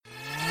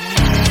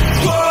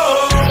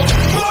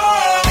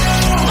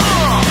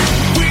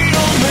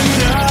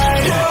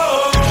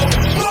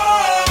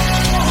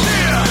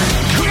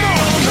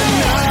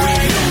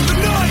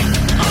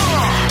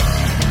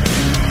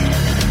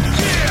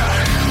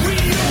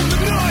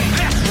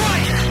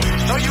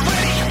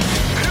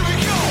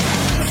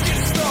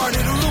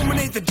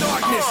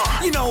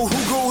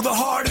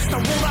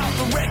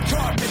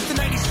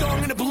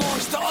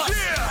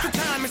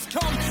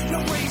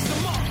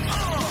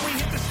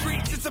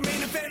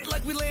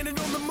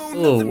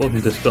Hello,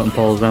 welcome to Scott and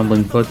Paul's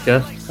Rambling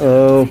Podcast.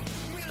 Oh,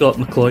 Scott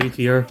McLeod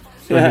here.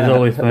 So as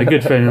always, my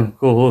good friend and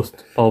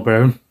co-host, Paul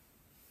Brown.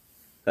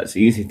 that's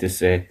easy to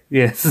say.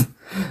 Yes.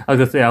 I was going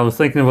to say, I was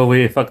thinking of a way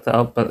to fuck that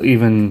up, but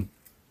even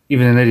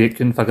an idiot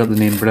couldn't fuck up the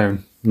name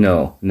Brown.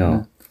 No.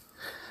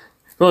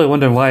 Probably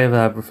wondering why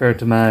I've referred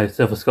to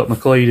myself as Scott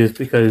McLeod is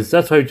because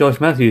that's how Josh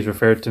Matthews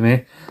referred to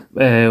me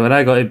when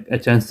I got a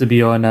chance to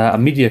be on a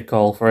media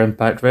call for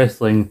Impact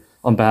Wrestling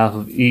on behalf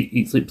of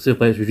Eat Sleep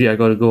Suplex Review. I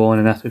got to go on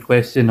and ask a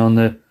question on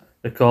the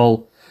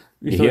call.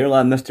 You hear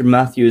that, Mr.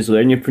 Matthews?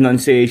 Learn your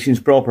pronunciations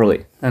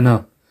properly. I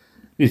know.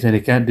 He said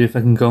he can't do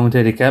fucking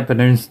commentary, he can't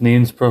pronounce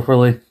names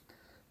properly.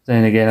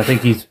 Then again, I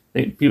think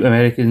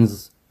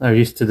Americans are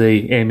used to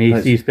the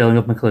MAC spelling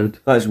of McLeod.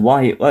 That's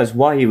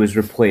why he was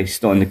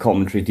replaced on the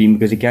commentary team,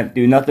 because he can't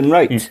do nothing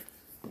right. Yeah.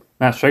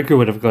 Matt Striker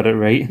would have got it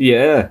right.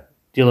 Yeah.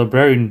 D'Lo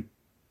Brown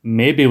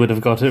maybe would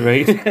have got it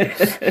right.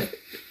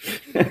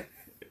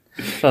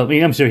 Well, I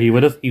mean, I'm sure he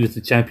would have. He was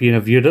the champion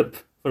of Europe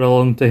for a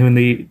long time in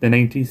the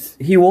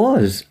 90s. He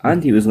was,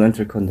 and he was an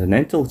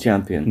Intercontinental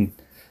champion.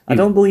 I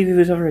don't believe he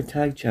was ever a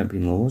tag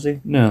champion, though, was he?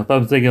 No, but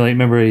I'm thinking, like,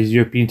 remember his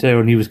European title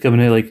when he was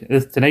coming out, like,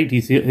 tonight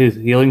he's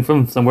hailing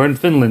from somewhere in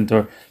Finland,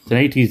 or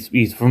tonight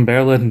he's from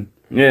Berlin.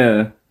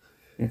 Yeah.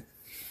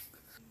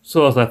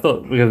 So as I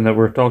thought, given that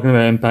we're talking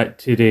about Impact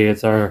today,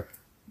 as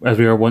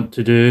we are wont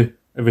to do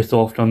every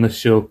so often on this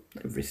show.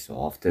 Every so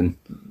often.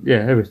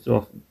 Yeah, every so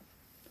often.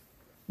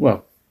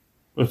 Well,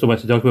 there's so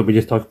much to talk about, we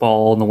just talk about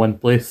all in the one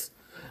place.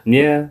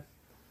 Yeah.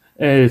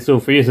 So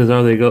for you,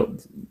 Cesar,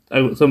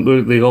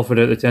 they offered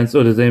out the chance.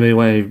 So does anybody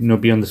want to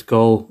be on this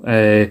call?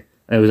 It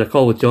was a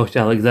call with Josh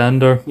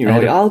Alexander. You're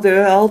like, I'll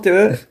do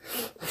it.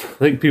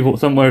 I think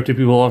one or two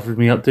people offered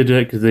me up to do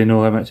it because they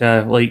know how much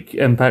I like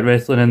Impact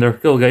Wrestling, and they're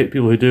cool guys,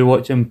 people who do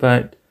watch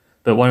Impact.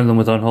 But one of them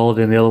was on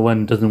holiday, and the other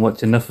one doesn't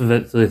watch enough of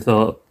it. So they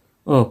thought,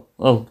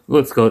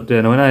 let's go do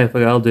it. And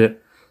I'll do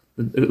it.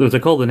 There was a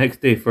call the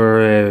next day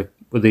for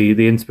with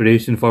the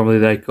Inspiration, formerly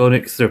the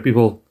Iconics. There are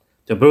people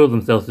to borrow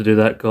themselves to do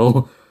that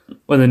call.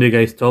 One of the new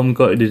guys, Tom,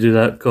 got to do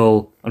that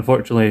call.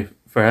 Unfortunately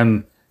for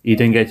him, he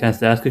didn't get a chance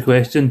to ask a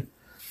question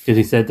because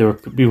he said there were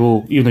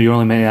people, even though you're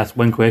only meant to ask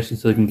one question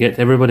so they can get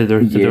to everybody, there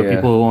were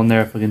people on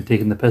there fucking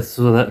taking the piss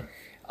with it.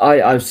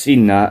 I've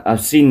seen that.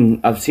 I've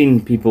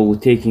seen people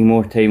taking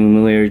more time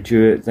when they're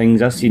due at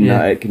things. I've seen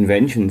that at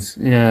conventions.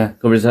 Yeah.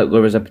 There was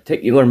a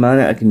particular man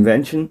at a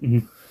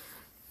convention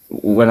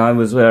when I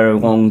was there a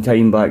long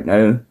time back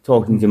now,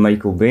 talking to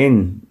Michael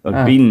Bain,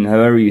 or Bean,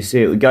 however you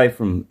say it, the guy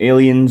from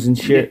Aliens and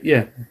shit.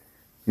 Yeah.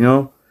 You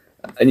know?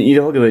 And you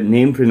talk about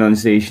name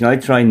pronunciation. I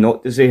try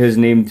not to say his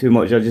name too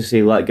much. I just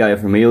say that guy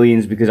from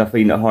Aliens because I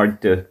find it hard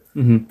to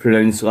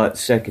pronounce that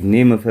second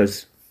name of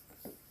his.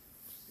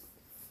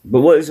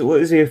 But what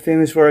is he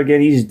famous for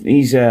again?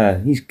 He's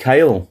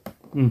Kyle.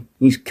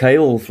 He's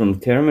Kyle from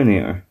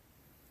Terminator.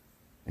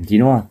 And do you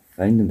know, I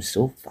found him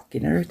so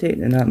fucking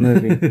irritating in that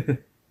movie.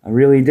 I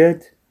really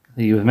did.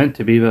 He was meant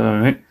to be, but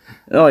alright.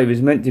 Oh, he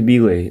was meant to be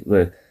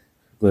the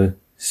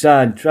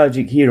sad,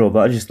 tragic hero, but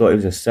I just thought he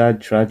was a sad,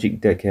 tragic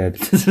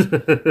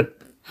dickhead.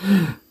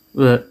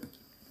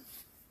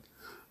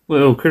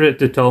 Well, credit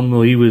to Tom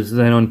though, he was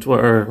then on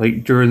Twitter,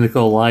 like, during the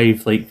call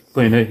live, like,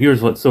 pointing out,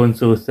 here's what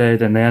so-and-so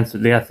said, and they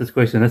asked this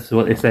question, this is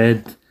what they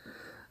said.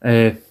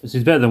 Which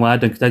is better than what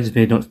I'd done, because I just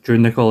made notes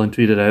during the call and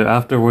tweeted it out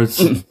afterwards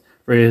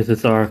for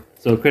ASSR.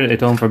 So credit to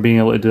Tom for being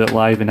able to do it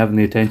live and having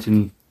the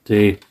attention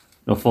to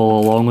follow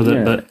along with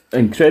it. But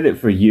and credit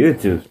for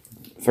you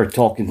for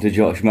talking to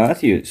Josh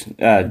Matthews,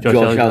 Josh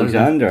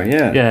Alexander.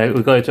 Yeah,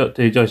 we got to talk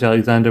to Josh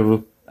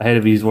Alexander ahead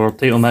of his world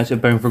title match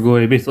at Bound for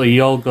Glory. Basically, you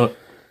got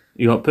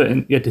put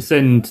in. You had to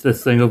send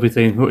this thing over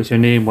saying what's your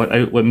name,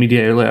 what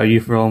media outlet are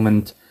you from,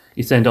 and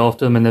you send it off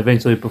to them. And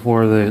eventually,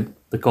 before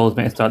the call's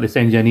meant to start, they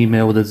send you an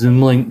email with a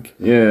Zoom link.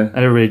 Yeah, and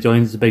everybody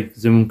joins the big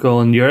Zoom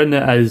call, and you're in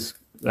it as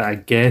a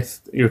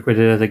guest. You're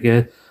credited as a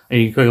guest, and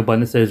you can click a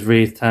button that says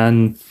raised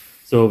hand.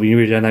 So when you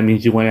read it, that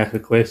means you want to ask a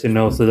question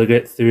now, so they'll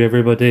get through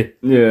everybody.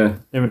 Yeah.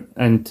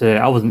 And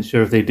I wasn't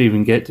sure if they'd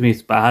even get to me,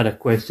 but I had a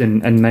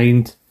question in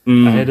mind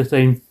ahead of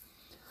time.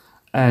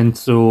 And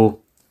so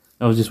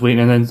I was just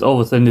waiting, and then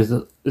all of a sudden there's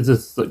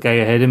this guy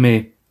ahead of me.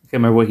 I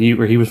can't remember where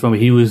he was from.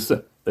 He was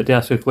about to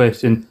ask a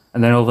question,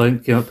 and then all of a sudden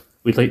came up,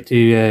 we'd like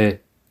to,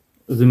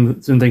 Zoom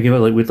thinking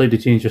about, like, we'd like to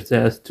change your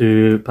status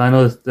to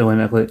panelist.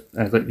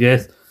 I was like,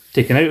 yes.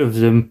 Taken out of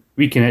Zoom,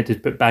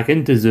 reconnected, put back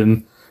into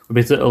Zoom.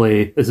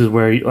 Basically, this is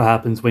where what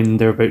happens when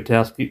they're about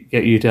to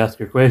get you to ask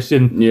your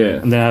question. Yeah.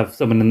 And then I have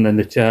someone in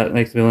the chat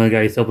next to me, one of the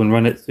guys helping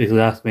run it,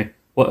 basically asked me,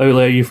 what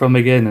outlet are you from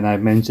again? And I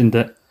mentioned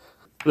it.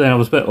 Then I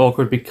was a bit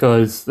awkward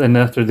because then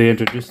after they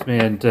introduced me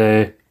and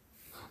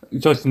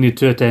Josh did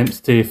 2 attempts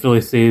to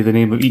fully say the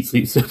name of Eat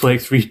Sleep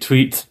Suplex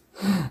Retweet.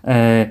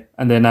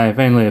 And then I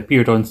finally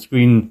appeared on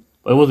screen,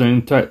 but it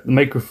wasn't the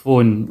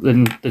microphone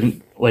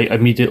didn't like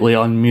immediately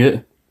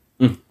unmute.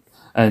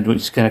 And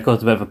which kind of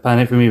caused a bit of a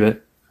panic for me,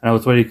 but and I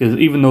was worried because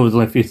even though it was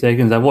only a few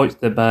seconds, I watched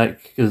it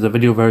back because the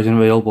video version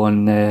available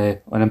on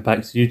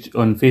Impact's YouTube,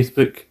 on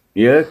Facebook.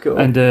 Yeah, cool.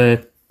 And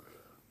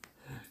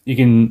you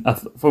can,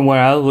 from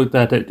where I looked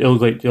at it, it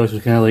looked like Josh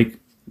was kind of like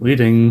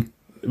waiting,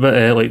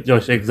 but like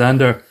Josh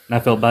Alexander, and I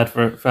felt bad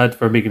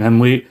for making him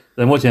wait.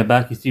 Then watching it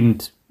back,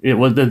 didn't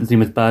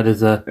seem as bad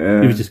as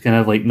he was just kind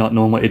of like not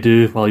knowing what to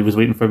do while he was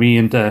waiting for me,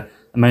 and I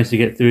managed to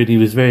get through. And he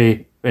was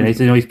very very nice.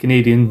 He's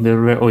Canadian.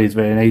 They're always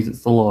very nice.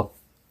 It's the law.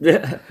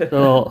 Yeah. The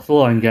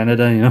law in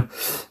Canada,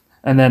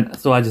 And then,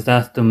 so I just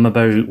asked him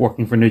about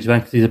working for New Japan,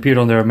 because he's appeared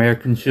on their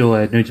American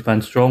show, New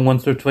Japan Strong,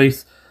 once or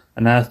twice,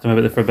 and I asked him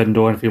about the Forbidden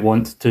Door and if he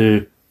wants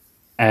to...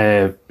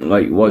 wants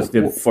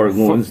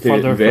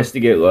to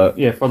investigate that.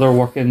 Yeah, further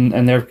work in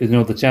there, because,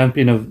 the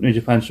champion of New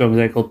Japan Strong is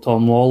a guy called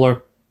Tom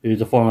Lawler,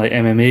 who's a former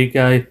MMA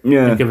guy.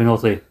 Yeah. And given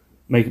also,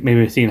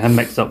 maybe seeing him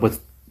mixed up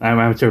with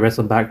amateur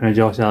wrestling background,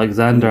 Josh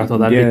Alexander, I thought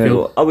that'd be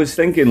cool. I was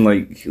thinking,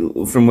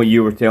 from what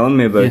you were telling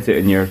me about it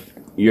in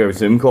your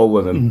Zoom call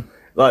with him,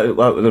 that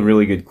was a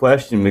really good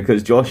question,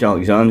 because Josh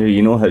Alexander,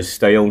 his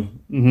style,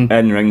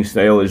 in-ring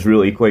style, is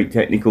really quite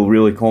technical,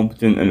 really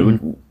competent,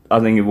 and I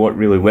think it worked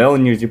really well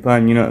in New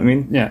Japan, you know what I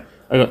mean? Yeah.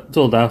 I got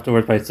told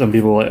afterwards by some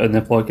people on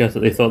the podcast that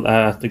they thought that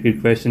I asked a good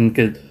question,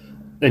 because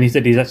then he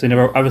said he's actually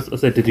never... I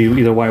said, did you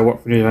either want to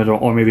work for New Japan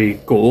or maybe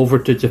go over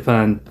to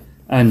Japan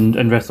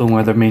and wrestle one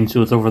of their main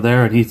shows over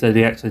there? And he said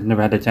he actually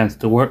never had a chance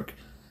to work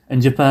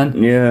in Japan.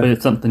 Yeah. But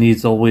it's something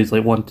he's always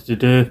wanted to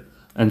do.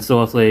 And so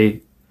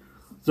obviously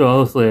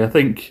I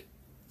think...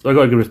 So I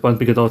got a good response,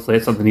 because obviously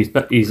it's something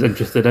he's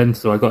interested in,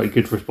 so I got a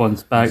good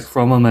response back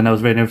from him, and I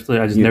was very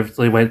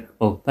nervously went,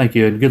 well, thank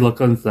you, and good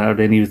luck on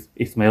Saturday, and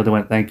he smiled and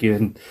went, thank you,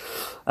 and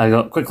I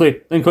got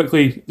quickly,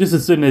 just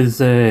as soon as,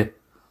 no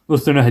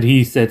sooner had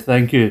he said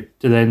thank you,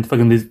 to then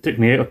fucking they took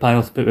me out of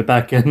panels to put me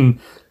back in.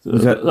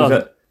 Was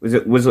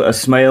it a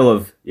smile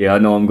of, yeah, I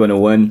know I'm going to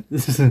win,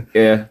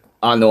 yeah,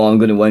 I know I'm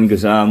going to win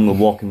because I'm a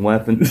walking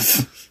weapon?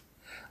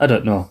 I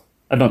don't know.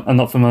 I'm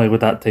not familiar with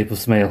that type of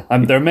smile.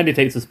 There are many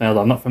types of smile, but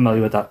I'm not familiar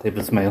with that type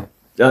of smile.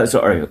 That's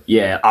alright.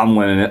 Yeah, I'm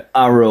winning it.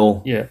 I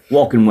roll. Yeah.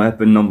 Walking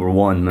weapon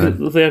 #1,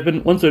 man. I've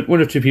been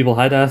one or two people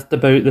had asked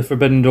about the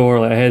Forbidden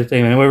Door ahead of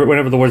time, and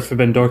whenever the words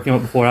Forbidden Door came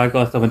up before I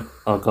got it, I went,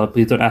 oh god,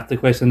 please don't ask the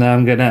question that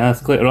I'm going to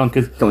ask later on,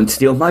 because don't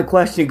steal my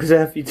question, because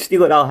if you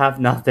steal it, I'll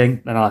have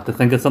nothing. Then I'll have to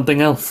think of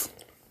something else.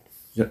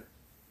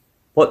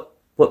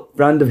 What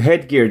brand of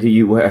headgear do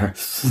you wear?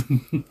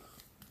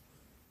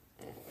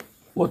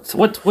 What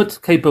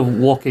type of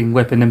walking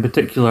weapon in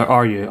particular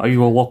are you? Are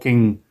you a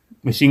walking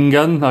machine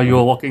gun? Are you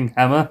a walking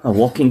hammer? A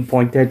walking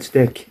pointed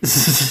stick.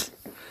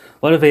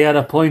 What if he had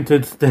a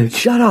pointed stick?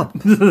 Shut up!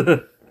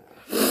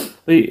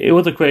 It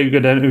was a quite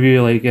good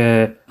interview.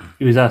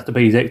 He was asked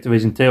about his X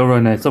Division title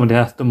run, and somebody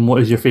asked him, what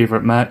is your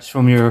favourite match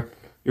from your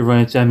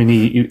run at champion?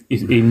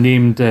 He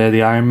named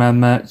the Iron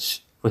Man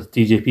match with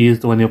TJP as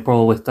the one he'll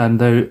probably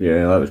stand out.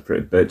 Yeah, that was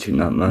pretty bitching,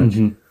 that match.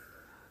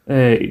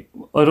 I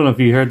don't know if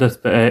you heard this,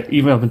 but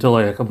even up until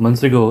a couple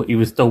months ago, he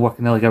was still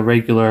working at a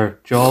regular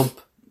job.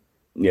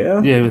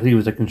 Yeah? Yeah, he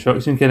was a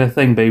construction kind of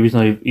thing, but he's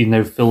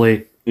now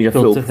fully... He's a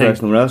full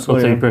professional wrestler.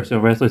 Full-time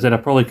professional wrestler. He said, I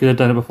probably could have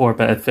done it before,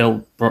 but it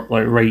felt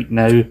like right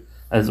now,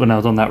 as when I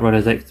was on that run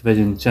as X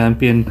Division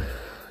champion.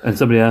 And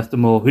somebody asked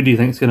him, well, who do you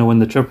think's going to win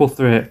the triple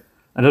threat?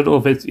 I don't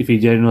know if he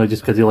generally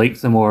just because he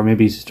likes him, or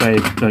maybe he's just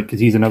trying because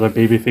he's another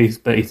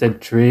babyface, but he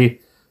said Trey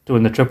to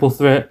win the triple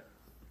threat.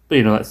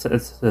 But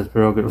that's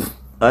prerogative.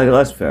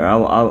 That's fair.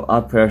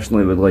 I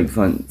personally would like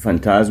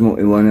Phantasmo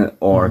to win it,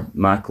 or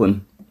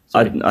Macklin.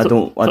 I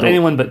don't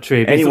anyone but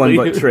Trey. Basically.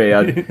 Anyone but Trey.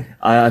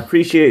 I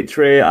appreciate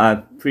Trey. I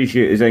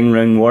appreciate his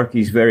in-ring work.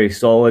 He's very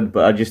solid,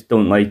 but I just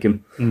don't like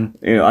him.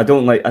 I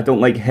don't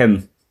like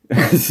him.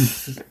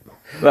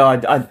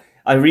 Well,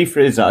 I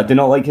rephrase that. I do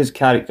not like his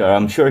character.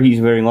 I'm sure he's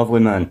a very lovely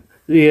man.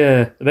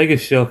 Yeah, the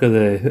biggest shock of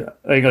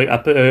I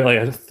put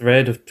out a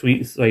thread of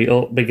tweets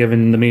all be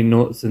given the main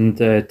notes and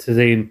to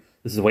saying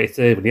this is what he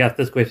said when he asked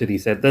this question. He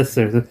said this,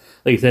 or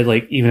he said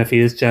even if he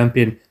is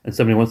champion and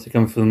somebody wants to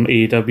come from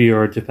AEW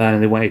or Japan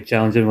and they want to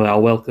challenge him,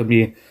 I'll welcome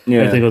you.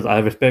 Yeah. And he goes, I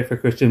have respect for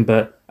Christian,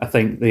 but I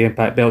think the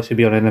Impact belt should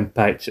be on an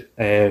Impact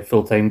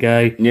full-time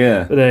guy.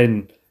 Yeah. But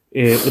then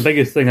the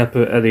biggest thing I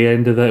put at the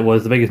end of it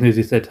was the biggest news.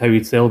 He said how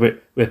he'd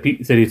celebrate with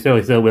pizza. He said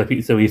he'd celebrate with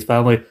pizza with his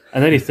family,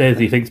 and then he says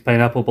he thinks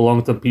pineapple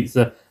belongs on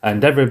pizza,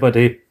 and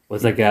everybody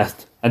was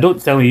aghast. And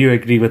don't tell me you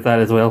agree with that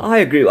as well. I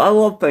agree. I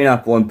love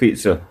pineapple on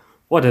pizza.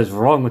 What is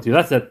wrong with you?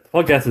 That's it. The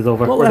podcast is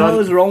over. What the hell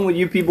is wrong with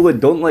you people that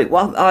don't like?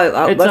 Well,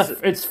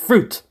 it's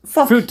fruit.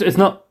 Fuck, fruit is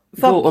not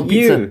on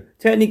pizza. You.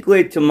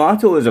 Technically,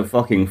 tomato is a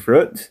fucking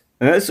fruit,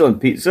 and it's on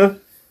pizza.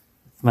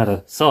 It's not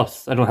a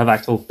sauce. I don't have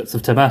actual bits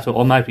of tomato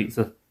on my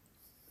pizza.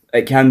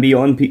 It can be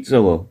on pizza,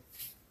 though.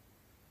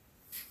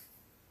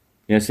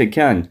 Yes, it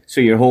can.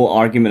 So your whole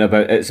argument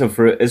about it's a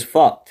fruit is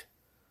fucked.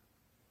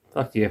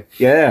 Fuck you.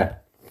 Yeah.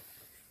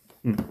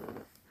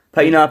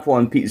 Pineapple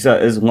on pizza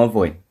is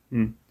lovely.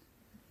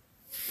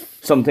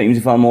 Sometimes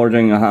if I'm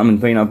ordering a ham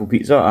and pineapple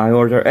pizza, I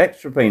order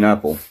extra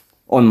pineapple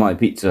on my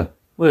pizza.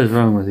 What is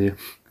wrong with you?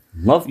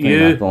 Love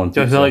pineapple on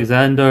pizza. Josh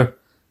Alexander,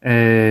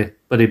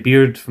 Buddy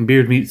Beard from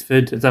Beard Meats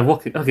Food. It's a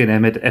fucking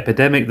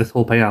epidemic, this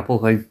whole pineapple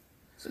thing.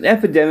 It's an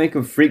epidemic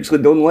of freaks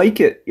that don't like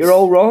it. You're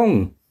all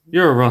wrong.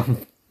 You're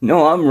wrong.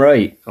 No, I'm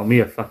right. Call me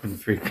a fucking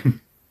freak.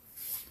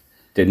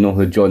 Didn't know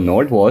who John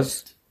Nord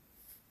was.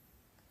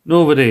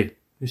 Nobody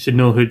should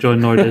know who John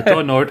Nord is.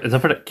 John Nord is a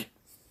prick.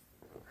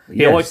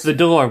 He Yes. watched the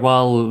door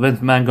while Vince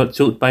McMahon got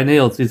choked by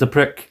nails. He's a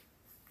prick.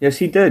 Yes,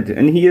 he did,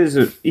 and he is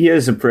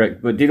a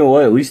prick. But do you know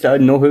what? At least I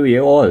know who he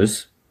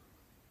was.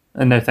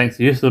 And now thanks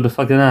to you, so the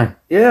fucking I.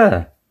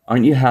 Yeah,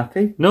 aren't you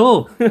happy?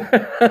 No!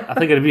 I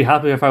think I'd be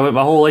happy if I went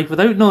my whole life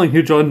without knowing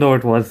who John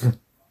Nord was.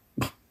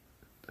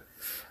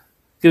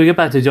 Can we get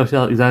back to Josh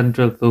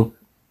Alexander, though?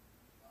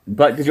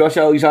 Back to Josh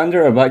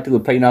Alexander or back to the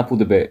pineapple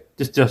debate?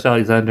 Just Josh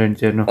Alexander in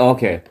general.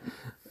 Okay.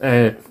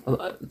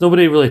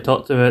 Nobody really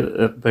talked about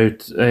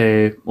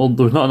well,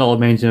 there was not a lot of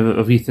mention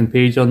of Ethan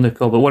Page on the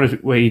call, but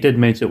what he did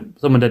mention,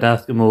 someone did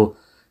ask him, well,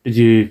 did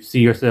you see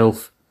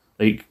yourself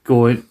like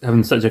going,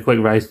 having such a quick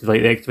rise to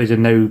like the X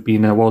Division now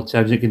being a world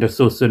champion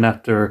so soon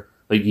after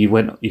like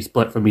you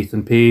split from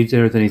Ethan Page and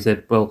everything? He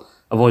said, well,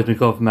 I've always been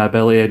confident in my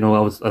ability. I know I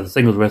was a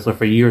singles wrestler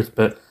for years,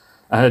 but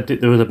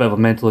there was a bit of a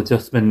mental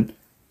adjustment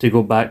to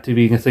go back to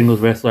being a singles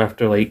wrestler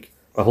after like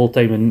a whole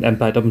time in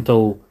Impact up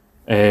until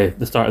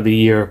the start of the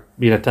year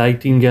being a tag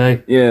team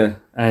guy. Yeah.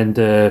 And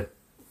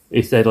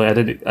he said,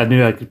 like, I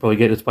knew I could probably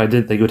get this, but I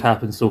didn't think it would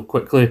happen so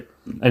quickly.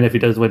 And if he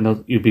does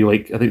win, he'll be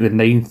like, I think the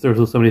 9th or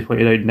so, somebody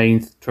pointed out,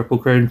 9th Triple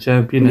Crown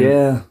champion. And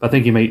Yeah. I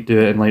think he might do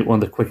it in like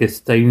one of the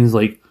quickest times.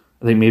 Like,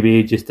 I think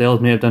maybe AJ Styles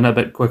may have done it a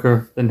bit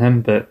quicker than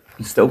him, but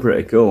It's still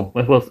pretty cool.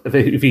 well,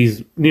 if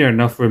he's near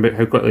enough for about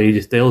how quickly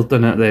AJ Styles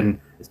done it,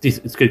 then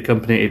it's good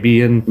company to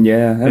be in.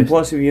 Yeah, and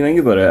plus, if you think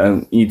about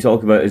it, you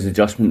talk about his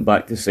adjustment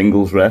back to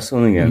singles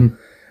wrestling again.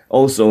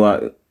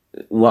 Also,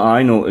 what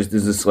I noticed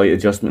is a slight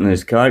adjustment in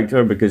his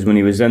character, because when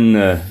he was in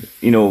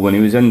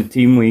the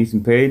team with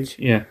Ethan Page,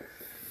 Yeah,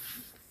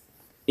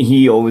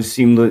 he always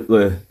seemed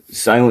like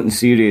silent and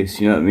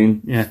serious. You know what I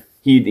mean? yeah,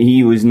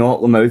 He was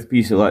not the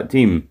mouthpiece of that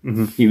team.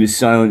 He was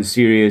silent,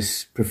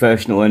 serious,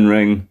 professional in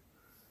ring,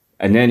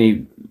 and then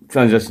he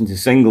transitioned to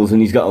singles,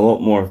 and he's got a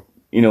lot more,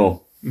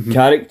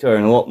 character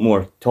and a lot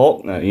more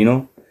talk now.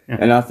 Yeah.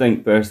 And I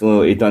think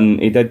personally,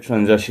 he did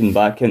transition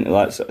back into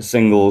that sort of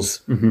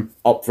singles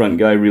upfront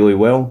guy really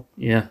well.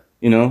 yeah.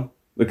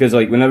 Because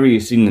like whenever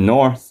you've seen the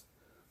North,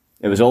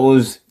 it was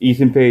always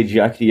Ethan Page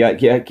yakety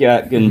yak yak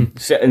yak and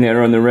sitting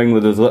there on the ring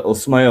with his little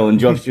smile, and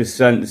Josh just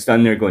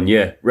standing there going,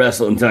 "Yeah,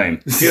 wrestling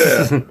time,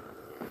 yeah."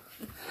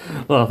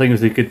 Well, I think it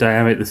was a good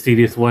dynamic, the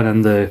serious one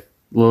and the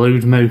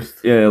loud mouth.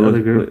 Yeah, of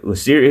the group. the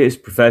serious,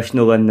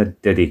 professional, and the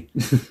diddy.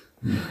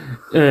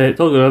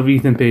 Talking about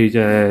Ethan Page,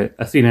 I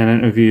seen an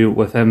interview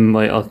with him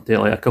like a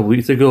couple of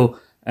weeks ago,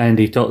 and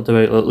he talked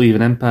about like,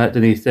 leaving Impact,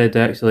 and he said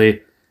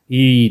actually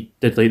he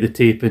did like the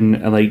taping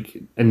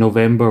in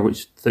November,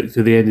 which took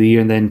to the end of the year,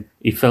 and then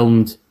he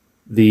filmed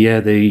the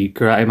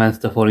Karate Man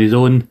stuff on his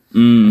own.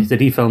 He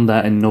said he filmed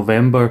that in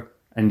November,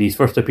 and his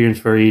first appearance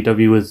for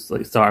AEW was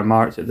like start of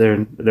March at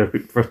their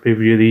first pay per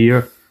view of the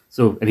year.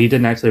 So, and he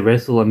didn't actually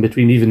wrestle in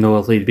between, even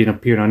though he'd been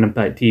appearing on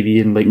Impact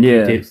TV and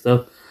tape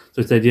stuff.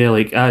 So he said, yeah,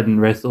 like I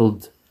hadn't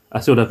wrestled. I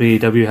showed up in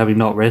AEW having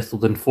not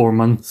wrestled in 4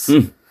 months.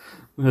 I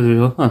was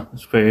like,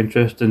 that's quite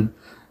interesting.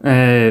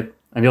 And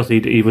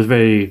he was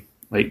very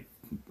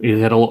he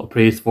had a lot of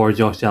praise for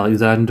Josh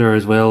Alexander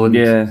as well, and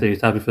so he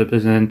was happy for the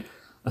position. And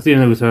I seen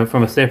it was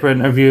from a separate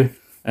interview,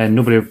 and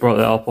nobody brought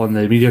that up on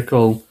the media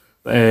call.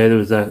 But there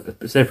was a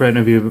separate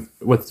interview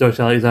with Josh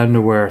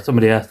Alexander where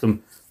somebody asked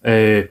him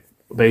if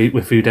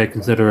he did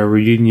consider a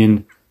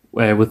reunion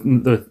with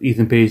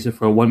Ethan Page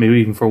maybe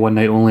even for one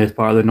night only as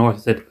part of the North.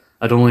 He said,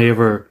 I'd only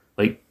ever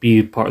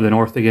be part of the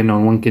North again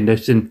on one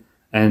condition,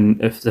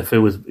 and if it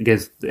was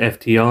against the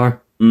FTR.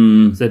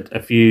 Said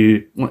if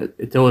you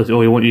tell us,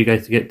 we want you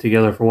guys to get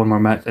together for one more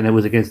match, and it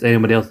was against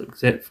anybody else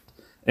except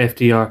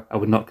FTR, I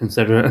would not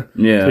consider it.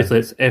 Yeah, so basically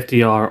it's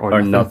FTR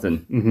or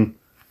nothing.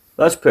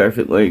 That's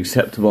perfectly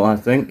acceptable, I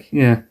think.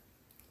 Yeah,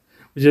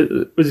 which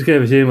is kind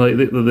of a shame. Like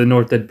the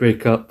North did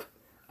break up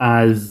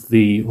as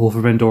the whole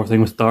Forbidden Door thing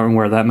was starting,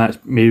 where that match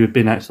maybe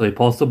been actually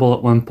possible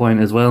at one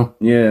point as well.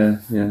 Yeah.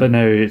 But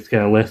now it's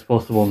kind of less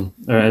possible.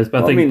 There is.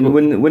 But I think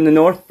when the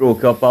North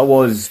broke up, I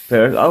was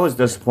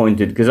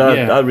disappointed because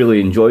I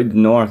really enjoyed the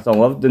North. I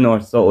loved the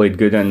North. Thought we had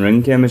good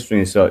in-ring chemistry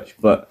and such.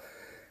 But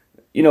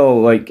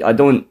I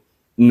don't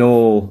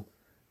know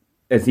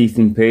if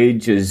Ethan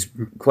Page is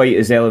quite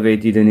as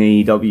elevated in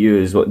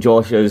AEW as what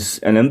Josh is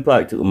in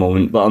Impact at the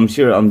moment, but I'm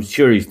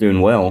sure he's doing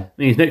well. I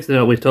mean, he's next to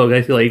that we talk.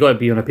 I feel like you got to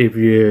be on a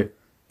pay-per-view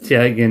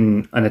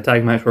tagging and a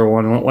tag match where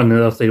one on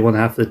the other side, one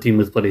half of the team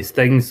was bloody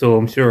Sting. So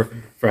I'm sure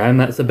for him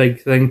that's a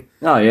big thing.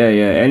 Oh yeah.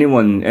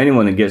 Anyone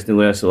that gets to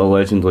wrestle a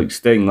legend like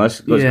Sting,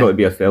 that's got to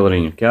be a feather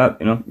in your cap,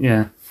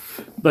 Yeah.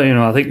 But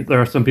I think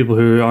there are some people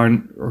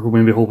who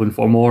may be hoping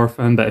for more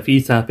from him. But if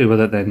he's happy with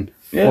it, then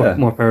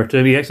more power to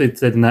him. He actually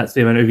said in that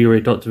same interview where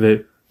he talked about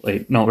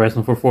not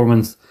wrestling for 4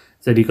 months,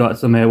 said he got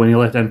some when he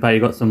left Impact, he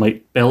got some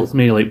belts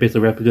made,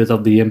 basically replicas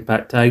of the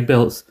Impact tag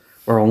belts.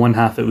 Where on one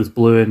half it was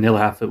blue and the other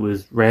half it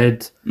was red.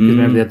 Because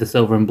remember they had the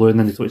silver and blue, and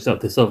then they switched up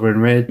to silver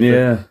and red.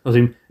 Yeah.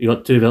 He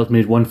got 2 belts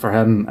made, one for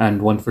him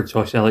and one for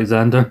Josh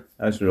Alexander.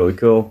 That's really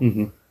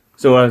cool.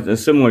 So I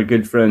assume we're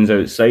good friends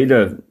outside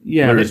of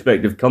their they-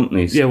 respective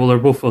companies. Yeah, well, they're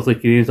both obviously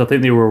Canadians. I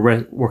think they were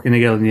working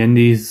together in the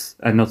Indies,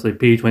 and obviously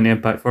Page went to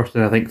Impact first,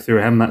 and I think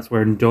through him that's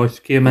where Josh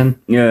came in.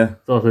 Yeah.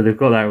 So obviously they've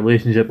got that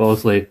relationship.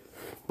 Obviously,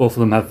 both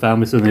of them have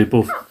families, so they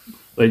both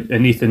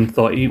and Ethan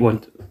thought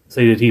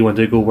decided he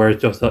wanted to go,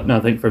 whereas Josh thought, no, I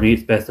think for me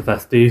it's best if I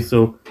stay.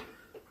 So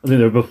I think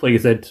they're both, like I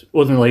said, it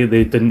wasn't like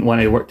they didn't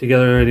want to work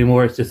together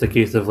anymore. It's just a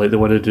case of like they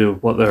wanted to do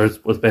what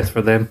was best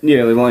for them.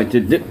 Yeah, we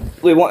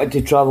wanted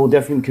to travel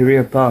different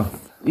career paths.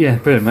 Yeah,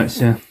 pretty much.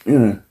 Yeah.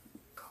 Yeah.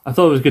 I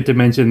thought it was good to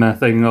mention my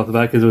thing off the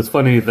bat because it was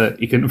funny that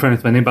you couldn't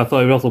pronounce my name, but I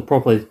thought it would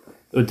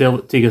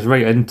also take us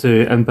right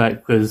into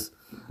Impact because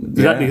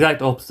the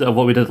exact opposite of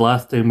what we did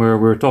last time, where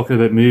we were talking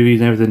about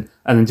movies and everything,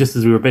 and then just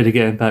as we were about to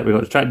get Impact, we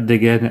got distracted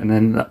again, and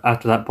then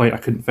after that point, I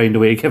couldn't find a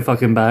way to get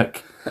fucking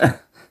back.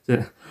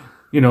 So,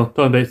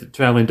 talking about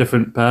traveling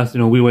different paths,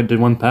 we went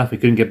down one path, we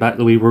couldn't get back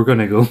the way we were going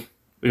to go.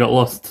 We got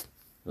lost.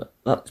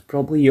 That's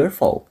probably your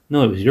fault.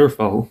 No, it was your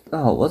fault.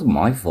 Oh, it wasn't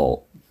my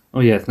fault. Oh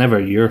yeah, it's never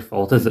your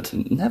fault, is it?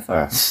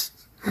 Never.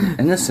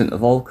 Innocent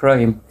of all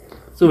crime.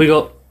 So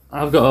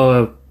I've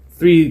got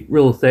 3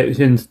 real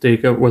sections to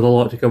cover, with a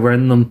lot to cover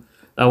in them.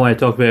 I want to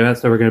talk about.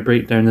 That's how we're going to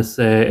break down this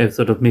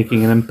episode of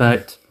Making an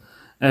Impact.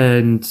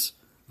 And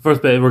the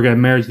first bit, we're going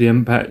to merge the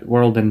Impact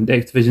World and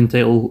X Division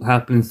title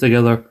happenings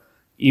together.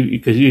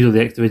 Because usually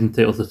the X Division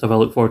titles is the stuff I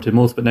look forward to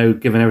most, but now,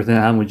 given everything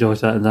that happened with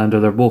Josh Alexander,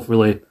 they're both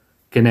really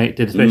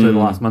connected, especially the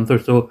last month or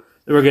so.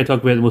 Then we're going to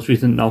talk about the most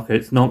recent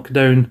Knockouts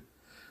Knockdown,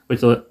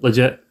 which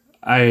legit,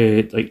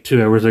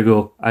 2 hours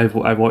ago,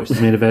 I watched the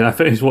main event. I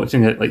finished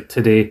watching it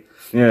today.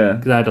 Yeah.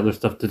 Because I had other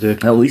stuff to do.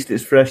 At least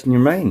it's fresh in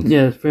your mind.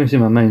 Yeah, it's fresh in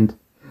my mind.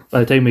 By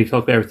the time we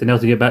talk about everything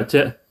else, we get back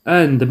to it.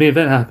 And the main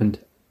event happened.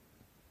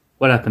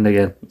 What happened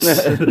again?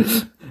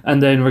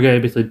 And then we're going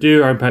to basically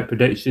do our Impact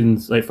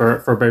predictions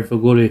for Bound for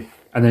Glory,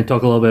 and then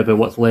talk a little bit about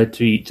what's led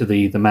to each of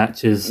the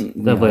matches.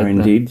 We are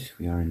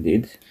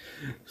indeed.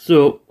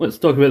 So let's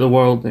talk about the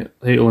World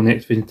title and the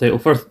X Division title.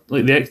 First,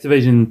 the X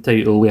Division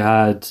title, we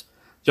had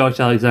Josh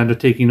Alexander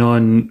taking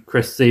on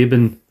Chris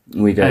Sabin.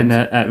 We did. And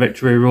at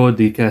Victory Road,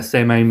 the kind of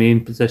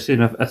semi-main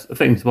position. I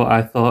think it's what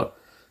I thought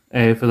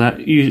for that.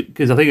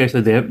 Because I think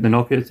actually the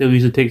Knockouts title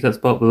usually takes that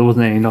spot, but there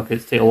wasn't any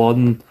Knockouts title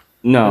on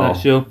that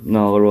show.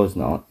 No, there was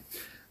not.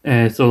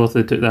 So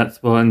also took that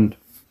spot, and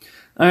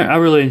I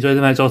really enjoyed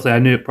the match. Also, I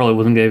knew it probably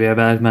wasn't going to be a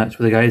bad match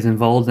with the guys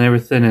involved and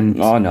everything.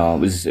 And oh no, it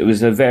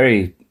was a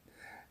very,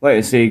 like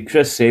I say,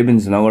 Chris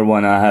Sabin's another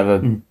one I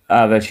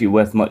have issue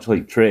with, much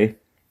like Trey.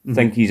 I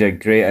think he's a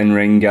great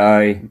in-ring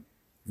guy,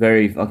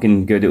 very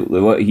fucking good at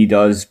what he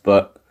does,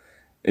 but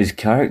his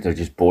character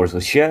just bores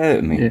the shit out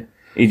of me.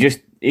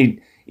 Yeah.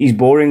 He's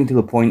boring to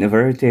the point of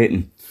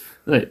irritating.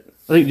 I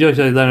think Josh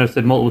Alexander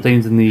said multiple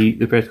times in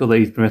the press call that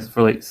he's been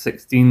wrestling for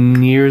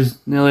 16 years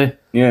nearly.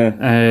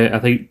 Yeah. I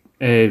think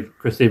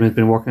Chris Sabin's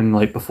been working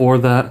before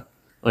that,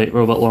 for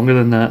a bit longer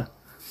than that.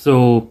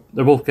 So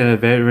they're both kind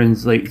of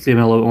veterans, Sabin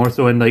a little bit more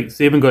so. And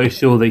Sabin got to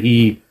show that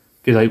he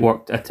could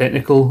work a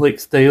technical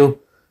style,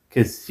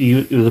 because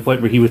it was a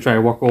point where he was trying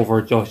to work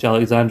over Josh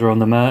Alexander on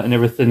the mat and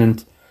everything,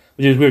 and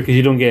which is weird because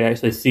you don't get to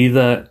actually see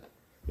that.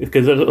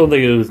 Because I don't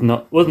think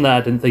wasn't that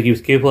I didn't think he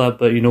was capable of,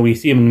 but we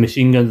see him in the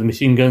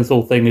machine guns, the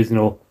whole thing is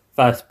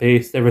fast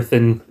paced,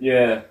 everything.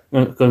 Yeah.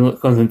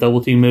 Constant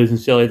double team moves and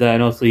shit like that,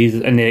 and also he's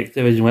in the X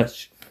Division,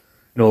 which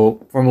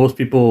for most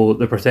people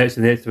the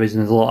perception of the X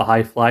Division is a lot of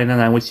high flying in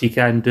that, which he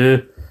can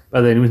do.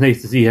 But then it was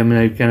nice to see him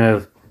now kind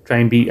of try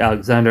and beat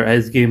Alexander at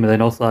his game, and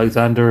then also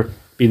Alexander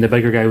being the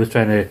bigger guy was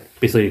trying to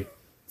basically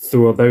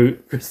throw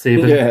about Chris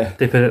Sabin,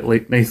 to put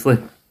it nicely.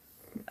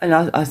 And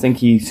I think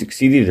he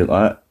succeeded at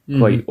that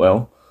quite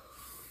well.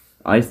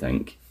 I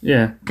think.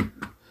 Yeah.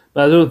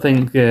 But I don't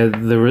think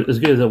as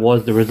good as it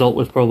was, the result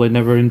was probably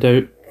never in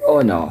doubt.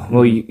 Oh no.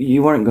 Well,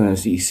 you weren't going to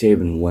see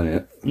Sabin win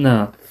it.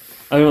 No.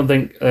 I don't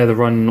think the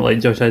run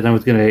Josh Alexander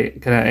was going to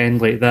kind of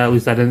end like that. At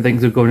least I didn't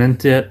think so going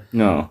into it.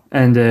 No.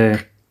 And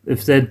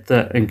they've said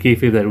that in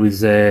kayfabe that it was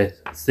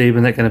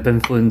Sabin that kind of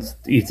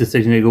influenced his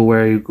decision to go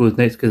where he goes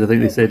next, because I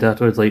think they said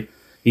afterwards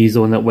he's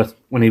the one that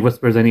when he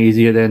whispers in his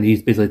ear, then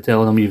he's basically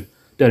telling him you've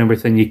done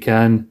everything you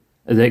can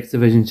as X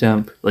Division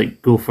champ.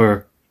 Go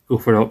for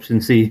option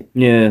C.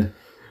 Yeah.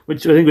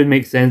 Which I think would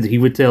make sense. He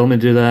would tell him to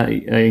do that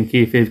in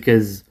kayfabe,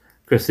 because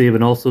Chris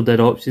Sabin also did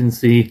option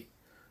C.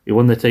 He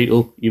won the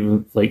title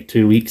even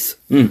 2 weeks,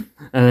 and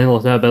then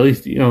lost that. But at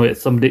least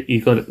it's somebody,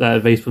 he got that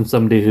advice from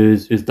somebody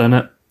who's done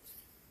it.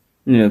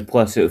 Yeah.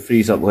 Plus, it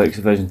frees up the X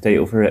Division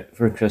title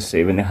for Chris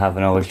Sabin to have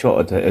another shot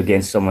at it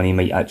against someone he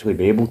might actually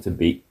be able to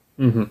beat.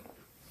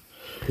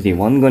 Because he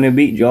wasn't going to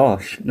beat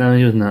Josh. No,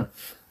 he was not.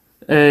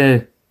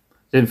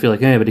 Didn't feel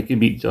like anybody could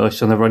beat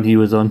Josh on the run he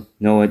was on.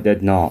 No, it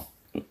did not.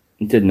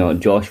 It did not.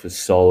 Josh was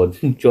solid.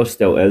 Josh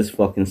still is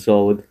fucking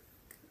solid.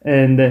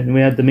 And then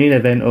we had the main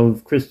event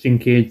of Christian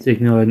Cage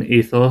taking on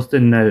Ace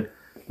Austin. Now,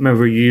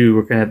 remember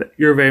you're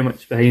very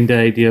much behind the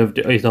idea of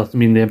Ace Austin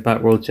being the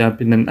Impact World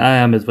Champion, and I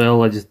am as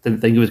well. I just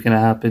didn't think it was going to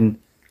happen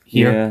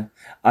here.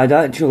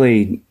 Yeah,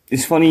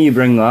 it's funny you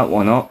bring that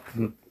one up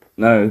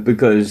now,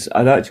 because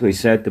I'd actually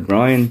said to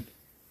Brian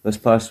this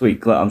past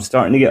week. Like, I'm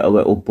starting to get a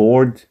little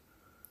bored.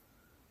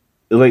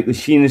 Like, the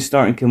sheen is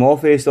starting to come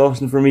off Ace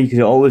Austin for me because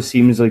it always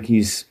seems like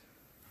he's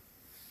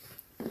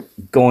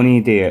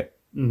gonna do it.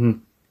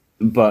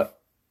 But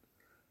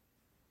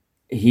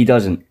he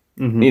doesn't.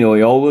 You know,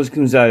 he always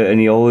comes out and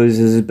he always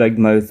is a big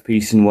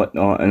mouthpiece and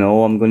whatnot, and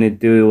oh, I'm going to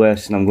do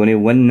this and I'm going to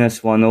win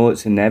this one. Oh,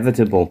 it's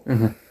inevitable.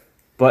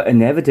 But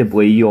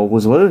inevitably, you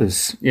always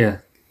lose. Yeah.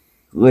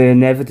 The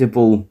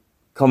inevitable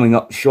coming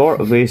up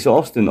short of Ace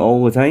Austin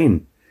all the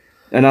time.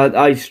 And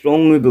I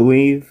strongly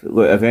believe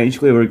that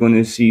eventually we're going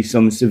to see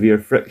some severe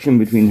friction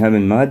between him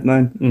and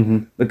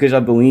Madman. Because I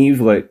believe,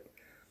 like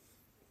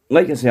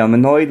I say, I'm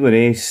annoyed with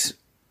Ace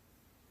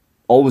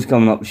always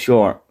coming up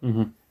short.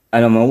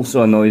 And I'm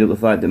also annoyed at the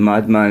fact that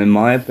Madman, in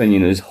my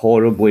opinion, is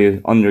horribly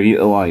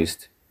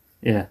underutilised.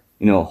 Yeah.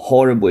 You know,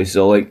 horribly.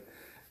 So, like,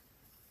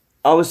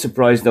 I was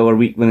surprised the other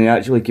week when he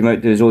actually came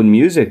out to his own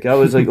music. I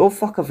was like, oh,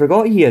 fuck, I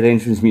forgot he had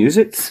entrance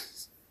music.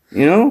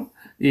 You know?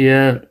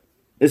 Yeah.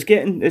 It's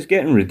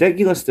getting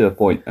ridiculous to a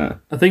point now.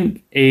 I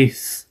think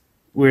Ace,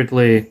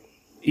 weirdly,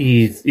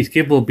 he's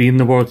capable of being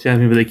the world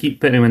champion, but they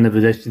keep putting him in the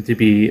position to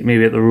be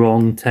maybe at the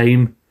wrong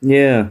time.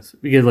 Yeah.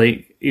 Because,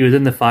 like, he was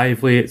in the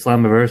 5-way at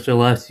Slammiversary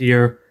last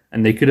year,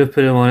 and they could have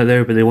put him on it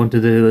there, but they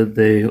wanted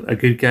a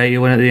good guy to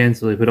win at the end,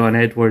 so they put on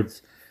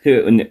Edwards.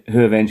 Who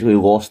eventually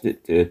lost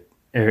it to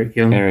Eric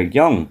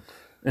Young.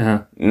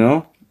 You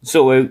know?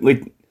 So,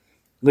 like,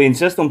 they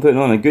insist on putting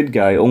on a good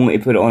guy only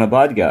to put it on a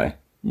bad guy.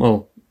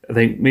 Well, I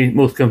think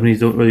most companies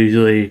don't really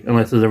usually,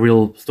 unless there's a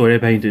real story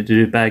behind it,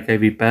 to do bad guy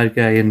beat bad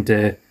guy,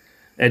 and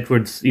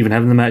Edwards even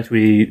having the match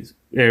with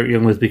Eric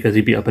Young was because he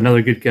beat up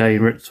another good guy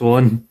in Rich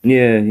Swann.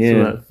 Yeah.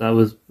 So that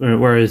was,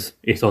 whereas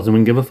Ace Austin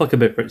wouldn't give a fuck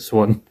about Rich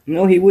Swann.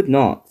 No, he would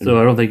not. So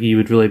I don't think he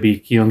would really be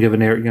keen on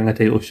giving Eric Young a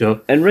title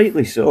shot. And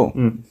rightly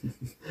so.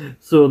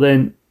 So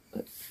then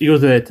he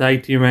goes to the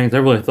tag team ranks. I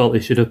really thought they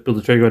should have pulled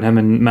the trigger on him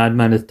and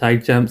Madman as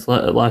tag champs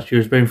at last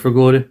year's Bound for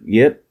Glory.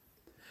 Yep.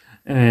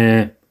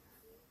 And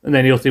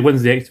then he also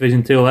wins the X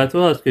Division title.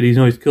 That's good. He's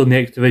always cool in the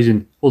X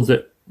Division.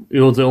 He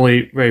holds it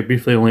only very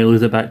briefly, only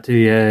lose it back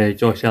to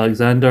Josh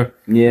Alexander.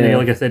 Yeah. And,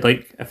 like I said,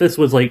 like if this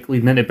was like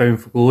leading into Bound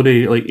for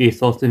Glory, like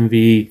Ace Austin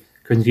v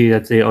Cringy,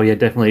 I'd say, oh yeah,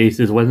 definitely Ace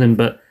is winning.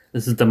 But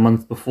this is the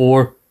month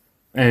before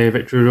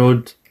Victory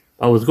Road.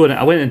 I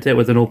went into it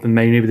with an open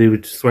mind. Maybe they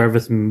would swerve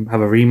us and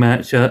have a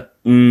rematch at.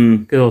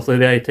 Because also at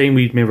the time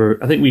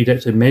I think we'd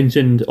actually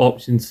mentioned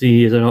option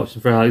C as an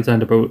option for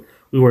Alexander, but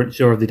we weren't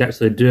sure if they'd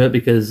actually do it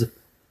because,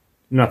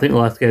 I think the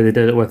last guy they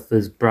did it with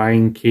is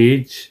Brian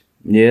Cage.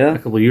 Yeah. A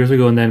couple of years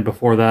ago, and then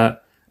before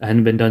that, it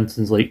hadn't been done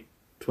since like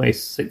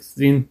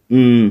 2016.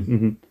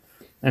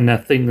 And I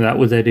think that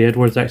was Eddie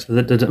Edwards actually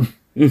that did it.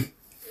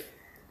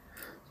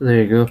 So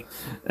there you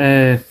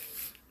go.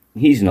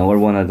 He's another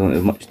one I don't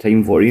have much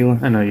time for either.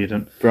 I know you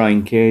don't.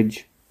 Brian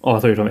Cage. Oh, I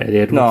thought you were talking about Eddie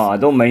Edwards. No, I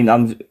don't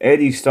mind.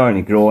 Eddie's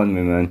starting to grow on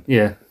me, man.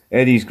 Yeah.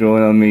 Eddie's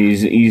growing on me.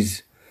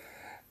 He's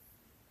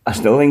I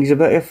still think he's a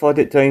bit of a fud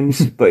at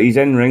times, but his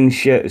in-ring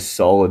shit is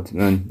solid,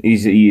 man.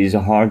 He is a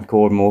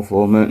hardcore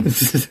mofo, man.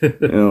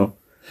 You know.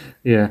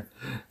 Yeah.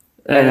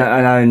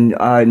 And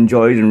I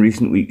enjoyed in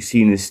recent weeks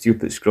seeing his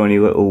stupid, scrawny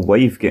little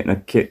wife getting a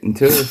kick in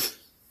two.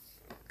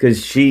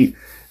 Because she,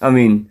 out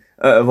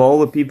of all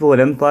the people at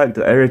Impact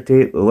that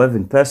irritate the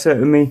living piss out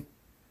of me,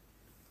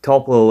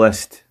 top of the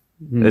list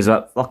is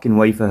that fucking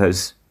wife of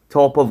his.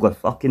 Top of the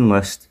fucking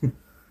list.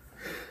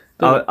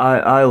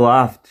 I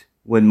laughed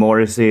when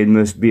Morrissey and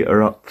Moose beat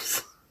her up.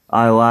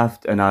 I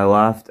laughed and I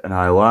laughed and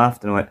I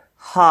laughed and I went,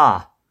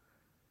 ha!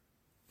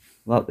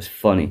 That was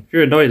funny. If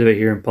you're annoyed about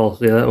hearing Paul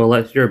say that, well,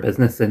 that's your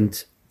business and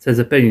it's his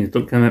opinions.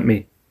 Don't come at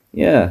me.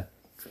 Yeah.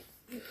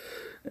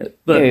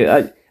 But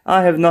yeah,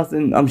 I have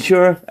nothing, I'm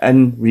sure,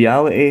 in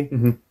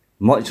reality,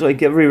 much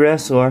like every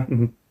wrestler.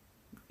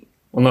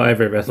 Well, not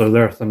every wrestler,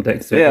 there are some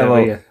dicks.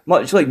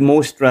 Much like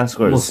most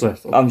wrestlers.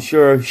 I'm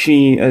sure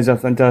she is a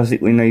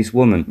fantastically nice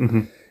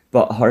woman.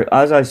 But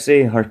as I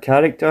say, her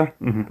character,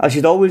 I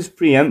should always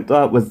preempt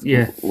that with,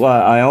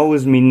 well, I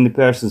always mean the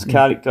person's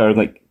character,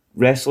 like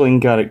wrestling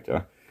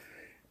character.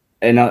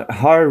 And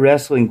her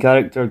wrestling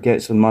character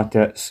gets on my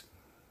tits.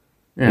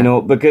 Yeah. You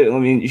know,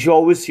 because, she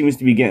always seems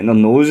to be getting her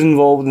nose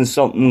involved in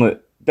something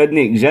that didn't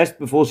exist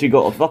before she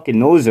got her fucking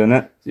nose in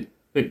it.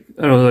 I don't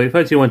know, like, if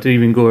I actually want to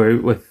even go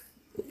out with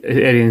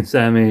Eddie and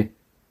Sammy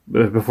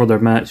before their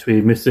match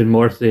with Moose and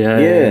Morrissey,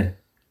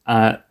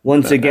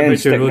 once again,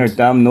 sticking her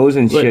damn nose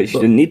in shit she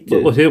didn't need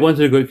to. Well, once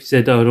ago she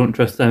said, "Oh, I don't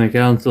trust Sammy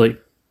Callan." So,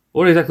 like,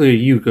 what exactly are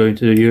you going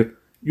to do?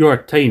 You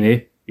are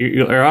tiny.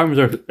 Your arms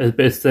are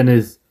as thin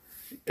as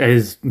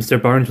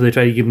Mr. Burns when they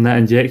try to give him that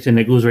injection.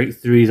 It goes right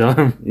through his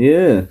arm.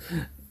 Yeah.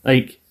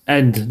 Like,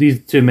 and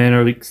these two men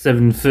are like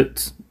 7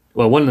 foot.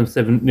 Well, one of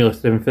them nearly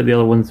 7 foot. The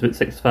other one's about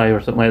 6'5" or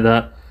something like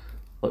that.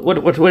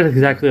 What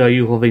exactly are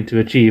you hoping to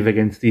achieve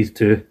against these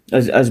two?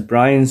 As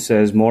Brian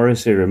says,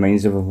 Morrissey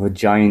reminds him of a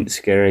giant,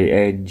 scary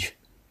Edge.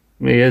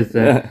 He is.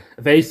 If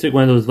Edge took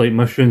one of those like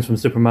mushrooms from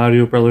Super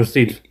Mario Brothers,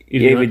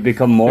 he would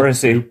become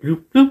Morrissey.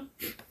 Bloop, bloop.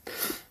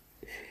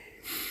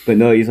 But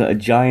no, he's like a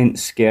giant,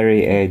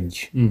 scary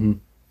Edge.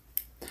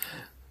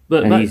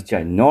 and he's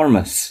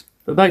ginormous.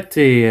 But back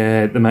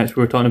to the match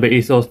we were talking about,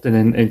 Ace Austin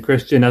and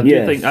Christian. I do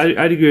Yes. think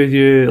I'd agree with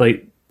you.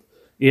 Like,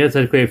 he has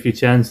had quite a few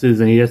chances,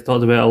 and he has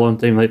talked about it a long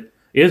time. Like,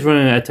 he is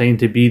running out of time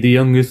to be the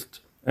youngest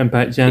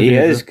Impact champion. He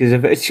is, because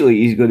eventually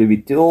he's going to be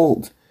too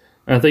old.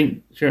 And I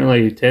think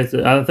certainly Tess.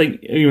 I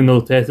think even though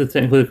Tess is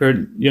technically the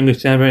current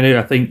youngest champion right now,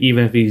 I think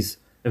even if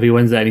he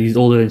wins that and he's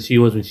older than she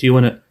was when she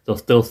won it, they'll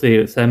still say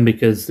it's him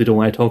because they don't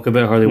want to talk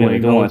about her. They They want to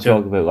don't want acknowledge to her.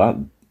 talk about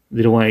that.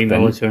 They don't want to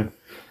acknowledge her.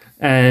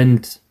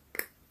 And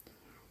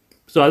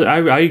so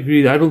I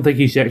agree. I don't think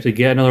he should actually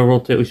get another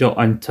world title shot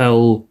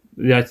until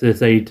they actually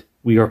decide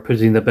we are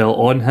putting the belt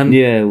on him.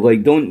 Yeah,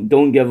 like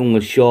don't give him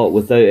a shot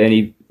without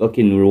any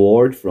fucking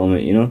reward from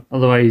it, you know?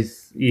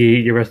 Otherwise,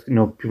 you risk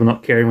people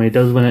not caring when he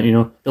does win it.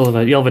 You'll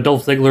have a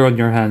Dolph Ziggler on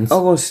your hands. I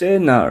was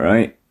saying that,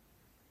 right?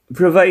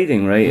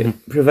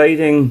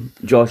 Providing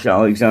Josh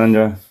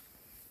Alexander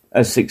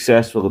is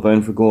successful at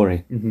Bound for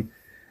Glory,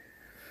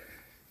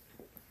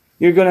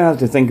 you're going to have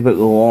to think about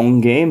the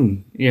long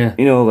game. Yeah.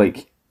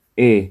 Like,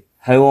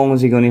 how long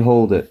is he going to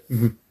hold it?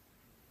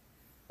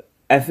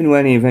 If and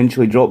when he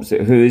eventually drops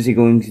it, who is he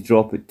going to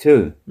drop it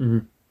to?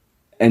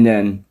 And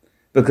then,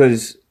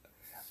 because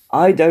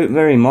I doubt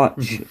very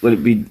much would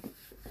it be.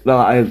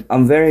 Well,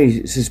 I'm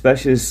very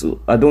suspicious.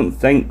 I don't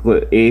think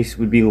that Ace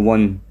would be the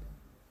one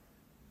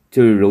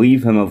to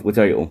relieve him of the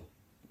title.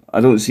 I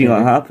don't see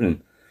that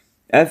happening.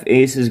 If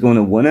Ace is going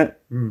to win it,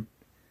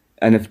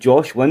 and if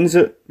Josh wins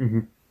it,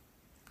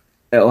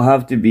 it'll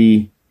have to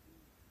be,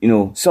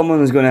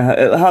 someone is going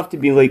to. It'll have to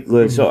be like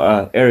the sort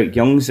of Eric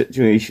Young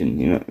situation.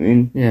 You know what I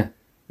mean?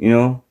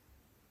 Yeah.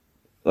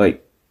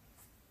 Like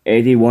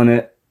Eddie won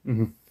it,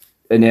 and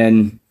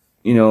then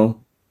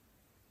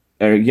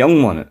Eric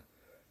Young won it.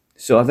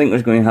 So I think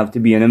there's going to have to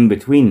be an in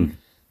between.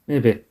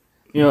 Maybe.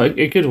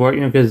 It could work,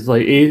 because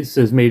like Ace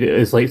has made it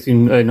as like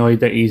seem annoyed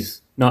that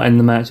he's not in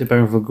the match at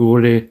Bound for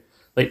Glory.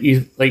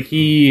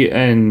 He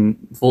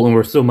and Fulton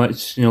were so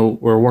much,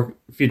 were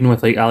feuding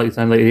with like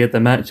Alexander. Like they had a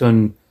match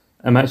on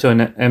Impact,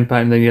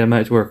 and then you had a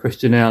match where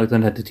Christian and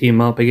Alexander had to team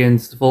up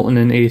against Fulton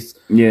and Ace.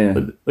 Yeah.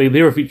 But,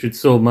 they were featured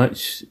so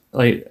much,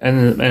 like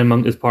in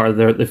among as part of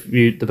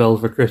the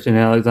build for Christian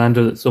and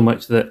Alexander, that so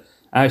much that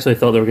I actually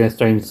thought they were going to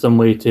try in some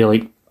way to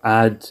like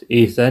add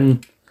Ace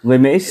in. They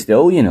may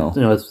still,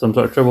 as some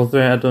sort of triple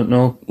threat. I don't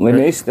know. They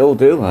may still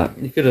do that.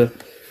 You could have.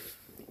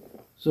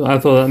 So I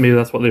thought that maybe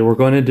that's what they were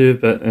going to do,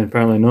 but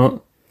apparently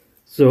not.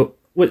 So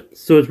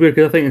it's weird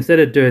because I think instead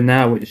of doing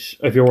that, which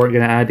if you weren't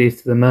going to add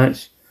Ace to the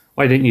match,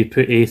 why didn't you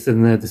put Ace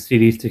in the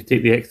series to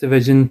take the X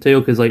Division title?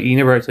 Because he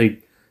never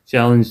actually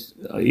challenged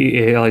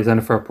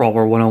Alexander for a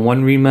proper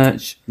one-on-one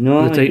rematch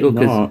for the title,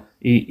 because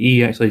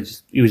he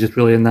was just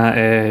really in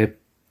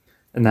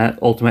that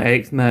Ultimate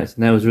X match,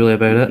 and that was really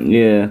about it.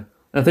 Yeah.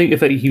 I think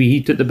if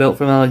he took the belt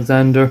from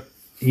Alexander,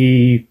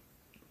 he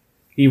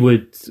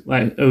would.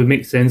 It would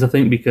make sense, I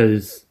think,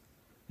 because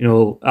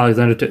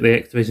Alexander took the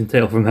X Division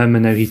title from him,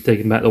 and now he's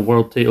taking back the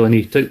world title, and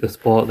he took the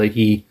spot that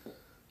he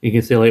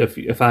can say, like,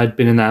 if I'd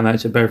been in that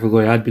match at Bound for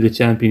Glory, I'd be the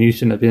champion. You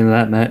shouldn't have been in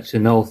that match,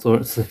 and all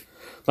sorts. So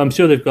I'm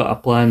sure they've got a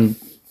plan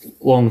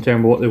long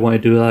term of what they want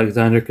to do with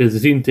Alexander,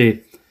 because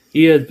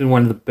he has been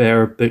one of the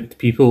better booked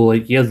people.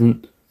 Like, he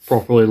hasn't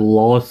properly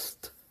lost.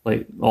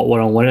 Like, not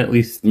one-on-one at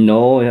least.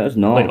 No, he has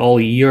not. Like,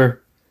 all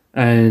year.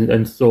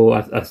 And so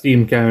I see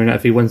him carrying it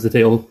if he wins the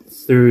title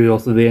through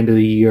also the end of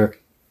the year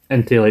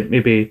into, like,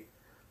 maybe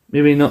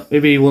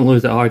he won't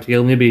lose it hard to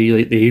kill. Maybe,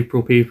 like, the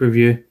April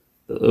pay-per-view.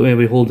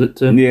 Maybe hold it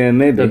to. Yeah,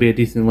 maybe. That'd be a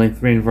decent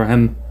length reign for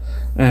him.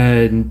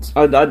 And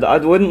I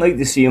wouldn't like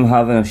to see him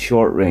having a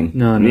short reign.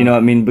 No. You know what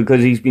I mean?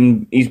 Because he's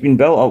been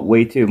built up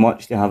way too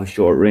much to have a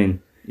short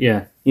reign.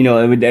 Yeah.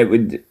 It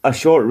would a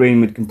short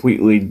reign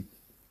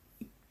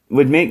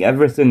would make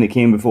everything that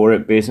came before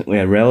it basically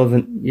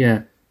irrelevant.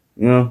 Yeah.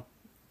 And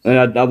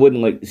I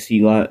wouldn't like to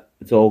see that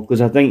at all,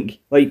 because I think,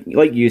 like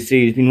you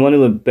say, he's been one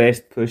of the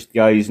best pushed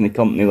guys in the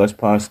company this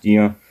past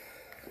year,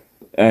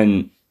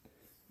 and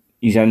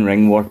his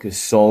in-ring work is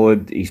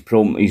solid, his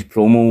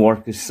promo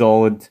work is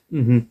solid.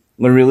 There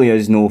really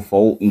is no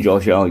fault in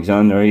Josh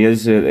Alexander. He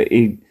is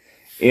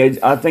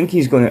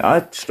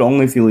I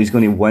strongly feel he's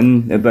going to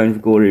win at Bound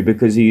for Glory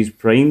because he's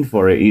primed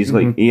for it. He's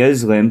he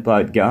is the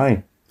Impact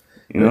guy.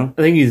 I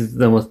think he's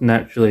the most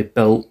naturally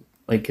built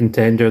like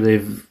contender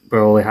they've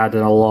probably had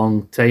in a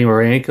long time,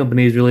 or any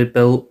company's really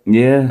built.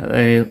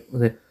 Yeah.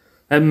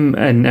 Him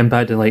and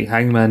Impact and like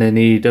Hangman and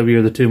AEW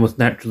are the two most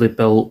naturally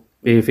built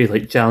babyface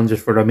like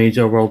challengers for a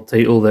major world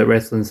title that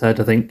wrestling's had,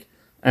 I think,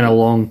 in a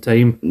long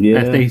time. Yeah.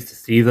 And it's nice to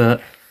see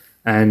that.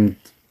 And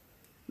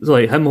so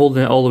like him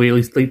holding it all the way at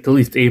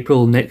least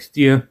April next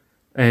year,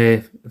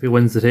 if he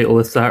wins the title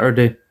this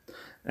Saturday.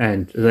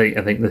 And like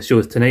I think the show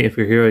is tonight if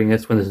you're hearing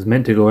this when this is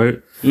meant to go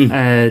out.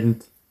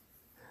 And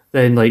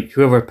then like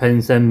whoever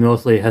pins him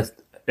mostly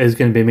is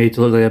going to be made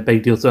to look like a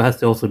big deal, so it has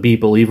to also be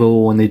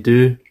believable when they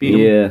do beat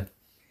him.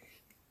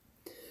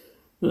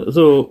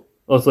 So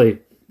obviously,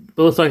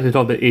 but let's actually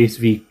talk about Ace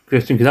v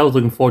Christian, because I was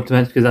looking forward to the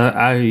match, because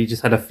I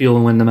just had a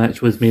feeling when the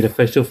match was made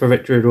official for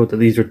Victory Road that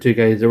these were two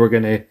guys that were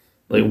going to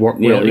like work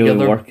well really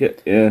together. Work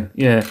it, yeah.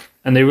 Yeah,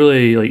 and they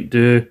really like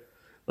do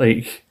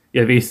like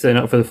you have Ace setting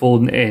up for the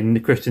fold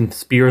and Christian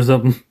spears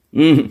him.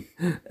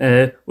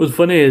 What's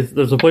funny is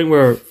there's a point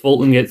where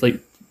Fulton gets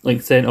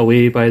like sent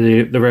away by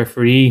the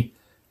referee,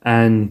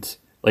 and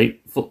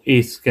like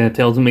Ace kind of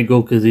tells him to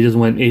go because he doesn't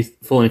want Ace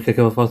Fulton to kick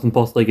him a fuss and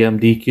possibly get him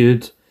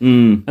DQ'd.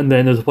 And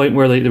then there's a point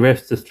where like the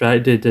ref's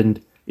distracted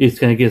and Ace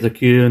kind of gets a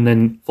cue, and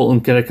then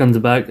Fulton kind of comes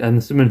back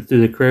and swimming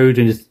through the crowd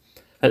and just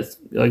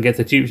gets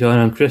a cheap shot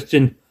on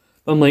Christian.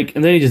 I'm like,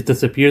 and then he just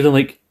disappears. I'm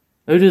like,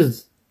 how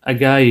does a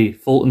guy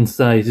Fulton's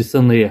size just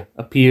suddenly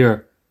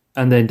appear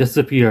and then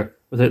disappear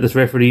without this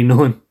referee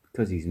knowing?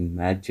 Because he's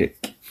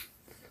magic.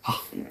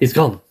 He's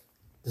gone.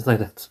 Just like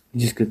that. You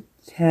just go,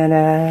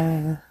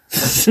 ta-da.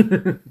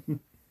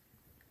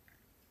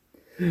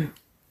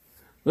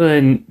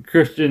 Then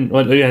Christian,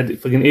 you had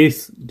fucking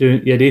Ace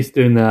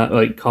doing that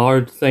like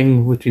card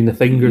thing between the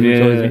fingers,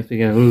 which always makes me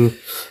go, ooh.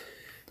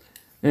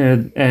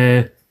 And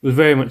it was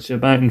very much a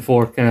back and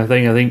forth kind of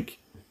thing. I think,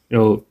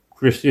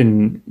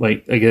 Christian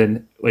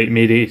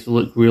made Ace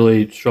look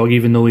really strong,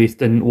 even though Ace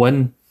didn't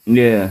win.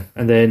 Yeah.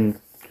 And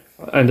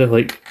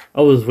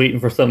I was waiting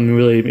for something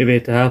really maybe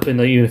to happen.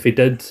 Like even if he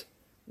did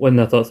win,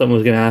 I thought something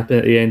was going to happen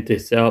at the end to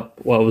set up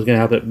what was going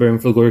to happen at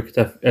Bound for Glory. Because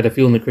I had a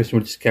feeling that Christian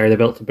would just carry the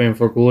belt to Bound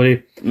for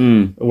Glory,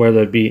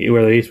 whether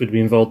Ace would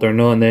be involved or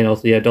not. And then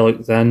also you had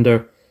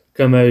Alexander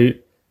come out,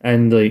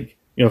 and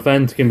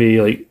fans can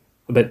be like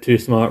a bit too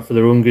smart for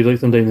their own good. Like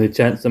sometimes they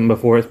chant something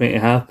before it's meant to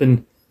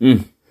happen.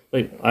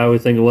 Like I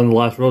always think of one of the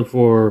last Raw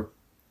before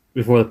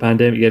the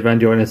pandemic, you had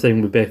Randy Orton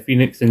saying with Beth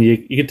Phoenix, and you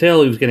could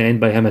tell it was going to end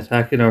by him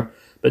attacking her.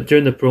 But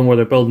during the promo where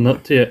they're building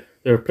up to it,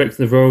 there were pricks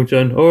in the room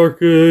John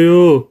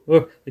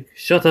RKO.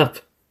 Shut up,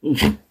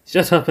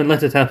 shut up, and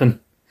let it happen.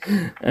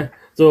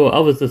 So I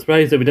was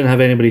surprised that we didn't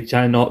have anybody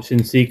chanting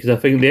Option C, because I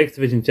think the X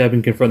Division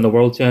champion confront the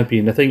world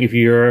champion. I think if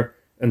you're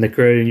in the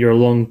crowd and you're a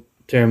long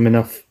term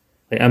enough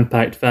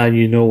Impact fan,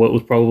 you know what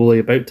was probably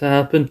about to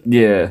happen.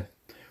 Yeah.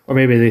 Or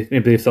maybe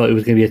they thought it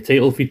was going to be a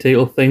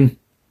title thing.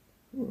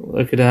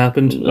 That could have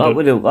happened. That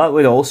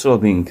would also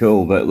have been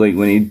cool, but like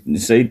when he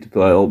decided to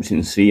play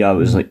Option C, I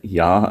was like,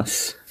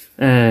 yes.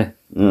 Yeah.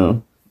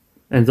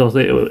 And also,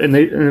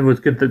 it was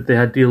good that they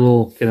had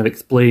D'Lo kind of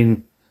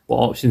explain what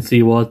Option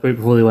C was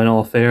before they went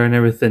off air and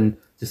everything,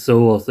 just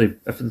so also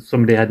if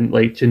somebody hadn't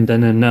tuned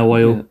in a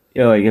while.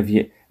 Yeah, like if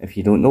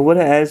you don't know what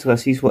it is,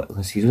 let's see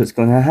what's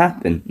going to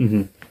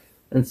happen.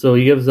 And so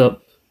he gives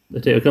up the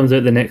title. Comes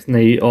out the next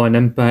night on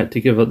Impact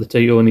to give up the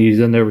title, and he's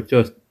in there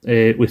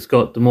with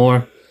Scott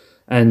D'Amore.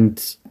 And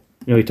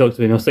he talks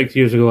to me. 6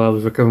 years ago, I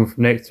was recovering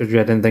from neck surgery.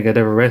 I didn't think I'd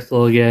ever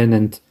wrestle again,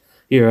 and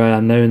here I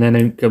am now. And then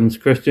out comes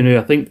Christian, who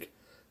I think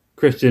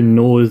Christian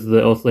knows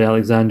that also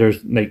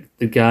Alexander's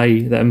the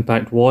guy that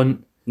Impact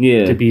want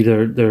to be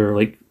their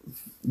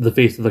the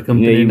face of the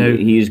company now.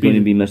 He's going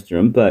to be Mr.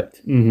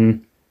 Impact.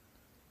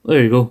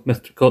 There you go,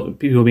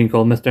 people being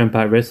called Mr.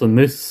 Impact Wrestling.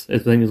 Moose, I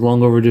think, is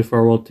long overdue for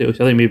a world title.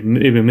 So I think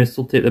maybe Moose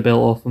will take the belt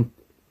off him.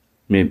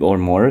 Maybe, or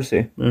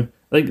Morrissey. Yeah.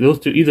 I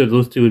think either of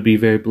those two would be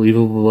very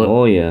believable. But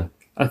oh yeah.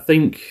 I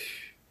think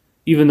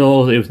even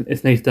though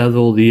it's nice to have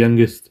the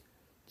youngest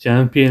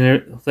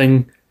champion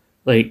thing,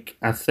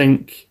 I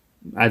think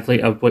I'd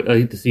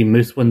like to see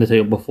Moose win the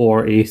title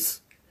before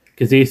Ace,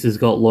 because Ace has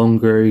got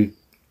longer,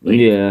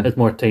 has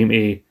more time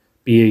to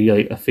be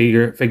a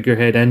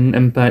figurehead in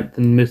Impact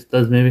than Moose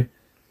does. Maybe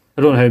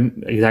I don't know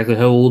exactly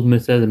how old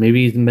Moose is.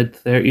 Maybe he's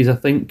mid-30s, I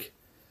think.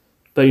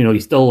 But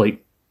he's still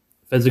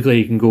physically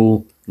he can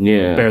go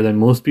better than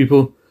most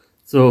people.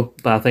 So,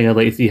 but I think I'd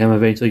like to see him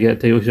eventually get a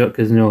title shot,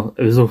 because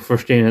it was so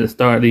frustrating at the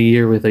start of the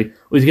year with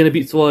he's going to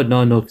beat Swad.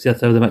 No, because he has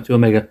to have the match with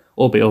Omega.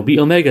 Oh, but he'll beat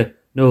Omega.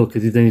 No,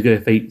 because he's going to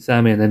fight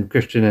Sammy and then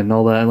Christian and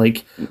all that.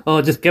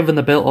 And just give him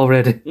the belt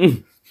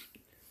already.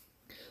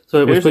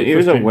 So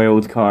here's a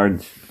wild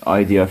card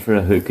idea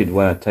for who could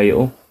win a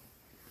title.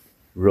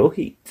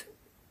 Rohit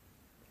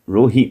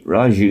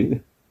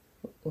Raju.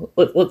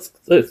 Let's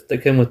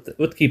stick him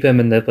let's keep him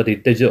in the bloody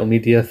digital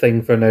media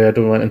thing for now. I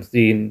don't want him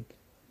seeing.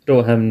 Don't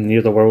want him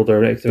near the world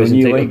or X Division.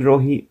 Don't you like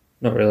Rohit?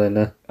 Not really,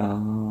 no.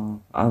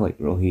 I like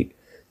Rohit.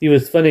 He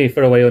was funny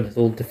for a while on his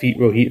old defeat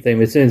Rohit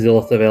thing. As soon as he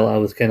lost the belt, I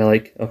was kind of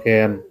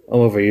okay, I'm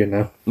over you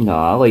now. No,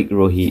 I like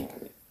Rohit.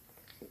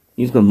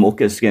 He's the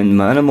mocha skin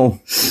manimal.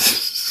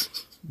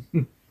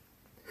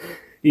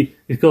 He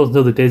calls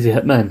himself the Desi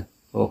Hitman.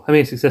 Oh, how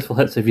many successful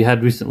hits have you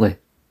had recently?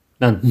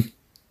 None.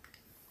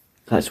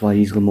 That's why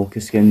he's the mocha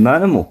skin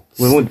manimal.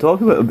 We won't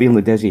talk about him being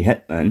the Desi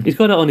Hitman. He's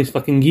got it on his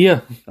fucking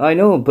gear. I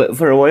know, but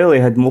for a while he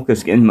had mocha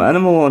skin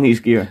manimal on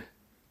his gear.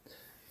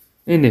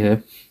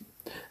 Anyhow,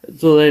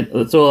 so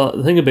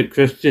the thing about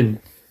Christian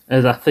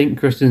is I think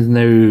Christian's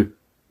now,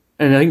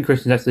 and I think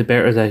Christian's actually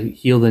better as a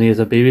heel than he is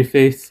a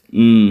babyface.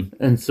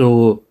 And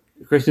so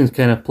Christian's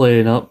kind of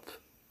playing up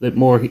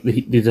more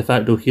the de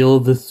facto heel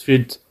of this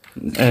feud.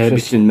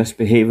 Christian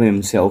misbehaving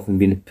himself and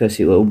being a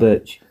pissy little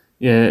bitch.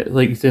 Yeah,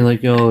 saying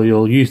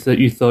you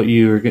thought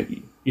your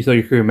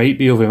career might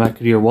be over, my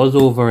career was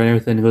over and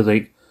everything. He goes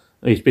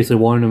he's basically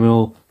warning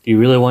him, do you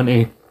really want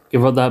to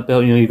give up that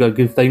belt? You got a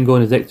good thing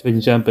going as X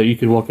Division champ, but you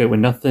could walk out with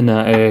nothing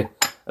at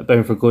at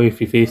Bound for Glory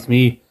if you face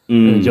me.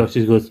 And then Josh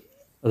just goes,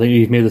 I think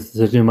you've made this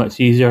decision much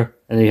easier.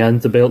 And he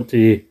hands the belt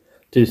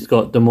to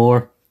Scott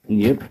D'Amore.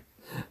 Yep.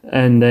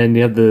 And then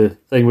you have the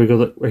thing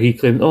where he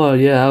claimed, oh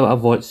yeah,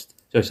 I've watched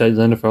Josh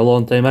Alexander for a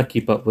long time. I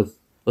keep up with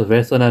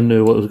wrestling. I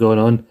knew what was going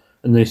on.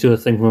 And they show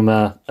this thing from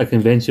a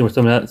convention where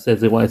someone else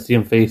says they want to see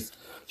him face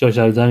Josh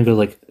Alexander. Goes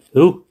like,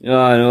 who? Oh,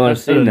 I know, I've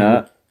seen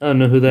that. I don't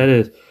know who that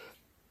is.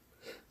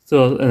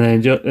 So, and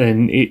then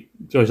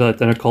Josh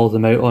Alexander calls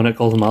him out on it,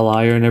 calls him a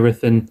liar and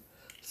everything.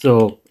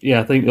 So,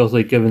 yeah, I think also,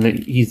 like, given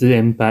that he's the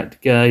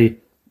Impact guy,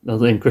 I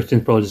think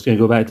Christian's probably just going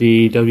to go back to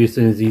AEW as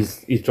soon as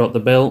he's dropped the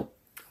belt.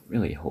 I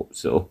really hope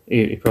so.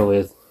 He probably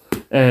is.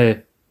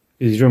 Because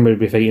he's rumoured to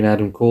be fighting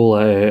Adam Cole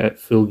at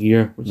Full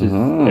Gear, which is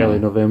early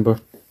November.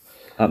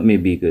 That may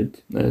be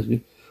good. That is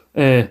good.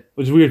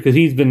 Which is weird because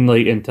he's been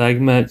like in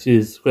tag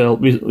matches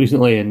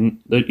recently, and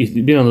he's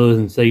been on the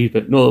losing side,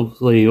 but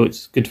notably, which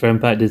is good for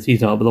Impact, is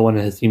he's not the one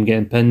in his team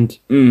getting pinned,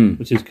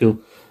 which is cool.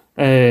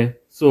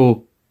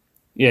 So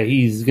yeah,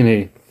 he's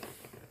gonna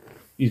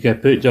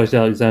put Josh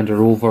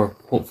Alexander over,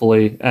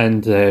 hopefully,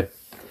 and I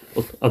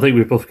think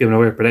we've both given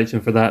away a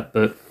prediction for that,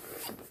 but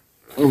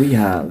we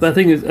have. But I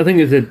think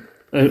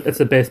it's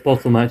the best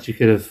possible match you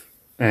could have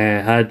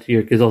had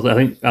here, because also I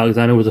think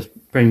Alexander was a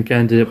prime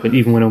candidate, but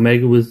even when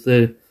Omega was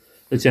the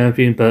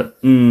champion, but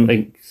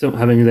like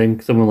having then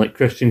someone like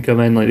Christian come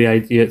in, like the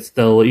idea it's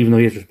still, even though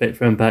he has respect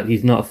for Impact,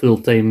 he's not a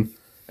full-time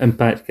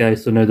Impact guy,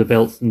 so now the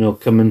belt's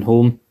coming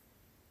home.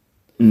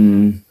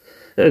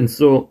 And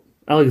so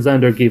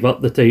Alexander gave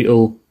up the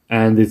title,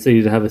 and they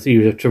decided to have a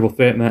series of triple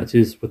threat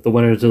matches with the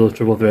winners of those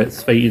triple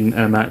threats fighting in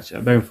a match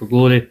at Bound for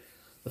Glory.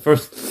 I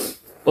was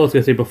going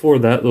to say before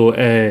that though,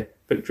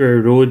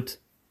 Victory Road,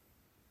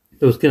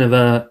 there was kind of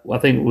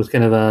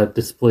a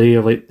display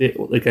of like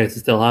the guys that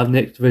still have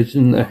Next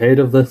Division ahead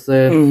of this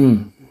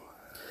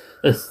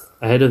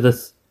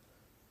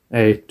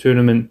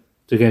tournament,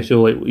 to kind of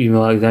show like, even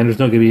though Alexander's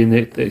not going to be in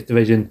the Next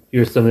Division,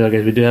 here's some of the other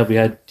guys we do have. We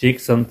had Jake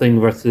Something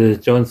versus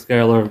John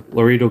Skyler,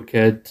 Laredo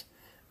Kid,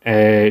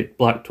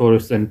 Black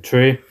Taurus, and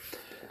Trey.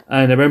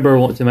 And I remember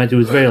watching the match, it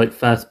was very like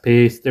fast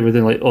paced,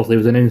 everything, like obviously it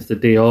was announced the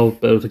day of,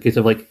 but it was a case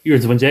of like,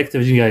 here's a bunch of X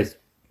Division guys,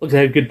 look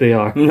at how good they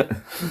are.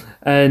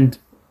 And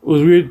what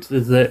was weird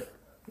is that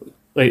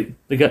like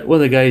one of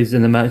the guys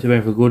in the match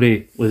event for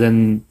Glory was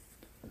in,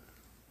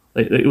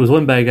 like it was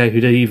won by a guy who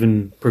didn't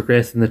even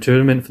progress in the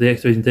tournament for the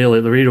X Division title.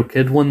 Like Laredo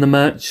Kid won the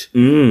match.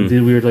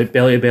 The weird like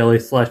belly to belly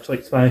 /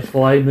 like Spanish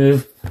Fly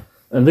move.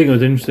 And I think it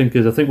was interesting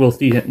because I think we'll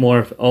see more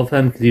of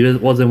him because he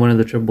was in one of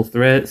the triple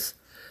threats,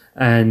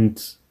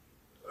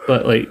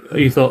 but like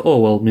you thought, oh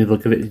well, maybe they'll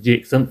give it to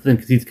Jake Something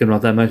because he's coming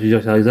off that match with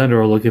Josh Alexander,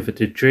 or they'll give it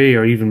to Trey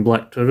or even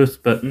Black Taurus,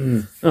 but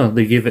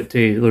they gave it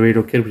to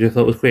Laredo Kid, which I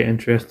thought was quite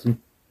interesting.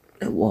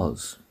 It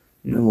was.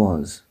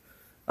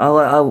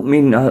 I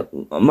mean,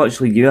 much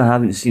like you, I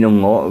haven't seen a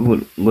lot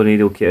of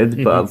Laredo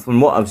Kid, but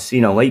from what I've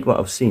seen, I like what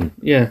I've seen.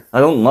 Yeah. I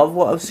don't love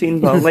what I've seen,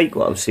 but I like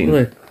what I've seen.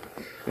 Really?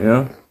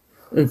 Yeah.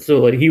 And so,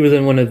 like, he was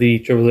in one of the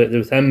triple threats. It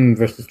was him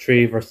versus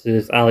Trey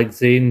versus Alex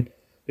Zane,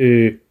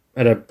 who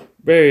had a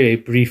very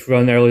brief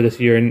run earlier this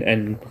year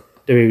in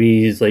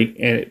WWE's, like,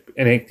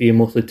 NXT and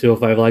mostly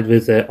 205 Live. It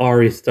was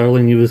Ari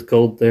Sterling, he was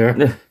called there.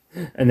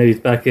 And then he's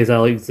back as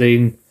Alex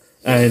Zane.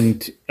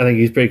 And I think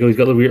he's pretty cool. He's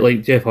got the weird,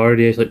 like, Jeff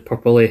Hardy, has, like,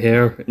 purpley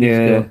hair.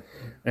 Yeah.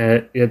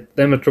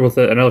 Then a triple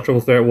threat. Another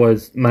triple threat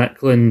was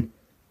Macklin,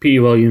 Petey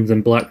Williams,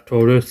 and Black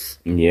Taurus.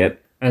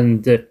 Yep.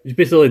 And it's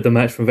basically the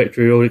match from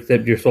Victory Road,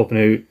 except you're swapping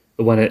out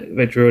the one at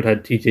Victory Road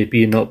had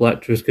TJP and not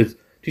Black Taurus, because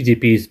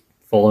TJP's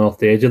fallen off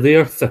the edge of the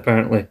earth,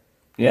 apparently.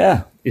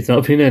 Yeah. He's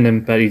not been in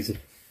Impact.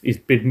 He's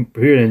been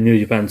appearing in New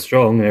Japan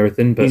Strong and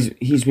everything, but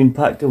he's been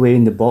packed away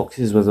in the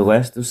boxes with the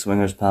rest of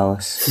Swingers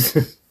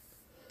Palace.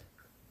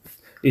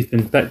 He's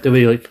been packed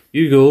away like,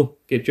 you go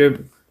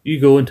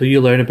until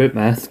you learn about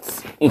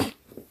masks.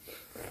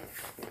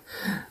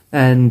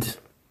 And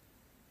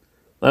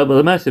well,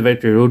 the match at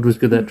Victory Road was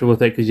good, that triple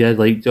threat, because you had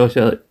like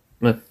because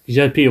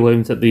you had Peter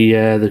Williams at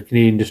the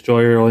Canadian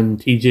Destroyer on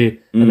TJ,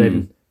 and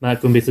then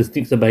Macklin basically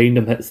sneaks it behind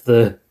him, hits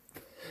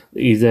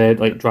his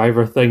like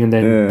driver thing, and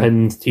then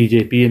pins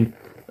TJP, and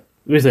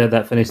we basically had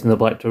that finish in the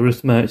Black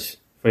Taurus match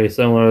very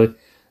similarly.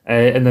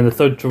 And then the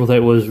third triple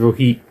threat was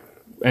Rohit,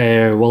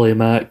 Wally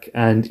Mack,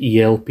 and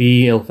ELP,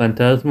 El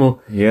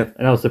Fantasmo. Yep.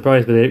 And I was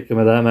surprised by the outcome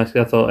of that match.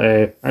 I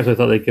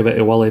thought they'd give it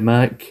to Wally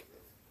Mack,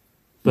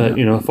 but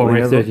a former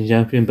X Division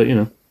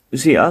champion. But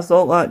see, I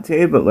thought that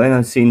too, but when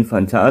I seen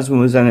Phantasmo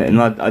was in it,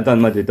 and I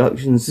done my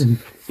deductions,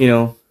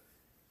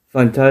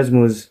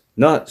 Phantasmo's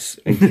nuts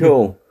and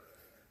cool,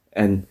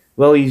 and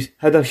Willie's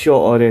had a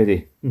shot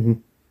already,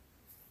 and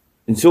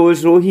so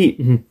is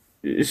Rohit.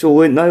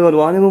 So now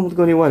one of them was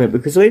going to win it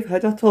because they've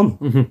had a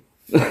turn.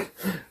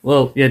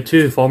 Well, you had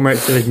two former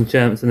X Division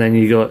champs, and then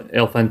you got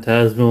El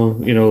Fantasmo,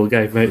 the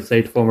guy from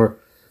outside, former,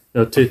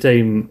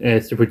 two-time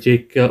Super J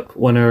Cup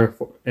winner,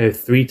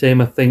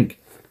 three-time, I think,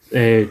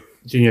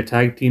 junior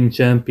tag team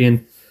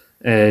champion.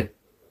 And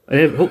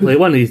hopefully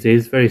one of these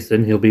days, very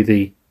soon, he'll be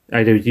the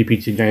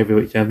IWGP Junior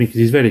Heavyweight Champion because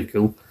he's very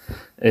cool.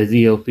 As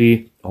ELP.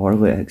 Or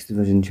the X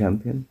Division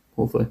champion.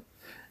 hopefully.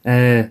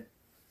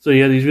 So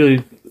yeah,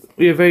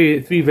 we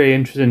had three very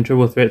interesting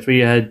triple threats where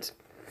you had,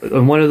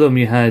 on one of them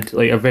you had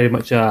like a very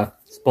much a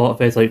spot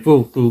fest, like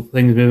full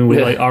things moving with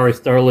like Ari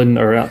Sterling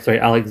or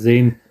Alex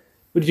Zane.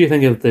 What did you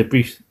think of the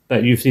brief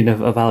that you've seen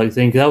of Alex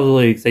Zane? Because I was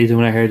really excited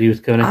when I heard he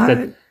was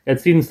coming. I'd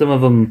seen some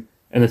of him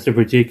in the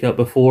Super J Cup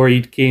before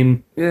he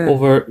came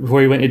over, before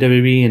he went to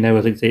WWE, and I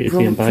was excited to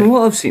see him back. From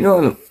what I've seen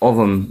of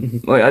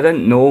him, like I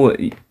didn't know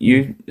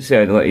you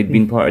said like he'd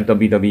been part of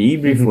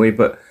WWE briefly,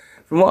 but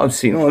from what I've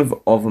seen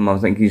of him, I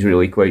think he's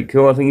really quite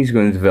cool. I think he's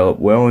going to develop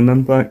well in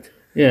Impact.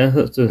 Yeah,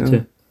 that's true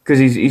too. Because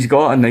he's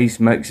got a nice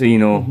mix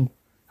of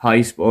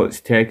high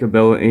spots, tech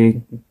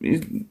ability.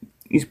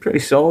 He's pretty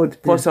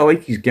solid. Plus, I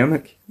like his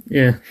gimmick.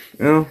 Yeah.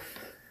 You know?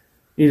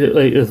 He's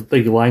like this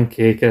big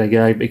lanky kind of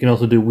guy, but he can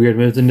also do weird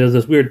moves. And there's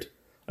this weird,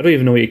 I don't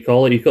even know what you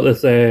call it. He's got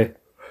this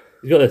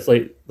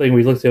like thing where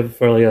he looks up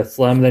for like a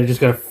slam, and then he just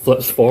kind of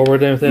flips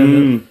forward and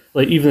everything.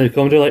 Like even the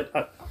commentary,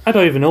 like I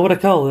don't even know what I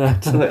call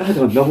that. I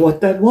don't know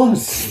what that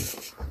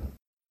was.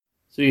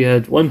 So you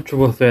had one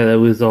triple threat that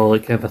was all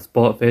like kind of a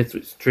spot fest,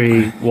 which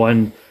Trey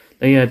won.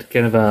 Then you had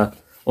kind of a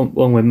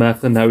one with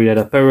Macklin that we had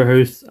a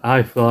powerhouse, a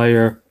high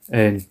flyer,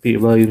 and Peter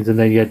Williams, and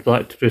then you had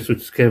Black Truth, which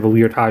is kind of a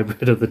weird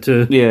hybrid of the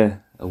two. Yeah,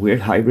 a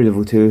weird hybrid of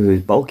the two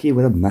who's bulky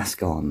with a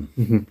mask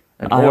on.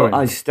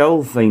 I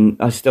still find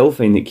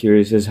it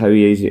curious as how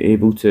he is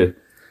able to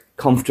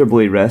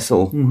comfortably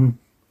wrestle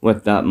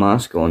with that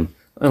mask on.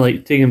 And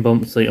like taking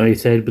bumps like on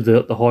his head with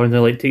the horn,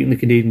 they're like taking the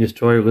Canadian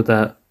Destroyer with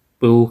that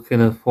bull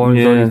kind of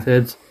horns on his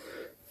head.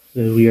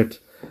 They're weird.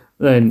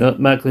 Then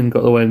Macklin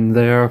got the win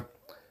there.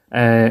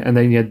 And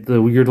then you had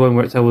the weird one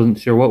where I wasn't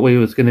sure what way it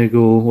was going to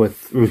go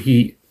with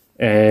Rohit,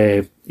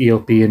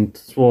 ELP, and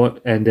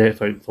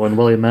Swan,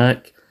 Willie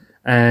Mack.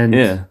 And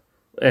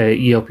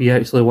ELP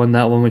actually won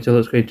that one, which I thought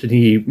was quite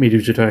interesting. He made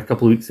his return a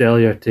couple of weeks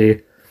earlier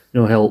to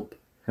help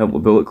the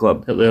Bullet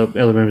Club. Help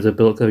the other members of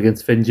the Bullet Club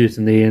against Finjuice,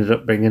 and they ended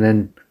up bringing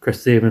in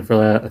Chris Sabin for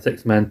a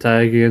 6-man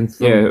tag against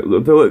them. Yeah,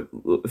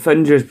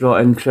 Finjuice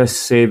brought in Chris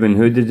Sabin.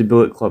 Who did the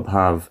Bullet Club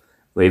have?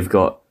 They've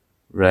got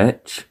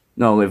Rich.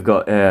 No, we've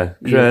got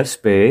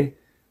Crispy,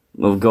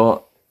 we've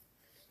got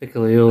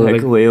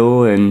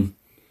Hikuleo, and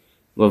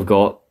we've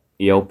got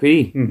ELP.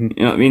 You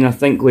know what I mean? I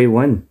think we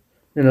win.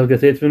 And I was going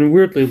to say, it's been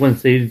weirdly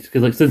one-sided,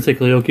 because like, since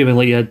Hikuleo came in,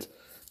 like, you had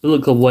the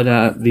Bullet Club won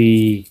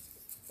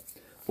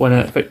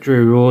at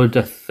Victory Road.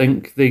 I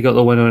think they got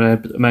the win on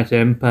a match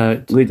at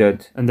Impact. We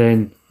did. And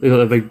then they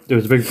got there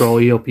was a big brawl,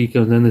 ELP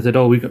comes in, they said,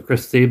 we got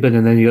Chris Sabin,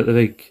 and then you got the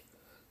big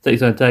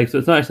 6-man tag, so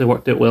it's not actually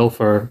worked out well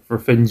for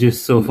Finjuice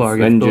so far.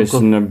 Finjuice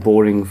and their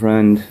boring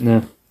friend.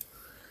 No.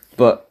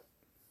 But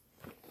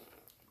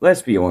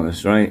let's be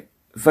honest, right?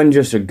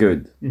 Finjuice are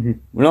good.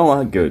 We're not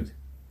that good.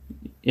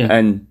 Yeah.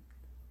 And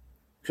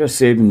Chris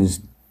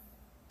Sabin's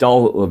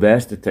dull at the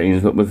best of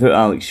times, but without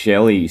Alex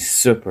Shelley, he's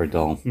super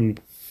dull.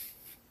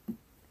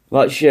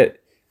 That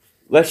shit,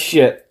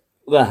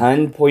 the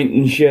hand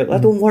pointing shit,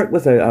 that don't work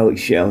without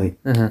Alex Shelley.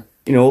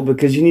 You know,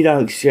 because you need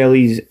Alex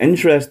Shelley's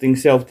interesting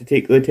self to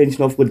take the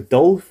attention off with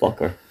dull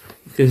fucker.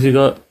 Because you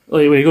got,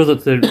 like, when he goes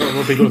up to,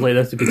 when he goes like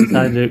this to put his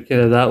hand out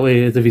kind of that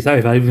way, as if he's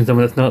high-fiving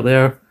someone that's not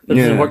there. That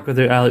doesn't work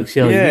without Alex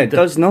Shelley. Yeah, it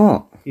does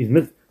not.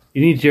 You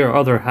need your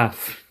other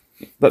half.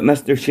 But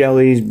Mr.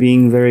 Shelley is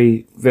being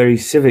very, very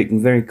civic and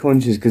very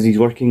conscious because he's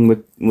working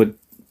with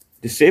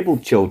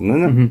disabled children,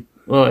 isn't it?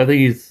 Well, I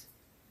think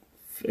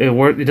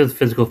he does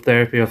physical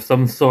therapy of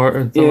some sort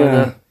and something like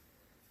that.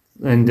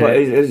 And, but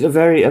it's a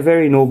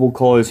very noble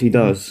cause he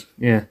does.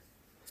 Yeah.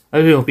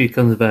 I hope he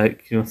comes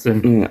back,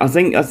 soon. Yeah, I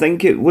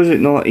think it was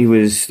it not he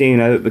was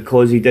staying out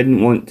because he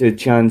didn't want to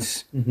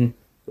chance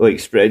like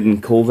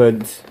spreading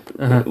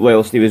COVID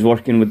whilst he was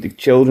working with the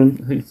children.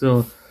 I think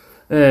so.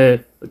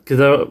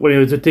 Because when he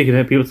was taking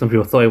it, some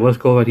people thought it was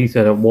COVID. He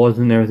said it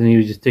wasn't and everything. He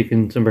was just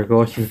taking some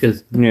precautions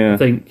because I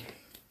think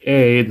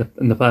in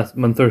the past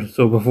month or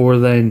so before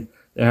then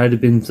there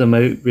had been some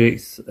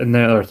outbreaks and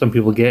there are some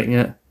people getting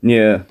it.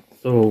 Yeah.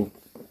 So,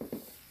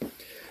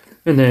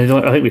 and then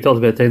I think we talked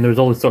about it, there was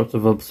all these sorts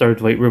of absurd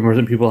rumours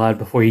that people had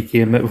before he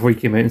came out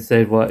and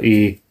said what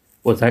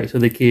was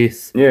actually the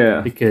case.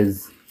 Yeah.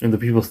 Because the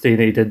people saying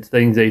that he did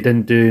things that he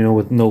didn't do,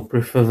 with no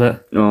proof of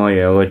it. Oh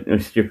yeah, like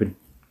stupid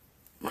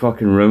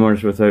fucking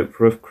rumours without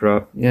proof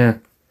crap. Yeah.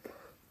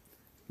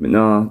 But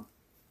no.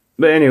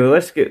 But anyway,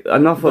 let's get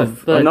enough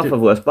of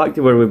this. Back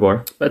to where we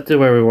were.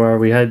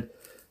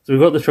 So we've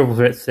got the triple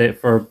threat set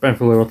for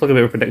Brentford. We'll talk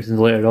about our predictions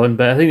later on,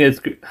 but I think it's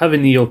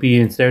having ELP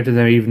inserted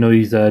there, even though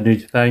he's a New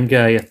Japan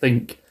guy. I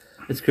think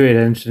it's created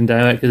an interesting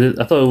dynamic because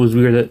I thought it was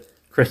weird that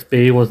Chris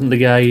Bay wasn't the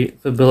guy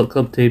for Bullet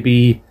Club to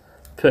be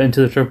put into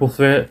the triple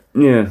threat.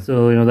 Yeah.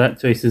 So that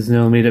choice has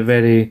made it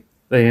very,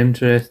 very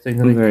interesting.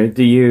 I think. Okay.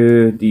 Do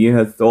you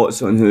have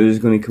thoughts on who's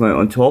going to come out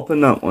on top in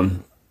that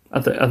one?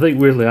 I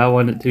think weirdly I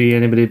want it to be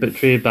anybody but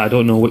Trey, but I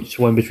don't know which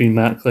one between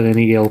Macklin and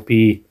ELP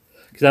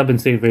because I've been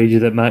saying for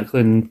ages that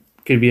Macklin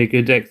could be a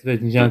good X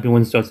Division champion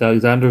once Josh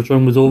Alexander's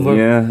run was over.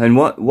 Yeah, and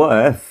what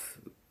if?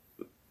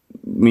 I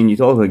mean, you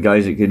talk about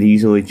guys that could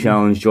easily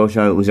challenge Josh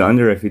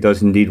Alexander if he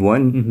does indeed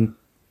win.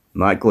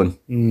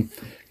 Macklin.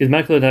 Because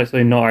McIntyre's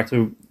actually not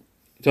actually.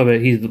 So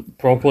about he's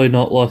properly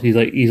not lost. He's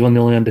one of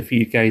the only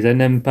undefeated guys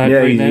in Impact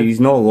right now. He's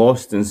not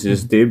lost since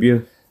his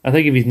debut. I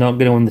think if he's not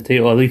going to win the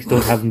title, at least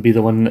don't have him be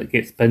the one that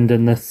gets pinned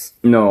in this.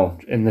 No.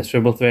 In this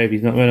triple threat, if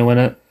he's not going to win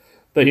it.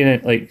 But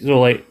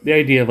the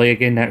idea of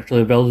again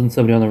actually building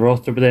somebody on the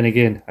roster. But then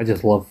again, I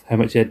just love how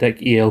much a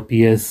dick ELP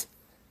is.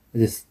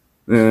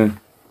 Yeah.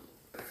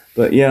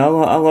 But yeah,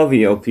 I love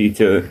ELP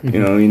too.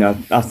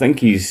 I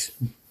think he's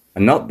a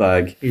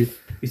nutbag. He's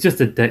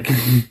just a dick.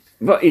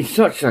 But he's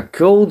such a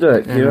cool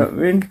dick, you know what I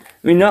mean?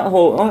 I mean, that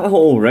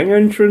whole ring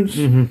entrance.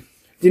 Mm-hmm. Do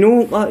you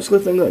know actually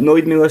the thing that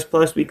annoyed me this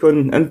past week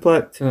on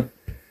Impact?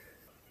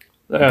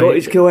 Got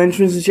his cool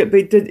entrance and shit,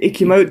 but he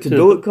came out to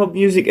Bullet Club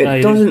music.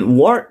 It doesn't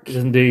work.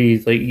 Doesn't do.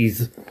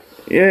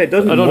 Yeah, it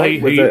doesn't work. I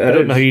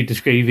don't know how you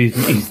describe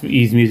his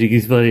music.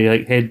 He's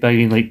very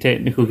headbanging,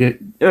 technical. Yeah,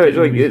 it's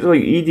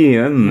like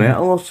EDM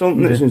metal or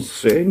something. It's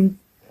insane.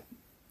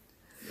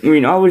 I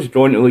mean, I was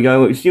drawn to the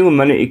guy. See the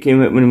minute he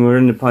came out when we were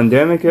in the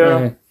pandemic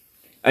era. Yeah.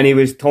 And he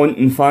was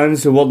taunting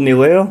fans who weren't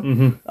there.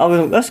 Mm-hmm. I was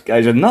like, this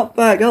guy's a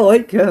nutbag, I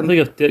like him.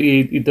 I think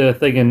he did a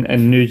thing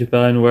in New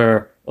Japan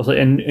where, also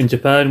in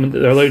Japan,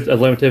 they're allowed a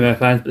limited amount of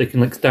fans, but they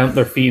can stamp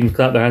their feet and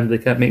clap their hands, they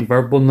can't make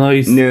verbal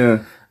noise.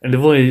 Yeah. And they've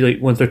only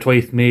once or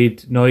twice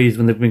made noise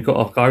when they've been caught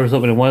off guard or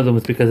something, and one of them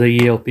was because of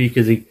ELP,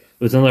 because it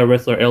was another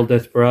wrestler, El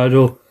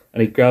Desperado,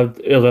 and he grabbed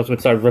El Desperado and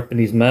started ripping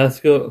his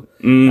mask out,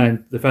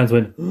 and the fans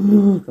went,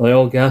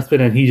 all gasping,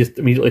 and he just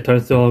immediately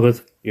turns to him and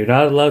goes, "You're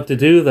not allowed to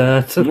do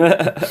that."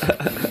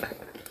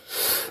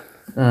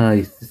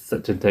 He's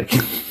such a dick.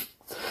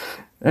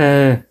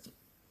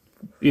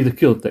 He's a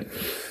cool dick.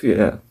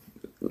 Yeah.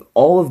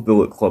 All of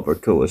Bullet Club are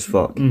cool as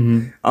fuck.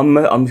 Mm-hmm.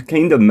 I'm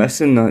kind of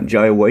missing that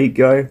Jay White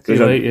guy.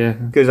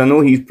 Because I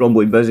know he's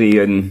probably busy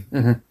and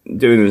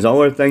doing his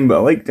other thing, but I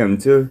liked him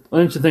too. Well,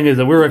 the interesting thing is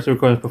that we're actually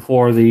recording this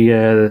before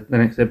the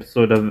next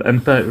episode of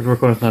Impact. We're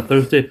recording this on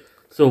Thursday.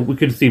 So we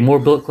could see more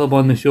Bullet Club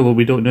on the show, but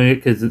we don't know yet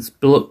because it's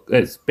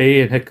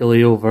Bay and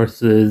Hikuleo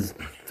versus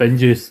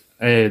Finjuice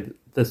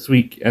this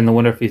week, and the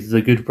winner faces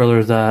the Good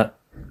Brothers at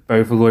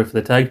Bound for Glory for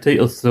the tag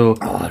titles. So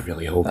I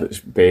really hope it's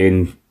Bay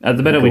and at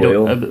the minute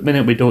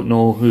we don't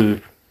know who,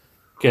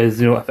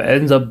 because if it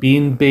ends up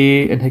being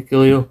Bay and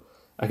Hikuleo,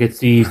 I could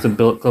see some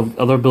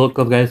other Bullet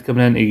Club guys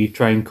coming in to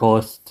try and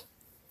cost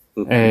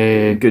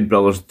Good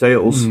Brothers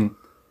titles.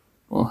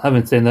 Well,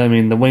 having said that, I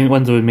mean, the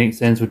ones that would make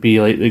sense would be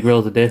the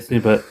Guerrillas of Destiny,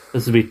 but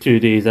this would be 2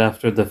 days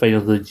after the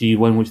finals of the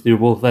G1, which they were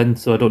both in,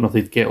 so I don't know if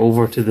they'd get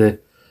over to the...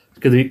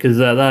 Because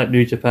at that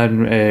New Japan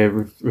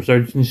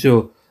Resurgence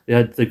show, they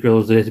had the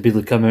Guerrillas of Destiny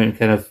basically come out and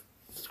kind of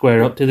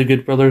square up to the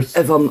Good Brothers.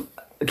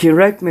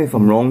 Correct me if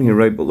I'm wrong here,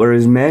 right, but there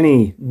is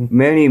many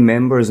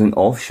members and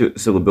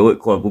offshoots of the Bullet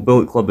Club. Well,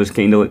 Bullet Club is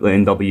kind of like the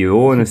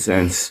NWO in a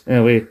sense.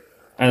 Anyway,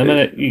 and a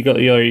minute you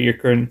got your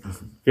current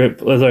group,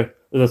 there's a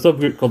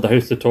subgroup called the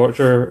House of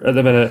Torture. At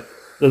the minute,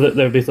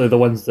 they're basically the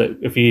ones that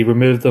if you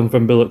remove them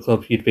from Bullet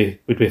Club, would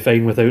be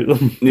fine without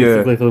them.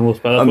 Yeah, for the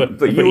most part.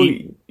 But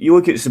you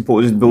look at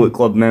supposed Bullet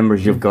Club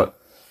members. You've got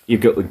the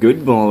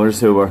Good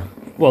Brothers who are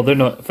they're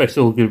not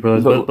official Good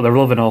Brothers, but they're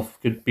living off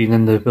being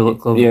in the Bullet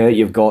Club. Yeah,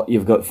 you've got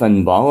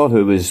Finn Balor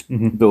who was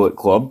Bullet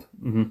Club,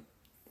 and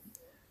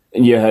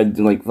you had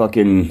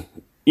fucking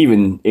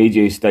even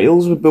AJ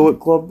Styles with Bullet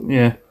Club.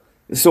 Yeah.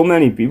 So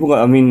many people.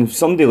 I mean, if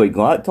somebody like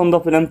that turned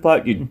up in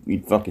Impact,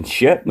 you'd fucking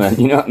shit, man.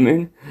 You know what I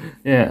mean?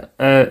 Yeah.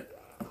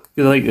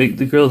 Because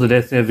the Girls of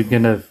Destiny have been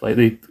kind of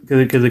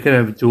because they kind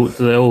of joked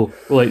that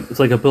it's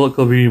like a Bullet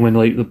Club reunion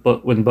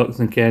when Bucks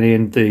and Kenny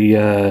and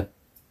the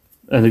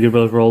Good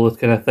Brothers were all this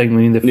kind of thing. I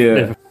mean,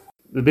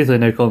 they basically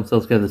now call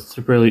themselves kind of the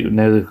Super Elite.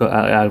 Now they've got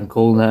Adam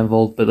Cole and that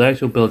involved, but the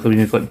actual Bullet Club,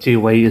 you've got Jay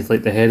White is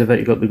the head of it.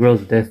 You've got the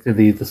Girls of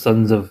Destiny, the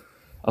sons of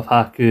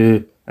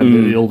Haku,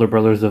 and the older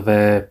brothers of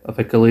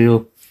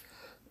Hikuleo.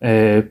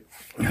 And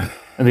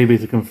they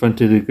basically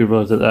confronted the Good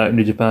Brothers at that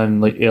New Japan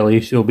LA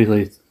show,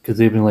 basically, because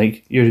they've been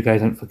like, "You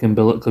guys aren't fucking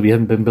Bullet Club. You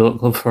haven't been Bullet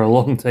Club for a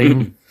long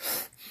time."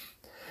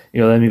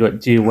 Then you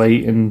got Jay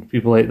White and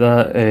people like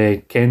that.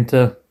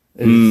 Kenta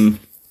is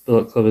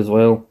Bullet Club as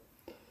well.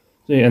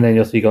 And then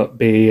you got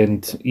Bay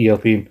and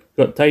ELP. And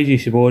got Taiji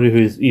Shimori,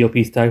 who's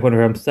ELP's tag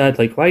partner. I'm sad.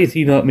 Why has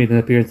he not made an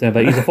appearance in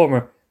it? He's a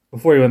former.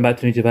 Before he went back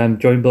to New Japan,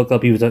 joined Bullet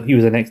Club. He was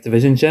an X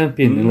Division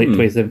champion in late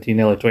 2017,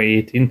 early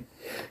 2018.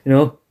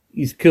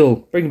 He's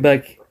cool. Bring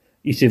back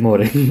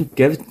Ishimori.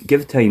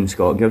 give time,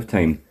 Scott. Give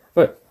time.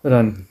 But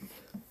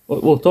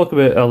we'll talk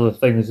about other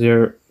things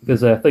here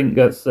because I think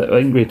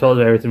we talked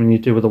about everything we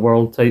need to with the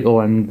world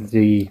title and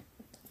the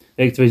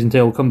X Division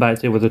title. We'll come back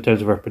to it with the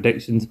terms of our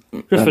predictions.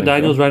 Christopher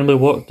Daniels randomly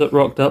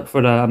rocked up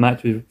for a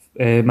match with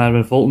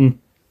Madman Fulton.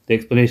 The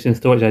explanation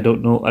to which I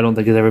don't know. I don't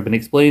think has ever been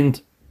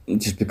explained.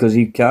 Just because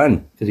he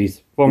can. Because he's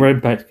a former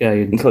Impact guy.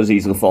 And because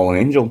he's the fallen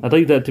angel. I'd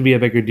like that to be a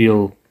bigger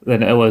deal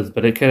than it was,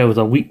 but it kind of was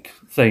a weak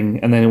thing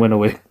and then it went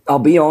away. I'll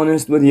be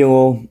honest with you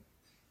all.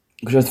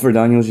 Christopher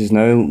Daniels just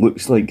now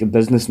looks like a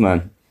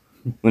businessman.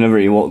 Whenever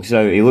he walks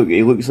out, he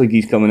looks like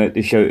he's coming out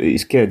to shout at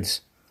his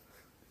kids.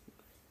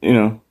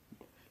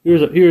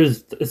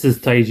 This is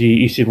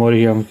Taiji Ishimori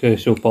here. I'm going to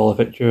show Paul a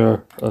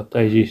picture of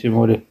Taiji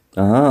Ishimori.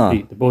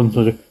 The Bone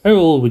Soldier. How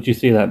old would you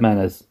say that man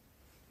is?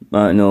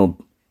 I don't know,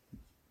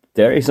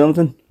 30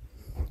 something?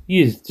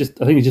 I